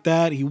things like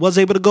that. He was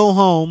able to go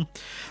home.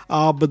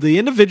 But the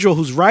individual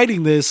who's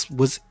writing this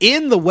was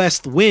in the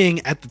West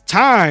Wing at the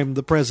time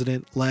the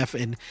president left.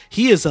 And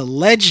he is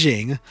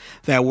alleging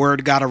that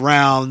word got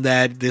around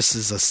that this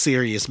is a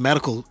serious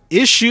medical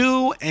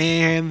issue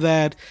and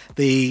that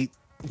they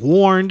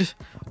warned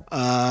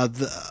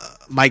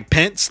Mike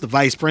Pence, the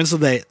vice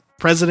president,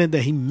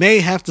 that he may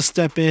have to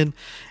step in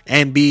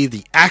and be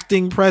the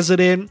acting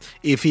president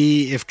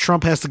if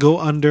Trump has to go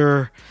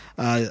under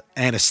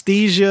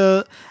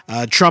anesthesia.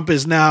 Trump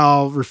is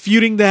now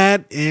refuting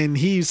that, and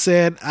he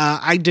said,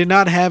 I did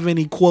not have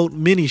any, quote,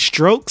 mini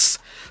strokes.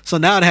 So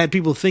now it had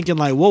people thinking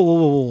like,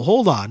 whoa,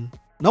 hold on.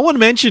 No one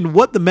mentioned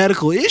what the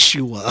medical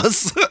issue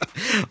was.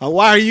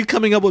 Why are you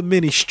coming up with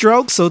mini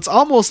strokes? So it's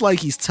almost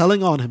like he's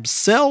telling on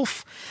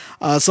himself.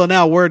 So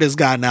now word has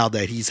gotten out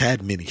that he's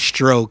had mini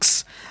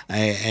strokes.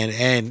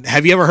 And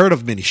have you ever heard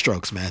of mini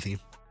strokes, Matthew?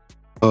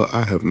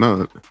 I have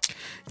not.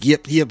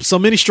 Yep. So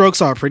mini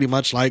strokes are pretty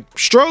much like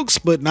strokes,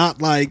 but not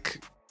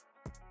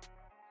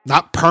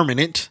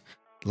permanent,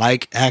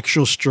 like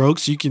actual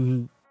strokes. You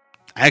can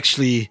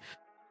actually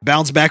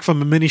bounce back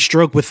from a mini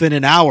stroke within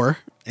an hour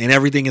and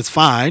everything is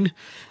fine.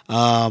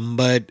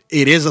 But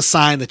it is a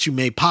sign that you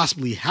may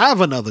possibly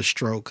have another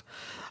stroke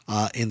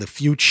in the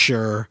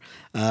future.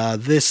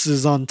 This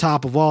is on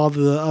top of all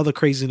the other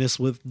craziness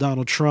with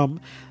Donald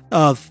Trump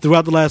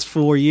throughout the last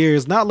 4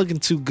 years. Not looking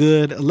too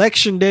good.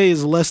 Election day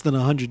is less than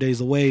 100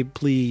 days away.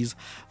 Please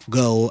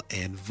go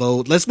and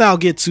vote. Let's now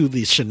get to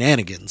the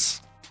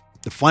shenanigans.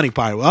 The funny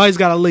part. We always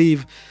got to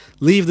leave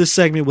this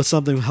segment with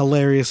something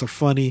hilarious or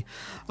funny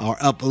or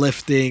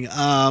uplifting.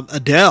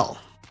 Adele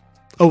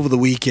over the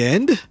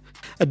weekend.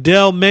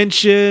 Adele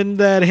mentioned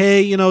that,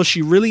 hey,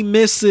 she really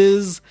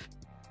misses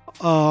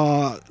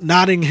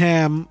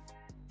Nottingham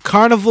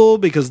Carnival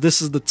because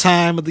this is the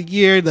time of the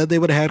year that they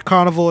would have had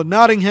Carnival in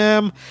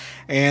Nottingham.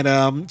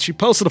 And she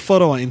posted a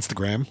photo on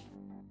Instagram.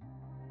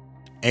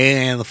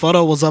 And the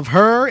photo was of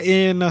her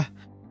in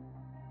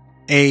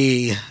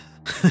a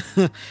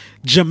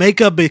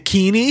Jamaica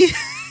bikini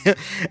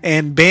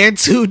and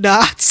Bantu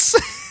knots.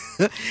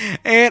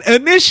 And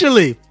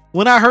initially,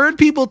 when I heard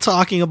people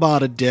talking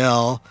about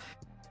Adele,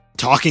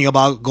 talking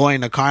about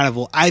going to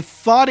Carnival, I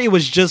thought it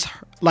was just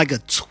like a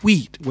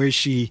tweet where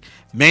she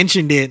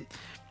mentioned it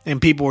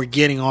and people were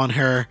getting on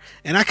her.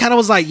 And I kind of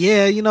was like,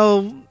 yeah,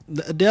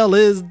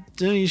 Adele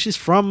she's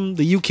from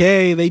the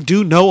UK. They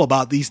do know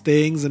about these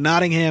things. And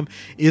Nottingham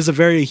is a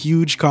very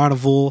huge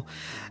carnival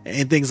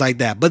and things like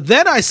that. But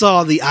then I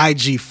saw the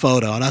IG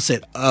photo and I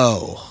said,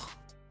 oh,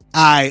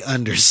 I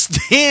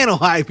understand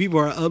why people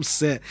are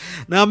upset.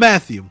 Now,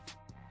 Matthew,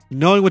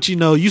 knowing what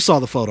you saw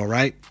the photo,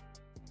 right?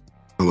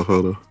 The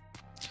photo.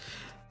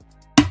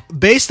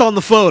 Based on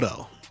the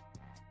photo,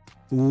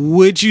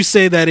 would you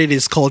say that it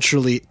is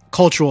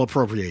cultural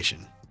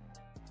appropriation?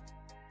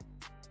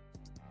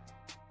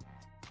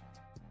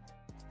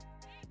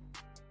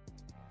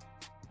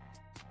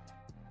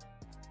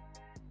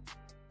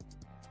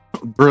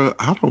 Bruh,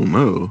 I don't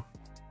know.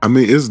 I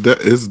mean, if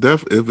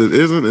it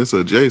isn't, it's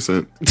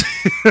adjacent.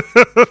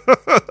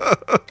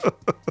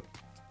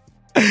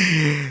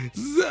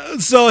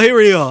 So here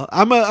we go.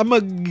 I'm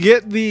gonna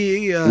get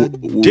the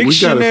dictionary. We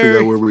gotta figure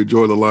out where we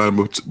draw the line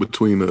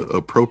between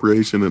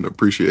appropriation and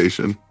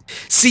appreciation.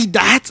 See,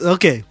 that's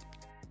okay.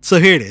 So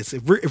here it is.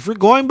 If we're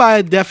going by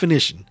a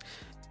definition,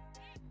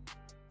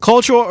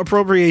 cultural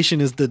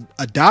appropriation is the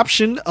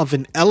adoption of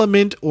an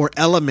element or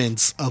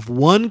elements of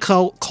one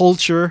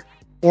culture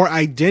or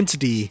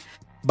identity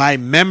by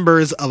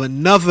members of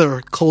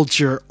another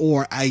culture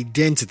or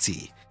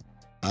identity.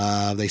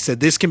 They said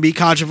this can be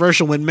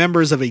controversial when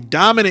members of a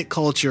dominant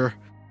culture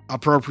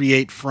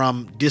appropriate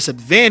from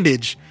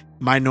disadvantaged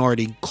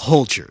minority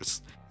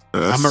cultures.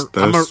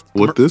 That's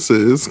what this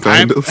is,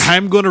 kind of.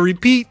 I'm going to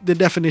repeat the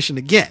definition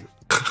again.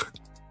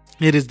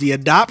 It is the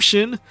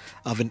adoption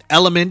of an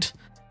element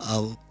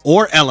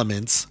or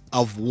elements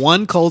of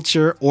one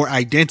culture or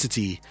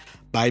identity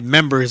by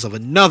members of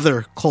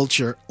another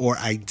culture or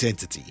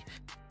identity.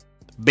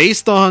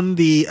 Based on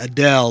the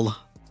Adele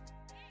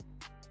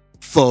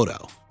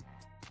photo,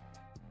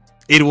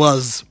 it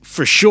was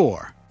for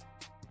sure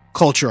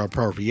cultural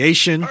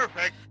appropriation.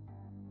 Perfect.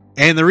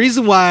 And the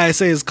reason why I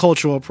say it's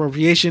cultural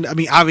appropriation, I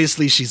mean,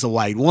 obviously she's a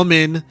white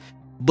woman,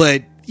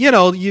 but she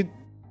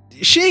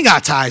ain't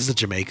got ties to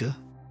Jamaica.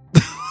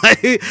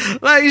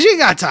 like she ain't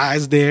got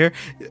ties there.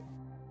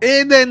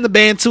 And then the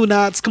Bantu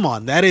knots, come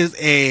on, that is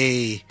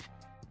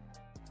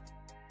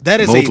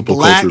multiple a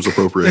black cultures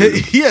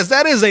appropriated. Yes,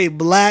 that is a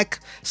black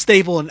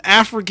staple, an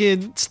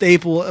African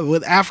staple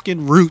with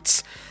African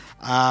roots.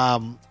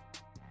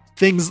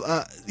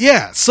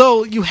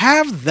 So you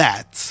have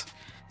that.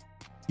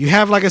 You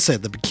have, like I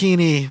said, the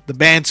bikini, the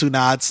Bantu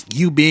knots,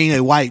 you being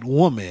a white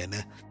woman.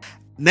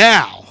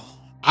 Now,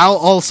 I'll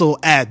also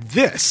add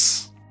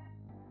this.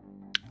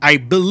 I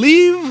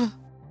believe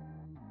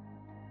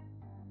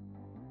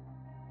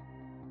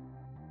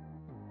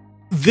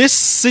this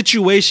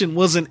situation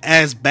wasn't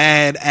as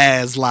bad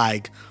as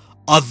like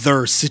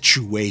other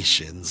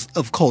situations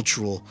of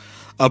cultural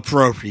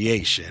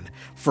appropriation.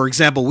 For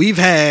example, we've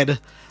had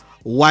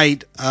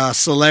white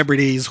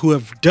celebrities who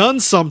have done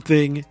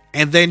something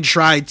and then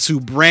tried to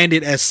brand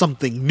it as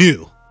something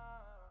new.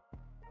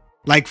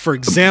 Like, for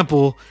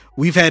example,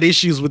 we've had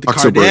issues with the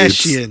Boxer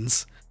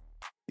Kardashians.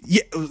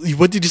 Yeah,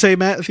 what did you say,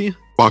 Matthew?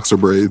 Boxer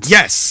braids.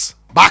 Yes,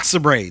 boxer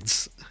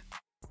braids.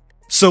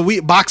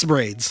 Box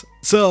braids.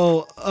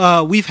 So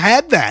we've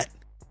had that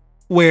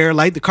where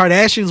like the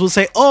Kardashians will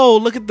say, "Oh,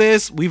 look at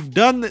this.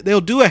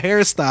 They'll do a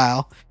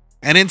hairstyle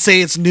and then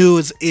say it's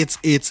new,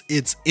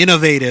 it's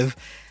innovative."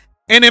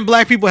 And then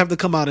black people have to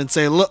come out and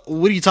say, "Look,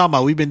 what are you talking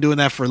about? We've been doing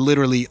that for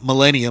literally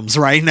millenniums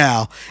right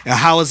now. And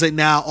how is it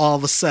now all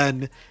of a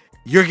sudden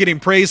you're getting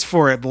praised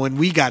for it, but when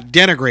we got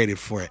denigrated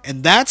for it?"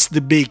 And that's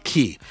the big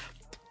key.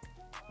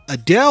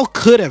 Adele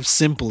could have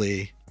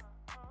simply,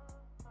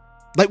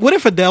 like, what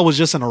if Adele was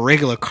just in a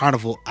regular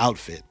carnival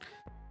outfit?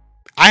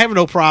 I have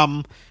no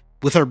problem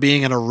with her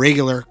being in a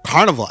regular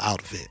carnival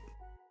outfit.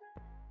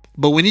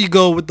 But when you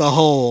go with the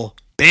whole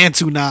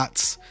Bantu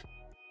knots,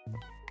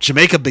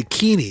 Jamaica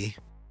bikini,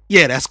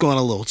 yeah, that's going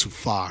a little too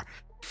far.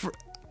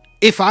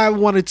 If I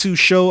wanted to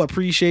show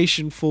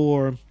appreciation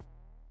for,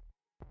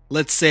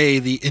 let's say,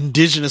 the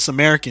indigenous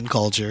American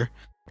culture,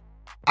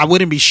 I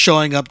wouldn't be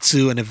showing up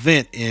to an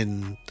event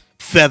in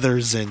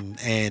feathers and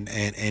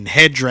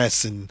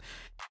headdress and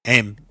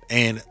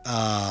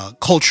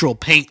cultural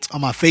paint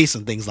on my face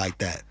and things like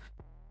that.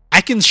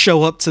 I can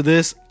show up to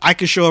this. I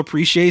can show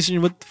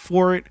appreciation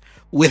for it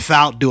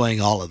without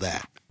doing all of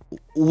that.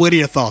 What are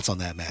your thoughts on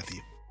that, Matthew?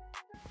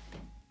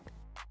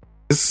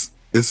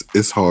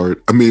 It's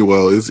hard. I mean,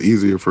 well, it's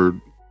easier for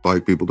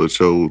black people to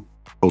show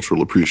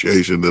cultural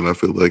appreciation than I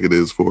feel like it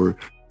is for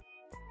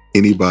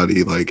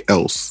anybody like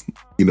else.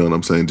 You know what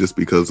I'm saying? Just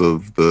because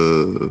of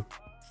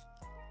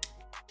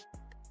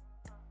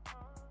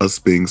us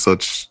being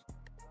such,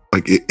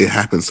 like, it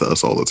happens to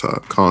us all the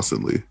time,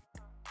 constantly.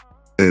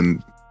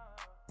 And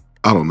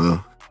I don't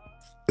know.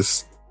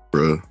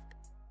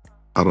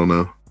 I don't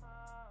know.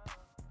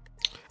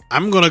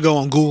 I'm going to go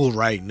on Google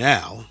right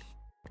now,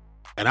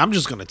 and I'm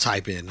just going to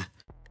type in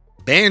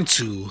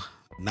Bantu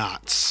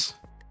knots.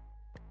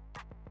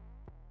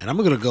 And I'm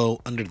going to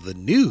go under the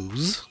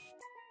news.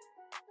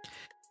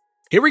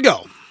 Here we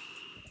go.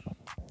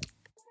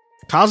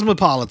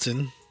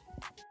 Cosmopolitan.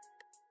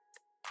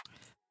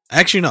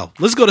 Actually, no.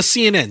 Let's go to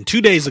CNN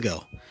 2 days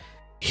ago.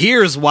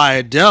 Here's why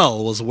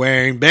Adele was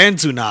wearing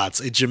Bantu knots,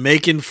 a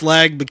Jamaican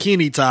flag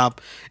bikini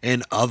top,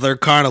 and other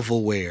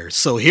carnival wear.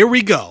 So here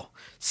we go.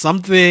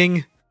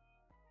 Something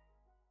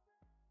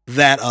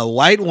that a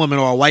white woman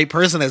or a white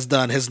person has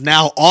done has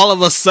now all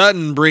of a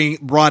sudden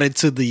brought it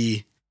to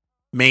the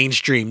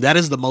mainstream. That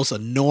is the most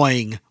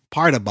annoying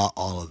part about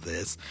all of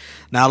this.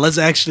 Now let's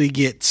actually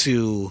get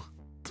to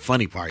the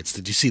funny parts.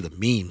 Did you see the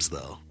memes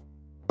though?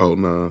 Oh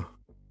no.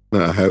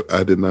 No,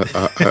 I did not.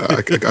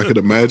 I could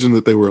imagine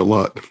that they were a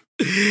lot.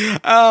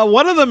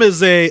 One of them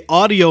is a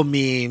audio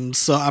meme,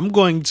 so I'm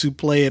going to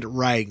play it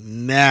right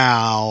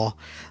now.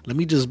 Let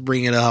me just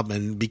bring it up,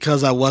 and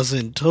because I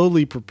wasn't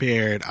totally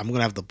prepared, I'm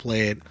gonna have to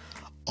play it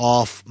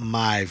off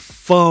my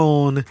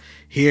phone.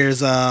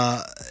 Here's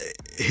one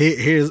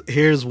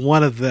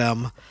of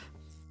them,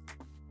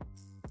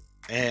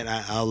 and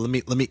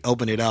let me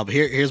open it up.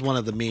 Here's one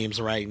of the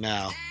memes right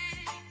now.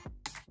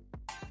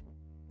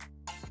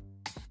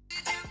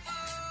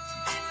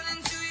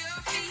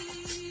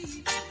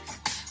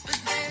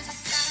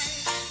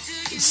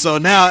 So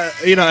now,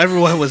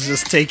 everyone was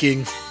just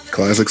taking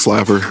classic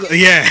slapper.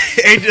 Yeah,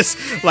 and just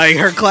like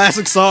her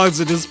classic songs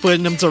and just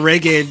putting them to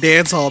reggae and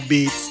dancehall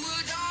beats.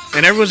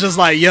 And everyone's just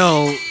like,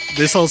 yo,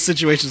 this whole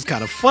situation is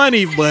kind of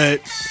funny,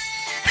 but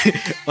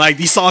like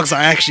these songs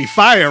are actually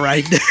fire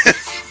right now.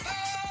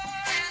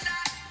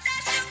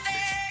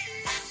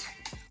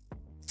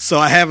 So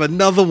I have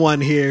another one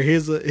here.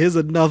 Here's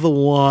another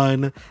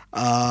one.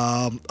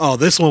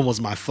 This one was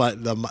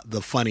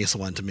the funniest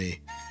one to me.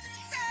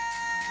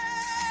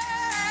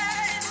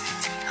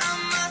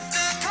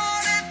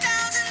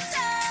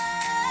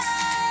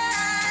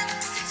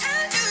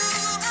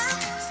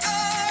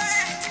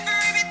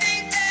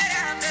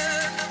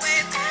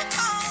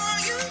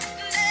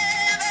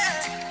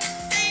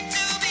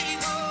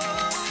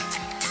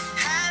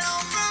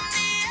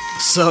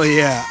 So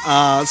yeah,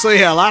 a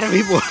lot of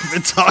people have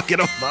been talking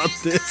about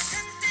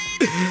this.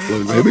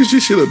 Well, maybe she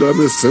should have done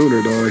this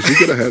sooner, dog. She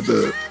could have had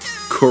the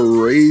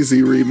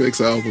crazy remix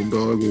album,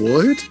 dog.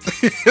 What?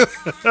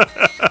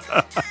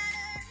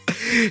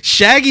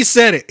 Shaggy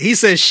said it. He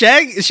said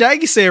Shaggy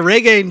said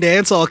reggae and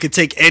dancehall could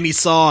take any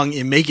song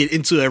and make it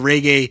into a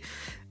reggae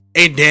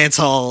and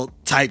dancehall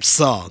type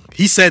song.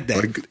 He said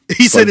that.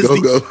 He said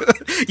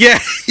it's yeah.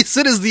 He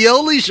said it's the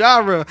only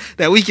genre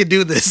that we can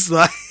do this.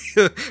 Like,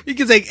 we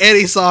can take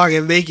any song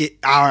and make it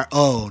our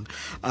own.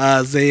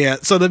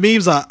 So the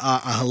memes are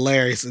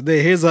hilarious.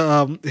 Here's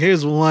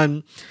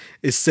one.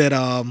 It said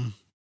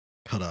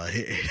Hold on.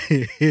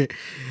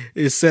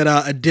 It said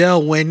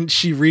Adele when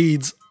she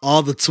reads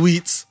all the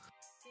tweets.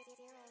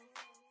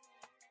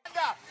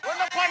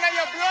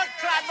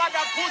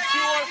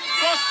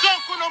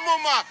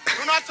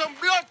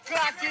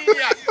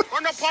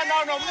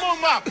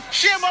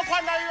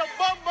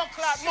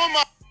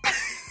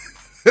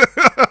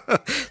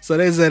 So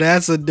they said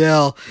that's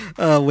Adele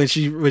when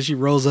she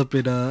rolls up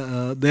in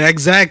the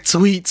exact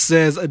tweet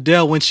says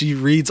Adele when she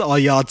reads all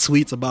y'all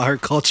tweets about her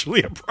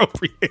culturally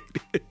appropriated.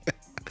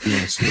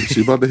 Yeah,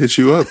 she about to hit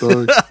you up,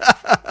 dog.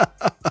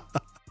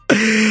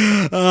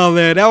 Oh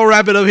man, that will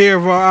wrap it up here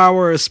for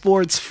our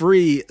sports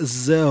free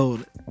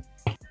zone.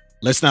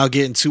 Let's now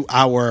get into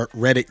our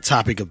Reddit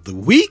topic of the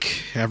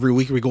week. Every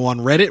week we go on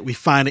Reddit, we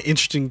find an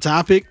interesting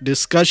topic,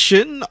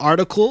 discussion,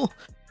 article,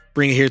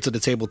 bring it here to the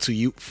table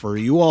for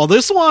you all.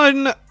 This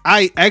one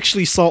I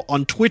actually saw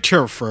on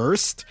Twitter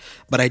first,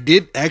 but I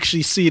did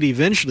actually see it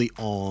eventually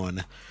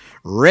on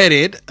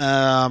Reddit.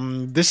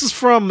 This is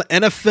from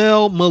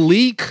NFL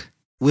Malik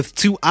with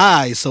 2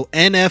 I's, so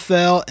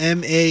NFL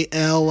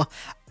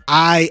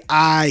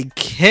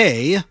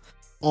MALIIK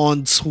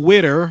on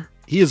Twitter.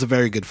 He is a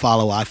very good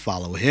follow. I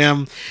follow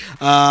him.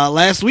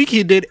 Last week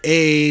he did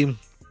a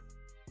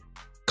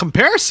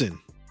comparison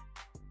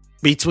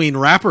between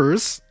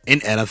rappers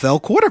and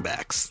NFL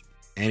quarterbacks,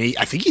 and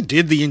I think he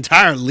did the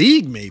entire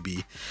league.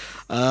 Maybe.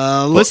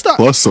 Let's start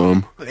plus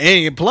some.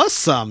 Hey, plus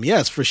some,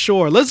 yes, for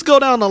sure. Let's go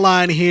down the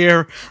line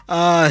here.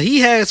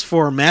 He has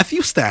for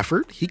Matthew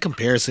Stafford. He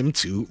compares him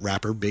to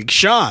rapper Big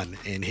Sean,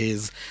 and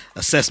his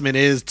assessment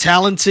is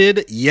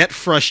talented yet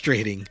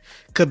frustrating.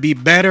 Could be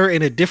better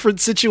in a different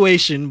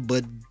situation,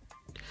 but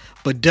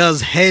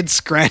does head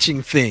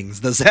scratching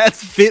things. Does that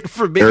fit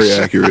for Big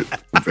Sean? Accurate.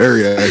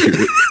 Very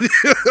accurate.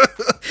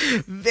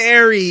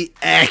 Very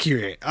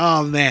accurate.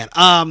 Oh man.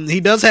 He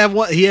does have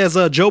one. He has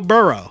Joe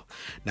Burrow.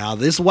 Now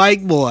this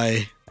white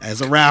boy as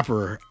a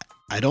rapper,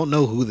 I don't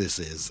know who this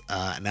is.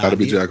 Gotta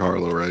be Jack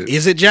Harlow, right?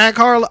 Is it Jack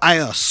Harlow? I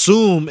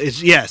assume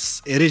it's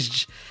yes. It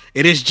is.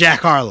 It is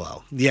Jack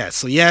Harlow. Yes.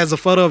 So he has a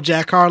photo of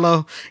Jack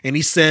Harlow, and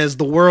he says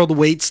the world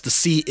waits to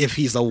see if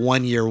he's a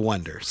one-year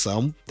wonder.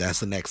 So that's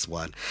the next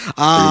one.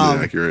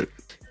 Really accurate.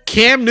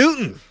 Cam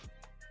Newton.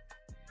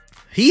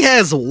 He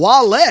has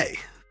Wale.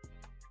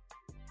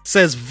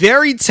 Says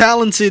very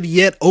talented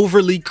yet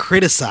overly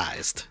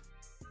criticized.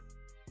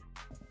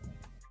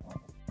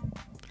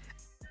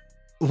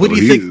 What do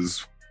you think?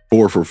 Is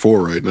 4 for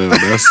 4 right now.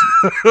 That's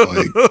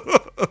like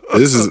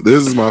this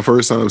is my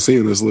first time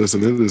seeing this list,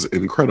 and it is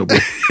incredible.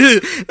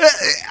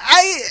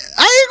 I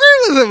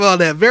agree with him on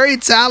that. Very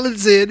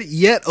talented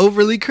yet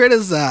overly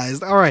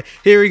criticized. All right,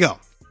 here we go.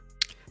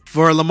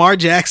 For Lamar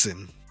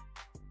Jackson,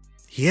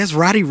 he has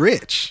Roddy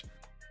Ricch.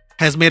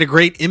 Has made a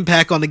great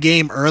impact on the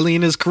game early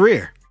in his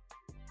career.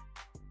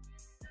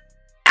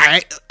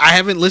 I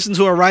haven't listened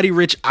to a Roddy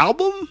Ricch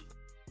album,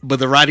 but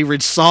the Roddy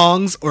Ricch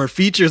songs or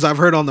features I've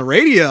heard on the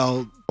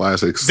radio,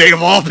 classics,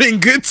 they've all been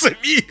good to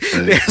me.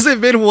 Hey. There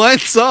hasn't been one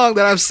song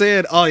that I've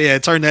said, oh yeah,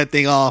 turn that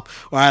thing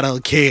off, or I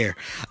don't care.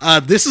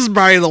 This is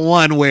probably the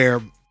one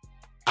where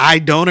I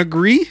don't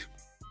agree.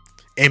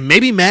 And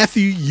maybe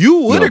Matthew, you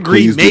would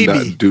agree.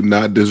 Maybe do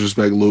not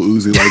disrespect Lil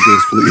Uzi like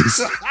this,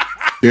 please.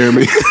 Hear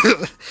me?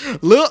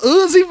 Lil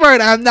Uzi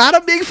Vert. I'm not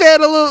a big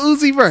fan of Lil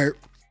Uzi Vert.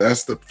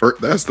 That's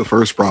the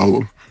first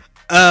problem.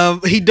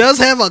 He does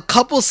have a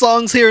couple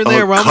songs here and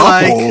there where I'm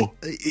like,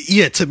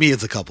 yeah, to me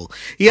it's a couple.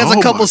 He has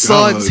a couple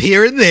songs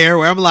here and there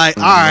where I'm like,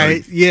 all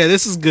right, yeah,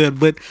 this is good.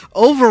 But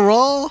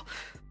overall,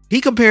 he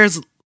compares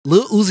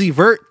Lil Uzi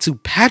Vert to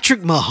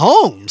Patrick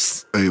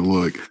Mahomes. Hey,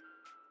 look,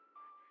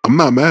 I'm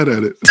not mad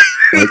at it,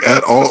 like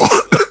at all.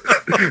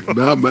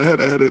 Not mad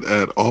at it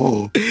at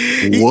all.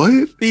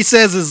 What? He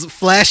says his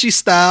flashy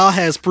style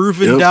has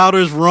proven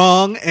doubters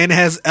wrong and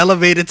has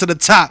elevated to the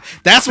top.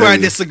 That's where I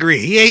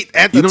disagree. He ain't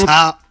at the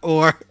top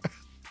or.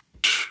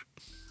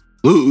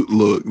 Lil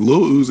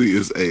Uzi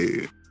is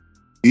I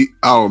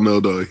don't know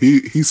though.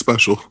 He's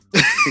special.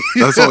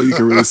 That's all you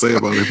can really say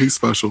about him. He's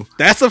special.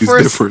 That's the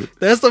first. Different.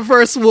 That's the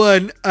first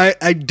one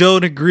I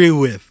don't agree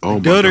with. I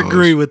don't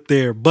agree with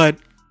there, but.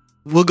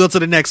 We'll go to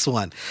the next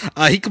one.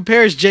 He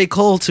compares J.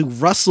 Cole to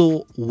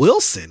Russell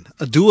Wilson,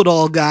 a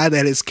do-it-all guy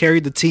that has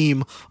carried the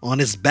team on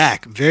his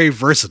back. Very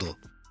versatile.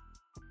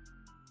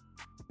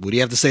 What do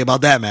you have to say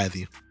about that,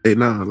 Matthew? Hey,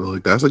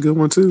 look, that's a good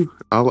one too.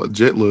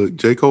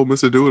 J. Cole,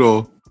 Mr.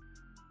 Do-It-All.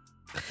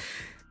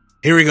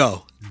 Here we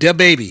go. Da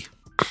Baby.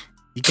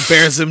 He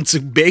compares him to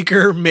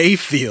Baker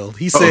Mayfield.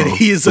 He said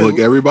he is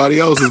everybody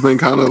else has been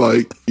kind of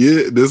like,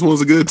 yeah, this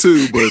one's a good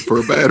too, but for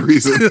a bad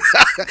reason.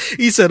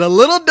 He said a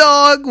little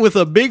dog with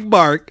a big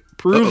bark,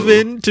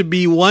 proven to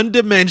be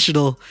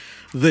one-dimensional.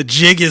 The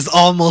jig is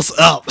almost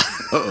up.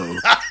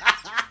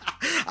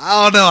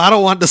 I don't know. I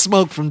don't want the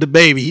smoke from the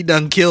baby. He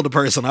done killed a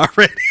person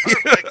already.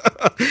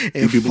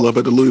 And people up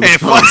at the Louis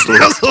Vuitton store.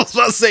 I was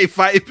about to say,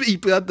 fight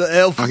people at the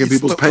LV knocking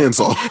people's pants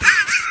off.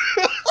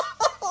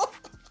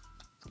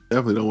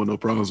 Definitely don't want no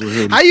problems with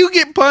him. How you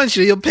get punched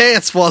and your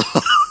pants fall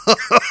off?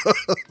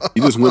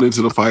 You just went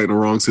into the fight in the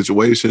wrong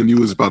situation. You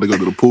was about to go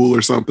to the pool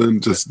or something.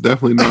 Just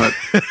definitely not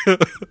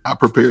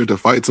prepared to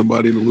fight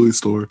somebody in the Louis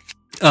store.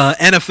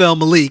 NFL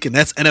Malik, and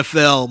that's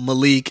NFL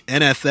Malik,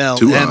 NFL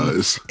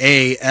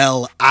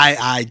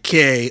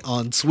MALIIK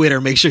on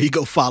Twitter. Make sure you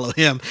go follow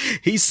him.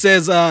 He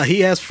says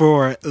he asked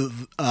for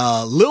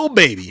Lil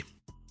Baby,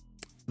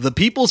 the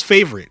people's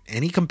favorite,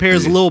 and he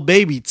compares Lil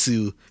Baby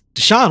to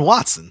Deshaun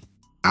Watson.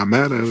 I'm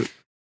mad at it.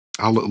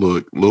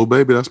 Look, Lil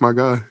Baby, that's my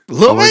guy.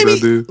 Lil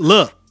Baby,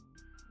 look,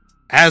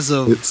 as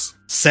of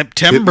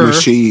September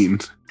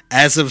 2nd,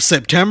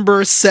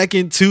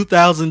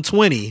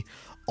 2020,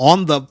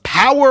 on the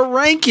power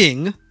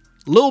ranking,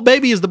 Lil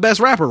Baby is the best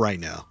rapper right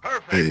now.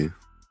 Hey.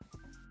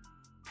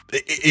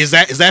 Is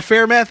that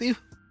fair, Matthew?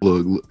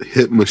 Look,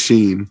 hit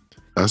machine.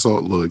 That's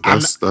all. Look,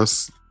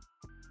 that's.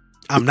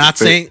 I'm not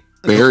saying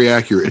very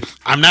accurate.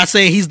 I'm not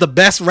saying he's the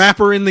best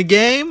rapper in the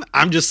game.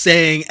 I'm just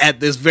saying at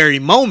this very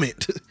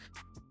moment,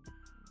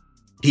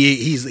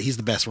 he's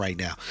the best right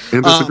now.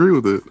 And disagree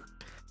with it.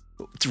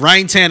 It's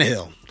Ryan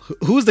Tannehill.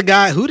 Who's the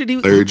guy? Who did he?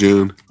 Larry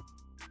June.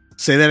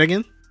 Say that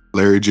again.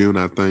 Larry June,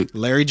 I think.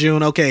 Larry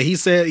June. Okay, he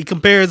said he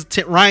compares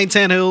Ryan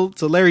Tannehill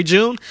to Larry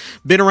June.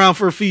 Been around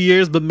for a few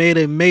years, but made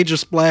a major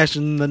splash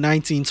in the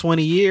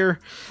 1920 year.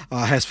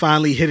 Has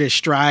finally hit his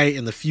stride,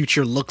 and the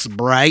future looks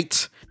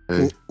bright.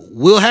 Hey.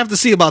 We'll have to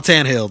see about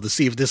Tannehill to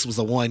see if this was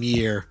a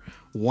 1-year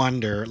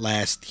wonder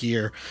last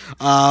year.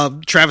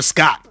 Travis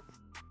Scott.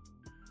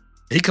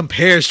 He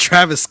compares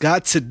Travis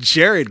Scott to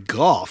Jared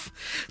Goff.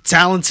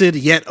 Talented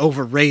yet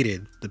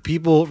overrated. The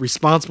people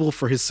responsible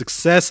for his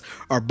success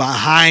are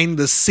behind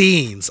the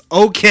scenes.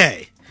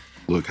 Okay.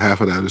 Look, half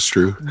of that is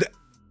true.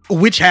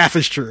 Which half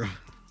is true?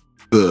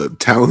 The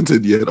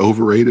talented yet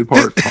overrated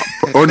part.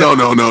 Or no.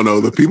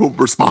 The people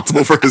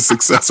responsible for his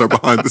success are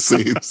behind the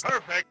scenes.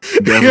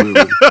 Perfect.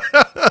 Definitely.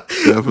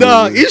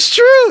 No, it's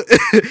true.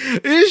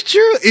 It's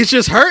true. It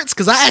just hurts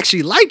because I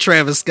actually like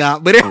Travis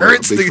Scott, but it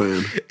hurts to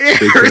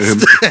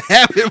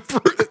have him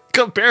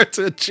compared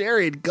to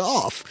Jared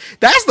Goff.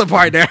 That's the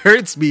part that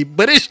hurts me,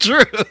 but it's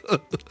true.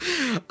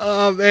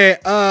 Oh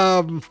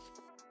man.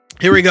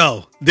 Here we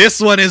go. This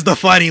one is the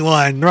funny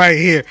one right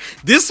here.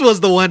 This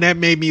was the one that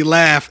made me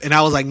laugh, and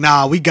I was like,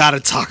 nah, we got to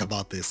talk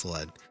about this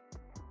one.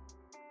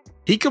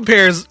 He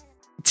compares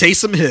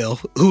Taysom Hill,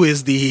 who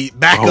is the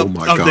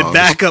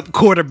backup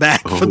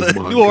quarterback for the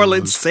New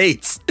Orleans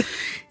Saints.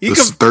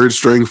 Third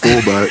string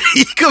fullback.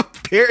 He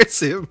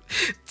compares him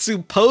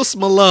to Post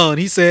Malone.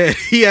 He said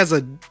he has a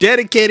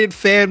dedicated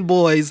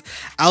fanboys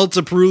out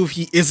to prove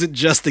he isn't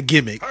just a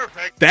gimmick.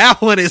 Perfect.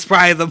 That one is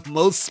probably the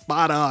most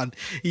spot on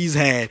he's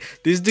had.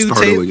 This dude,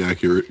 startlingly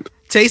accurate.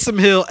 Taysom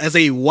Hill, as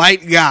a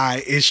white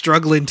guy, is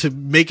struggling to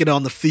make it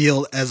on the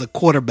field as a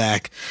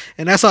quarterback,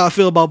 and that's how I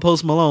feel about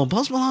Post Malone.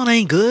 Post Malone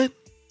ain't good.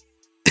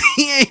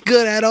 He ain't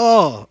good at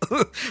all.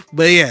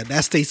 But yeah,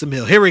 that's Taysom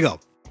Hill. Here we go.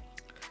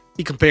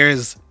 He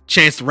compares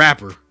Chance the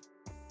Rapper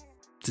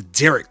to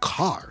Derek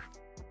Carr.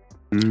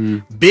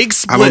 Big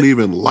split. I don't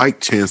even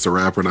like Chance the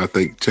Rapper, and I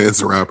think Chance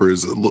the Rapper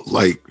is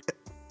like.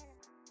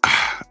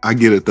 I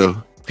get it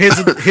though. Here's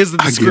the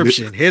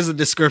description. Here's the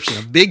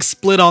description. A big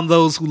split on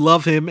those who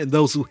love him and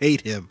those who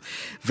hate him.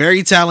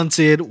 Very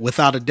talented,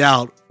 without a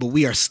doubt, but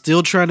we are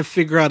still trying to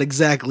figure out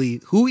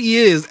exactly who he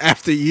is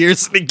after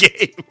years in the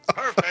game.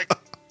 Perfect.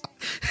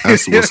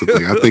 That's what's the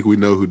thing. I think we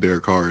know who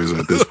Derek Carr is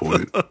at this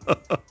point.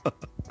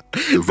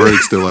 The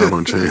verdict's still out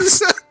on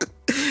Chance.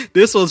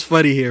 This one's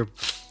funny here.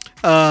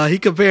 He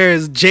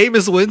compares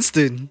Jameis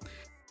Winston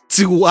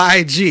to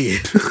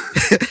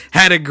YG.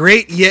 Had a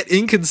great yet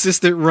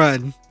inconsistent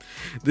run.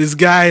 This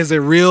guy is a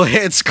real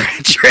head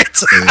scratcher at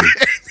times.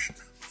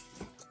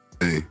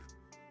 Hey.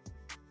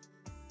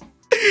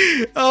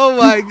 Oh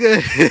my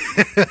goodness.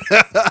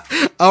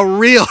 A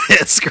real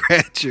head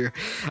scratcher.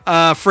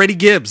 Freddie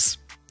Gibbs.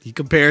 He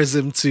compares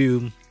him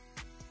to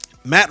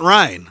Matt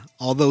Ryan.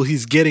 Although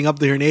he's getting up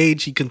there in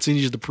age, he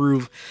continues to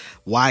prove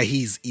why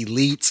he's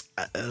elite.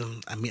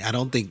 I mean, I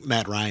don't think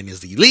Matt Ryan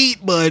is elite,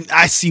 but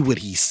I see what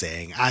he's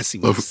saying. He's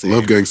saying. Love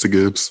Gangsta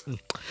Gibbs.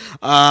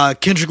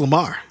 Kendrick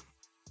Lamar.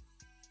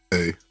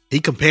 Hey. He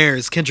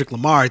compares Kendrick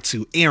Lamar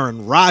to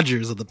Aaron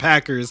Rodgers of the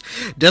Packers.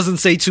 Doesn't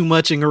say too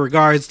much in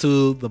regards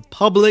to the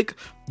public,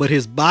 but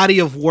his body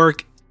of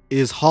work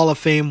is Hall of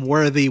Fame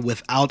worthy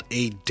without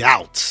a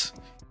doubt.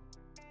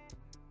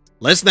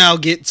 Let's now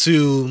get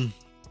to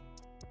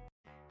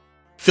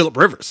Phillip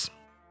Rivers.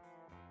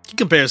 He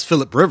compares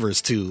Phillip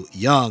Rivers to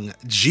young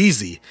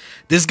Jeezy.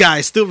 This guy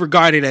is still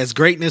regarded as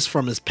greatness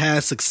from his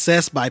past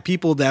success by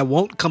people that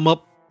won't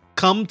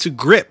come to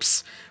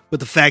grips with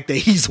the fact that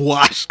he's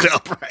washed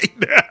up right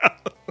now.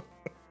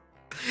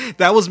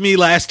 That was me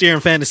last year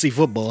in fantasy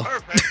football.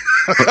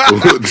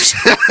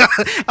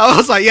 I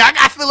was like, yeah, I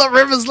got Phillip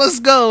Rivers, let's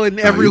go. And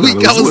every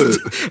week I was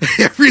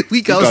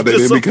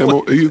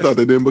disappointed. You thought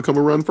they didn't become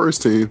a run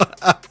first team.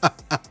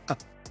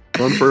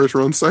 Run first,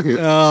 run second.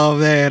 Oh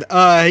man.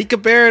 He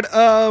compared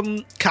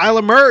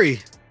Kyler Murray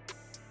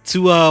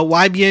to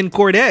YBN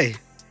Corday.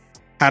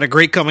 Had a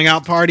great coming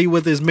out party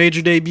with his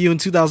major debut in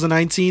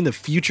 2019. The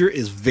future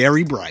is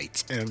very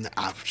bright. And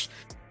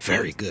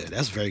Very good.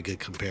 That's a very good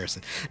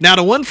comparison. Now,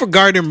 the one for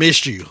Gardner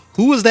Minshew.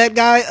 Who was that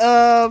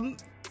guy,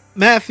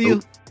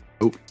 Matthew?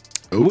 Nope.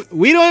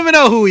 We don't even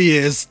know who he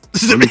is.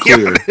 To be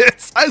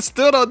honest. I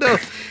still don't know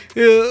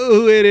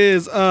who it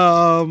is.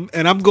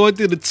 And I'm going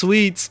through the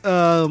tweets.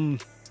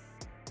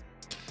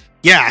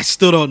 Yeah, I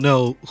still don't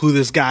know who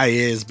this guy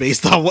is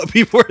based on what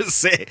people are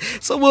saying.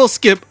 So we'll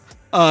skip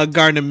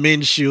Gardner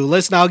Minshew.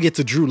 Let's now get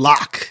to Drew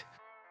Lock.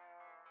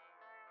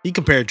 He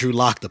compared Drew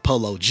Lock to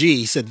Polo G.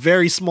 He said,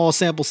 very small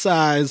sample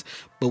size,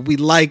 but we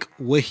like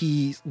what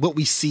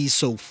we see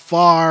so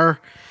far.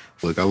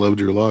 Look, I love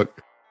Drew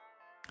Lock.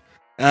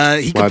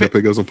 He to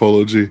pick up some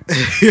Polo G.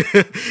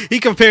 He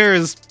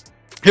compares,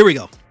 here we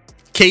go,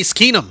 Case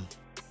Keenum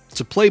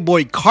to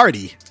Playboy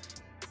Cardi.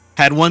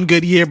 Had one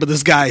good year, but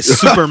this guy is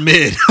super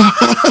mid.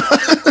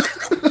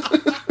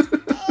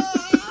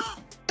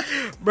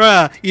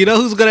 Bruh, you know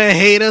who's gonna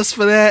hate us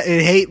for that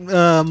and hate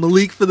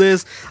Malik for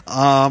this?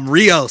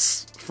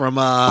 Rios from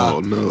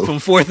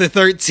 4th and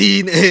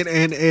 13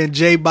 and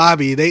J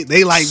Bobby.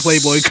 They like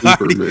Playboy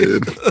Cardi.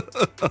 Mid.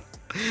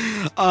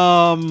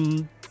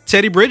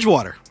 Teddy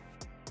Bridgewater.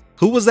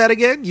 Who was that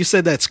again? You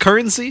said that's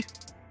Currency?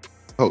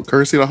 Oh,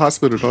 Currency the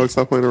hospital, dog.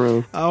 Stop playing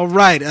around. All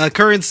right,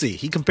 Currency.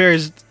 He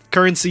compares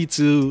Currency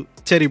to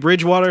Teddy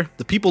Bridgewater.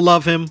 The people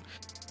love him.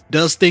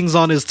 Does things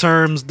on his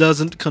terms.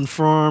 Doesn't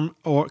conform,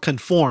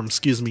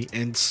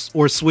 and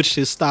or switch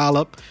his style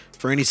up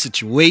for any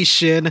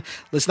situation.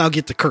 Let's now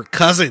get to Kirk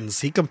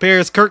Cousins. He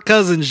compares Kirk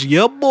Cousins,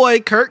 your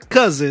boy Kirk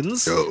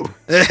Cousins, to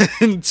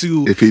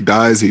if he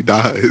dies, he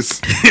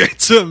dies.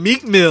 To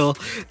Meek Mill.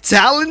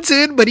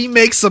 Talented, but he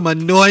makes some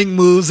annoying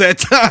moves at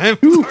times.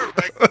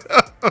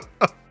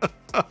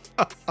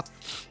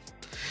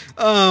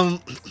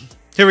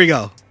 Here we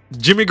go.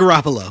 Jimmy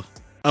Garoppolo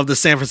of the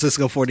San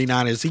Francisco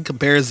 49ers. He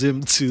compares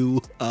him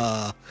to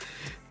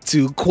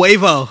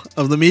Quavo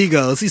of the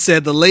Migos. He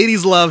said the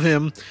ladies love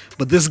him,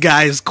 but this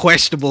guy is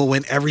questionable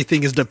when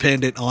everything is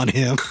dependent on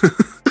him.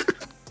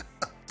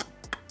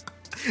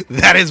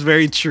 That is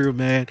very true,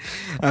 man.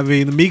 I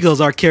mean, the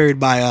Migos are carried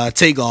by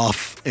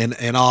Takeoff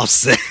and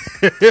Offset.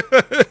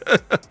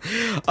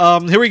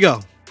 Here we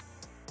go.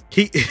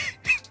 He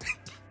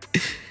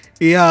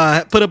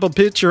put up a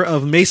picture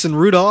of Mason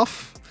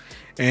Rudolph.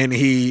 And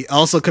he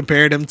also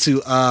compared him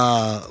to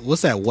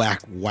what's that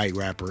whack white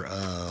rapper?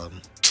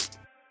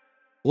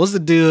 What's the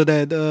dude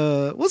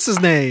that what's his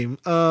name?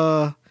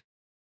 From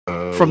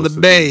the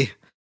Bay.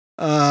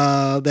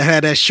 That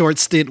had that short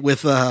stint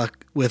with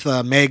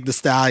Meg the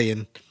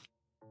Stallion.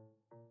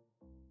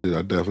 Dude,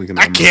 I definitely can.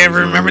 I can't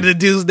remember the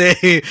dude's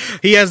name.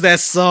 He has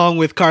that song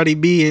with Cardi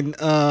B and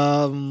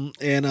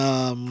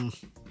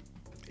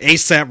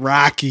ASAP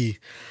Rocky.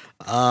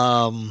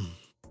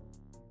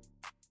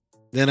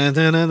 With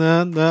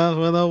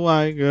a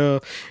white girl,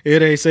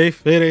 it ain't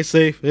safe. You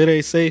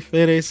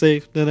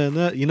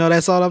know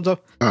that song I'm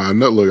talking? I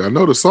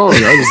know the song.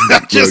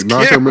 I just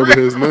not remember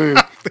his name.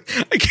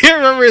 I can't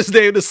remember his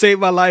name to save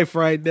my life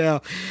right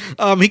now.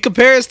 He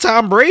compares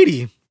Tom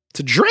Brady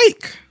to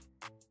Drake.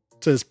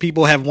 Says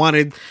people have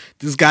wanted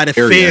this guy to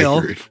fail,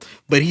 accurate.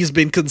 But he's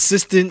been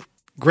consistent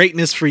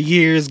greatness for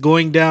years,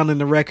 going down in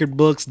the record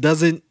books.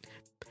 Doesn't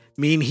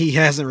mean he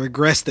hasn't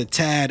regressed a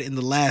tad in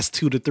the last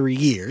 2 to 3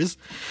 years.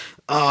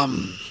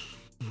 I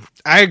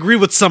agree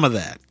with some of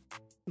that.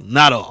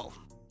 Not all,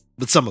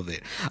 but some of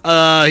it.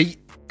 He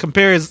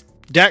compares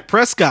Dak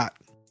Prescott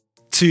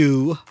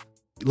to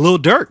Lil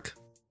Durk.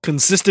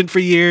 Consistent for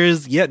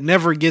years, yet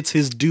never gets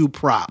his due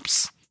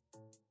props.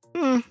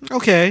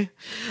 Okay.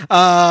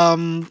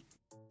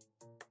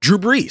 Drew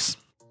Brees.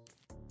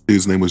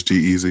 His name was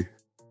G-Eazy.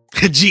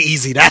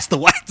 G-Eazy, that's the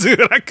white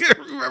dude. I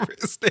couldn't remember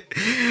his name.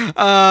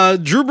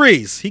 Drew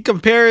Brees. He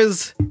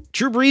compares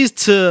Drew Brees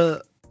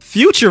to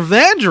Future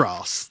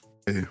Vandross.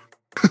 Yeah.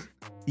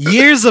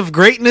 Years of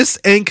greatness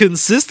and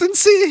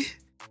consistency?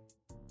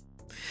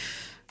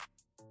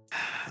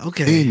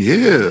 Okay.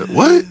 Yeah.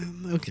 What?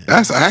 Okay.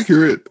 That's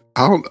accurate.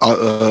 I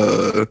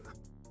don't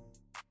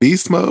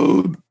Beast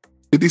Mode,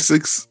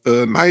 56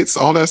 Nights,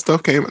 all that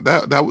stuff came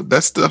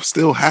that stuff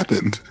still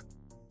happened.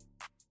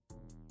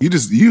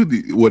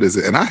 What is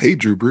it? And I hate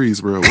Drew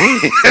Brees, bro.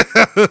 What?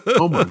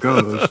 Oh my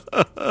gosh.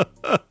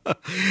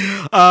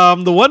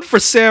 The one for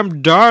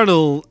Sam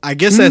Darnold, I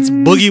guess that's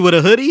Boogie with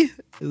a Hoodie.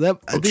 I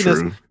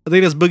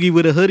think that's Boogie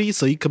with a Hoodie.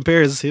 So he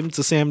compares him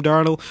to Sam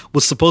Darnold.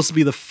 Was supposed to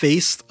be the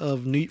face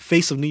of New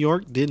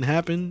York. Didn't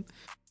happen.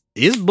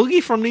 Is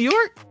Boogie from New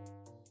York?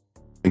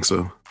 I think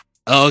so.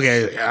 Oh,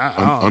 okay.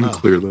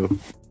 Unclear though.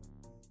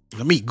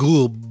 Let me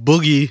Google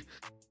Boogie.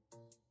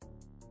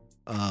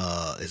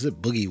 Is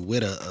it Boogie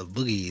with a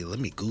Boogie? Let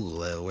me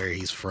Google where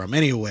he's from.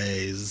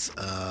 Anyways, is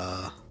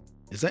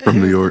that from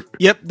him? New York?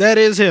 Yep, that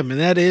is him, and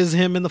that is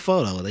him in the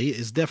photo. He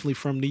is definitely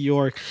from New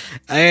York,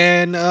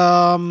 and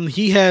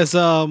he has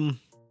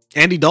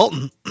Andy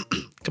Dalton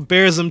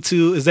compares him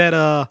to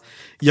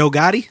Yo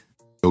Gotti?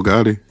 Yo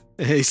Gotti.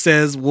 He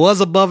says was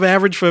above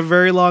average for a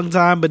very long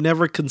time, but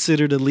never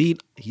considered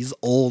elite. He's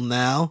old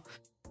now.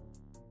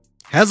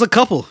 Has a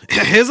couple.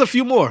 Here's a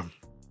few more.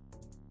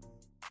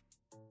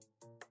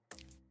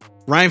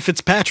 Ryan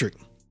Fitzpatrick.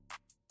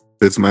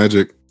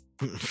 Fitzmagic.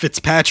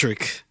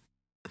 Fitzpatrick.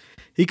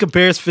 He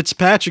compares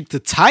Fitzpatrick to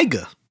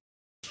Tyga.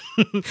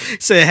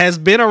 Said has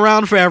been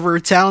around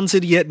forever,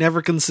 talented yet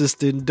never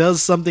consistent,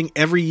 does something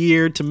every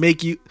year to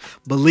make you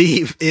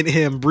believe in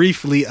him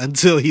briefly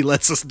until he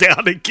lets us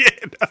down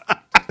again.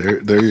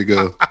 there you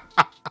go.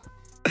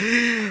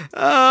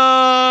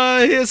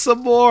 Here's some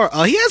more.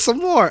 He has some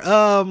more.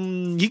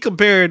 He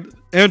compared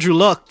Andrew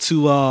Luck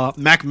to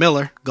Mac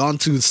Miller, gone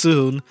too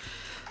soon.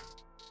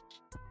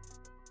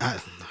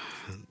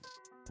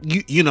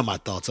 You know my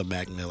thoughts on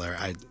Mac Miller.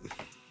 I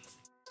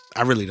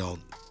really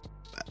don't.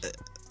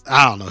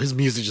 I don't know. His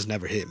music just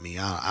never hit me.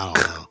 I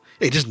don't know.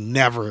 It just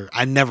never.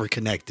 I never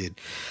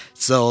connected.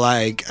 So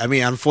like, I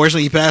mean,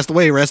 unfortunately, he passed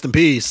away. Rest in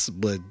peace.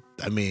 But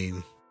I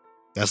mean,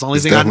 that's the only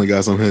thing. Definitely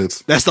got some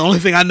hits. That's the only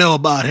thing I know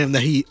about him,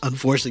 that he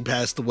unfortunately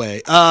passed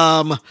away.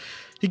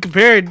 He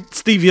compared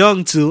Steve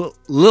Young to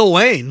Lil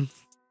Wayne.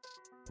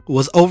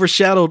 Was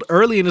overshadowed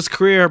early in his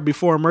career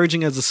before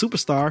emerging as a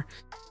superstar.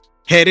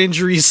 Head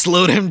injuries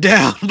slowed him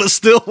down, but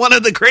still one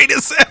of the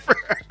greatest ever.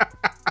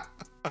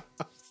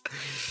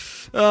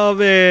 Oh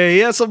man,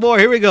 yeah, some more.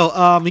 Here we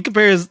go. He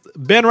compares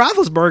Ben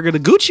Roethlisberger to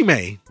Gucci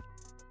Mane.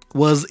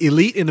 Was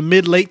elite in the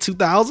mid-late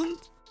 2000s.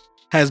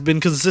 Has been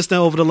consistent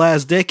over the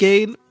last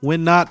decade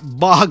when not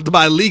bogged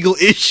by legal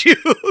issues.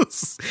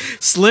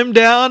 Slimmed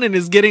down and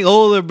is getting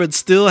older, but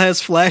still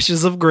has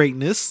flashes of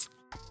greatness.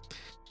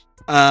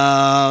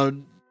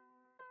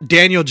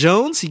 Daniel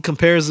Jones, he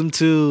compares him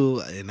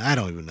to, and I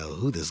don't even know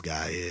who this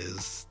guy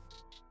is,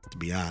 to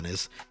be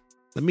honest.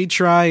 I'm gonna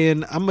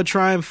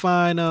try and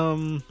find,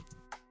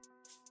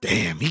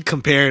 damn, he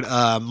compared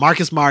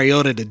Marcus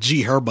Mariota to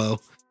G Herbo.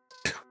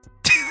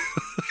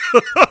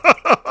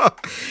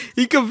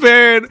 He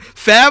compared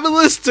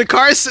Fabulous to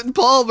Carson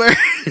Palmer.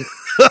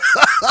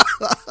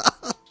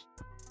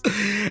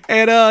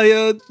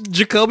 And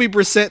Jacoby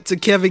Brissett to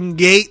Kevin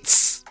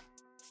Gates.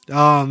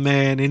 Oh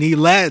man, and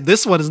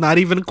this one is not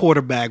even a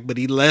quarterback, but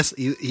he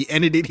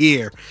ended it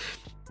here.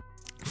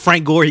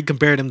 Frank Gore, he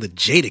compared him to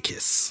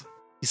Jadakiss.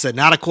 He said,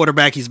 not a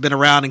quarterback, he's been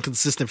around and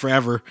consistent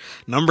forever.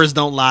 Numbers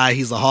don't lie,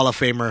 he's a Hall of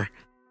Famer.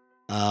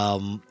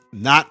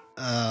 Not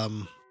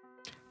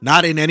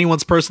in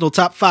anyone's personal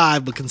top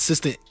 5, but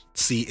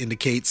consistency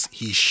indicates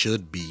he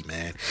should be,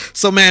 man.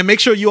 So man, make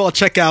sure you all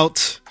check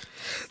out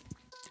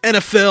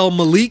NFL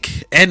Malik,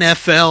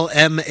 NFL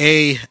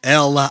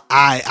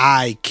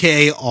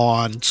MALIIK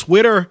on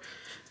Twitter.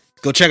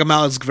 Go check him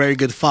out. It's a very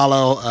good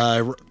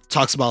follow.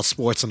 Talks about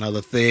sports and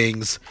other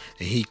things.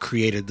 And he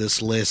created this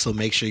list. So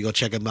make sure you go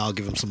check him out.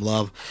 Give him some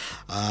love.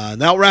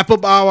 That'll wrap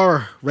up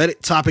our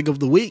Reddit topic of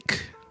the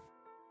week.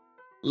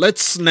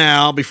 Let's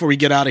now, before we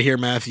get out of here,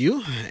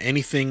 Matthew,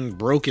 anything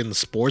broke in the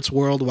sports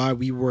world while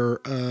we were...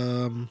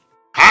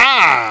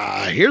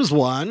 here's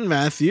one,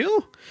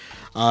 Matthew.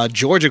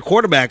 Georgia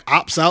quarterback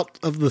opts out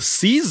of the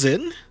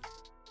season.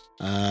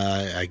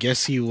 I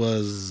guess he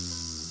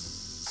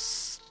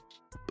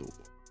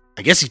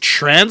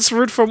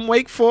transferred from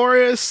Wake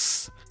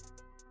Forest.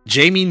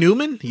 Jamie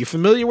Newman, you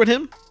familiar with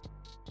him?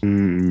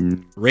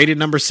 Rated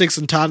number 6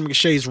 in Todd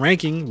McShay's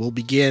ranking, will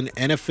begin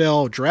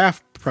NFL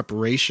draft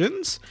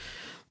preparations.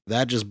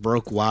 That just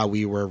broke while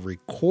we were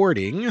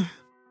recording.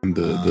 And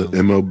the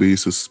MLB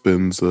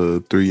suspends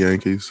 3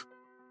 Yankees.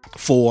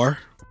 For?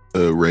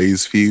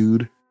 Rays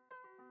feud.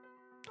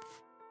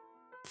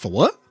 For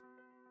what?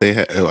 They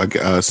had,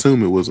 I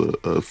assume it was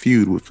a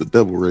feud with the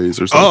Devil Rays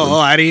or something. Oh,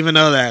 I didn't even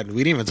know that.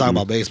 We didn't even talk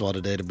about baseball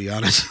today, to be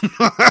honest.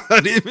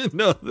 I didn't even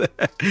know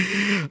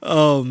that.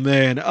 Oh,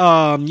 man.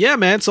 Yeah,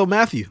 man. So,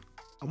 Matthew,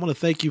 I want to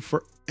thank you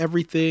for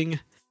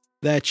everything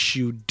that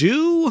you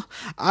do.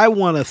 I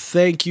want to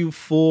thank you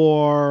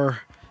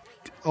for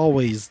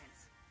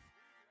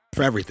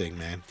everything,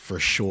 man, for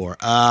sure.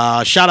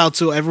 Shout out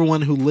to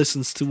everyone who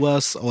listens to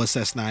us.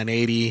 OSS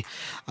 980,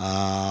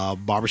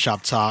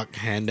 Barbershop Talk,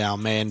 Hand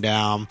Down, Man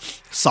Down,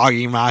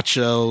 Soggy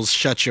Machos,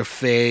 Shut Your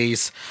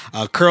Face,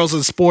 Curls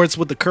and Sports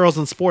with the Curls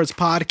and Sports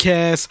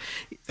podcast,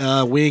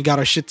 We Ain't Got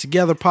Our Shit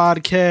Together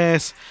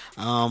podcast,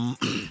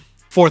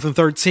 4th and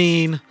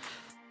 13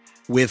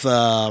 with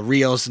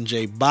Rios and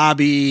J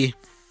Bobby,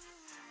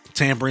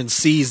 Tampering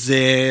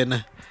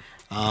Season,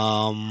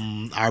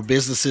 our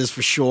businesses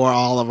for sure,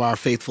 all of our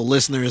faithful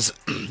listeners.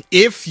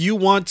 If you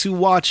want to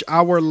watch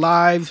our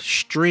live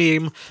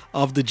stream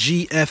of the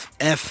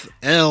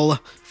GFFL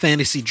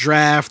Fantasy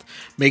Draft,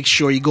 make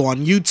sure you go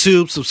on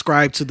YouTube,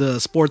 subscribe to the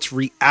Sports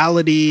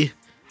Reality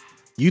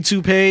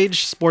YouTube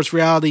page, Sports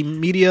Reality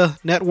Media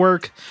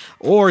Network,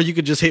 or you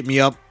could just hit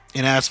me up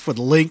and ask for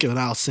the link and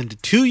I'll send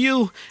it to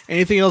you.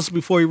 Anything else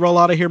before we roll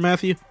out of here,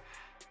 Matthew?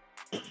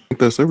 I think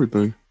that's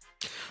everything.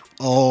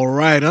 All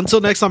right. Until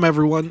next time,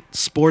 everyone.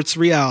 Sports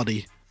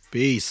Reality.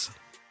 Peace.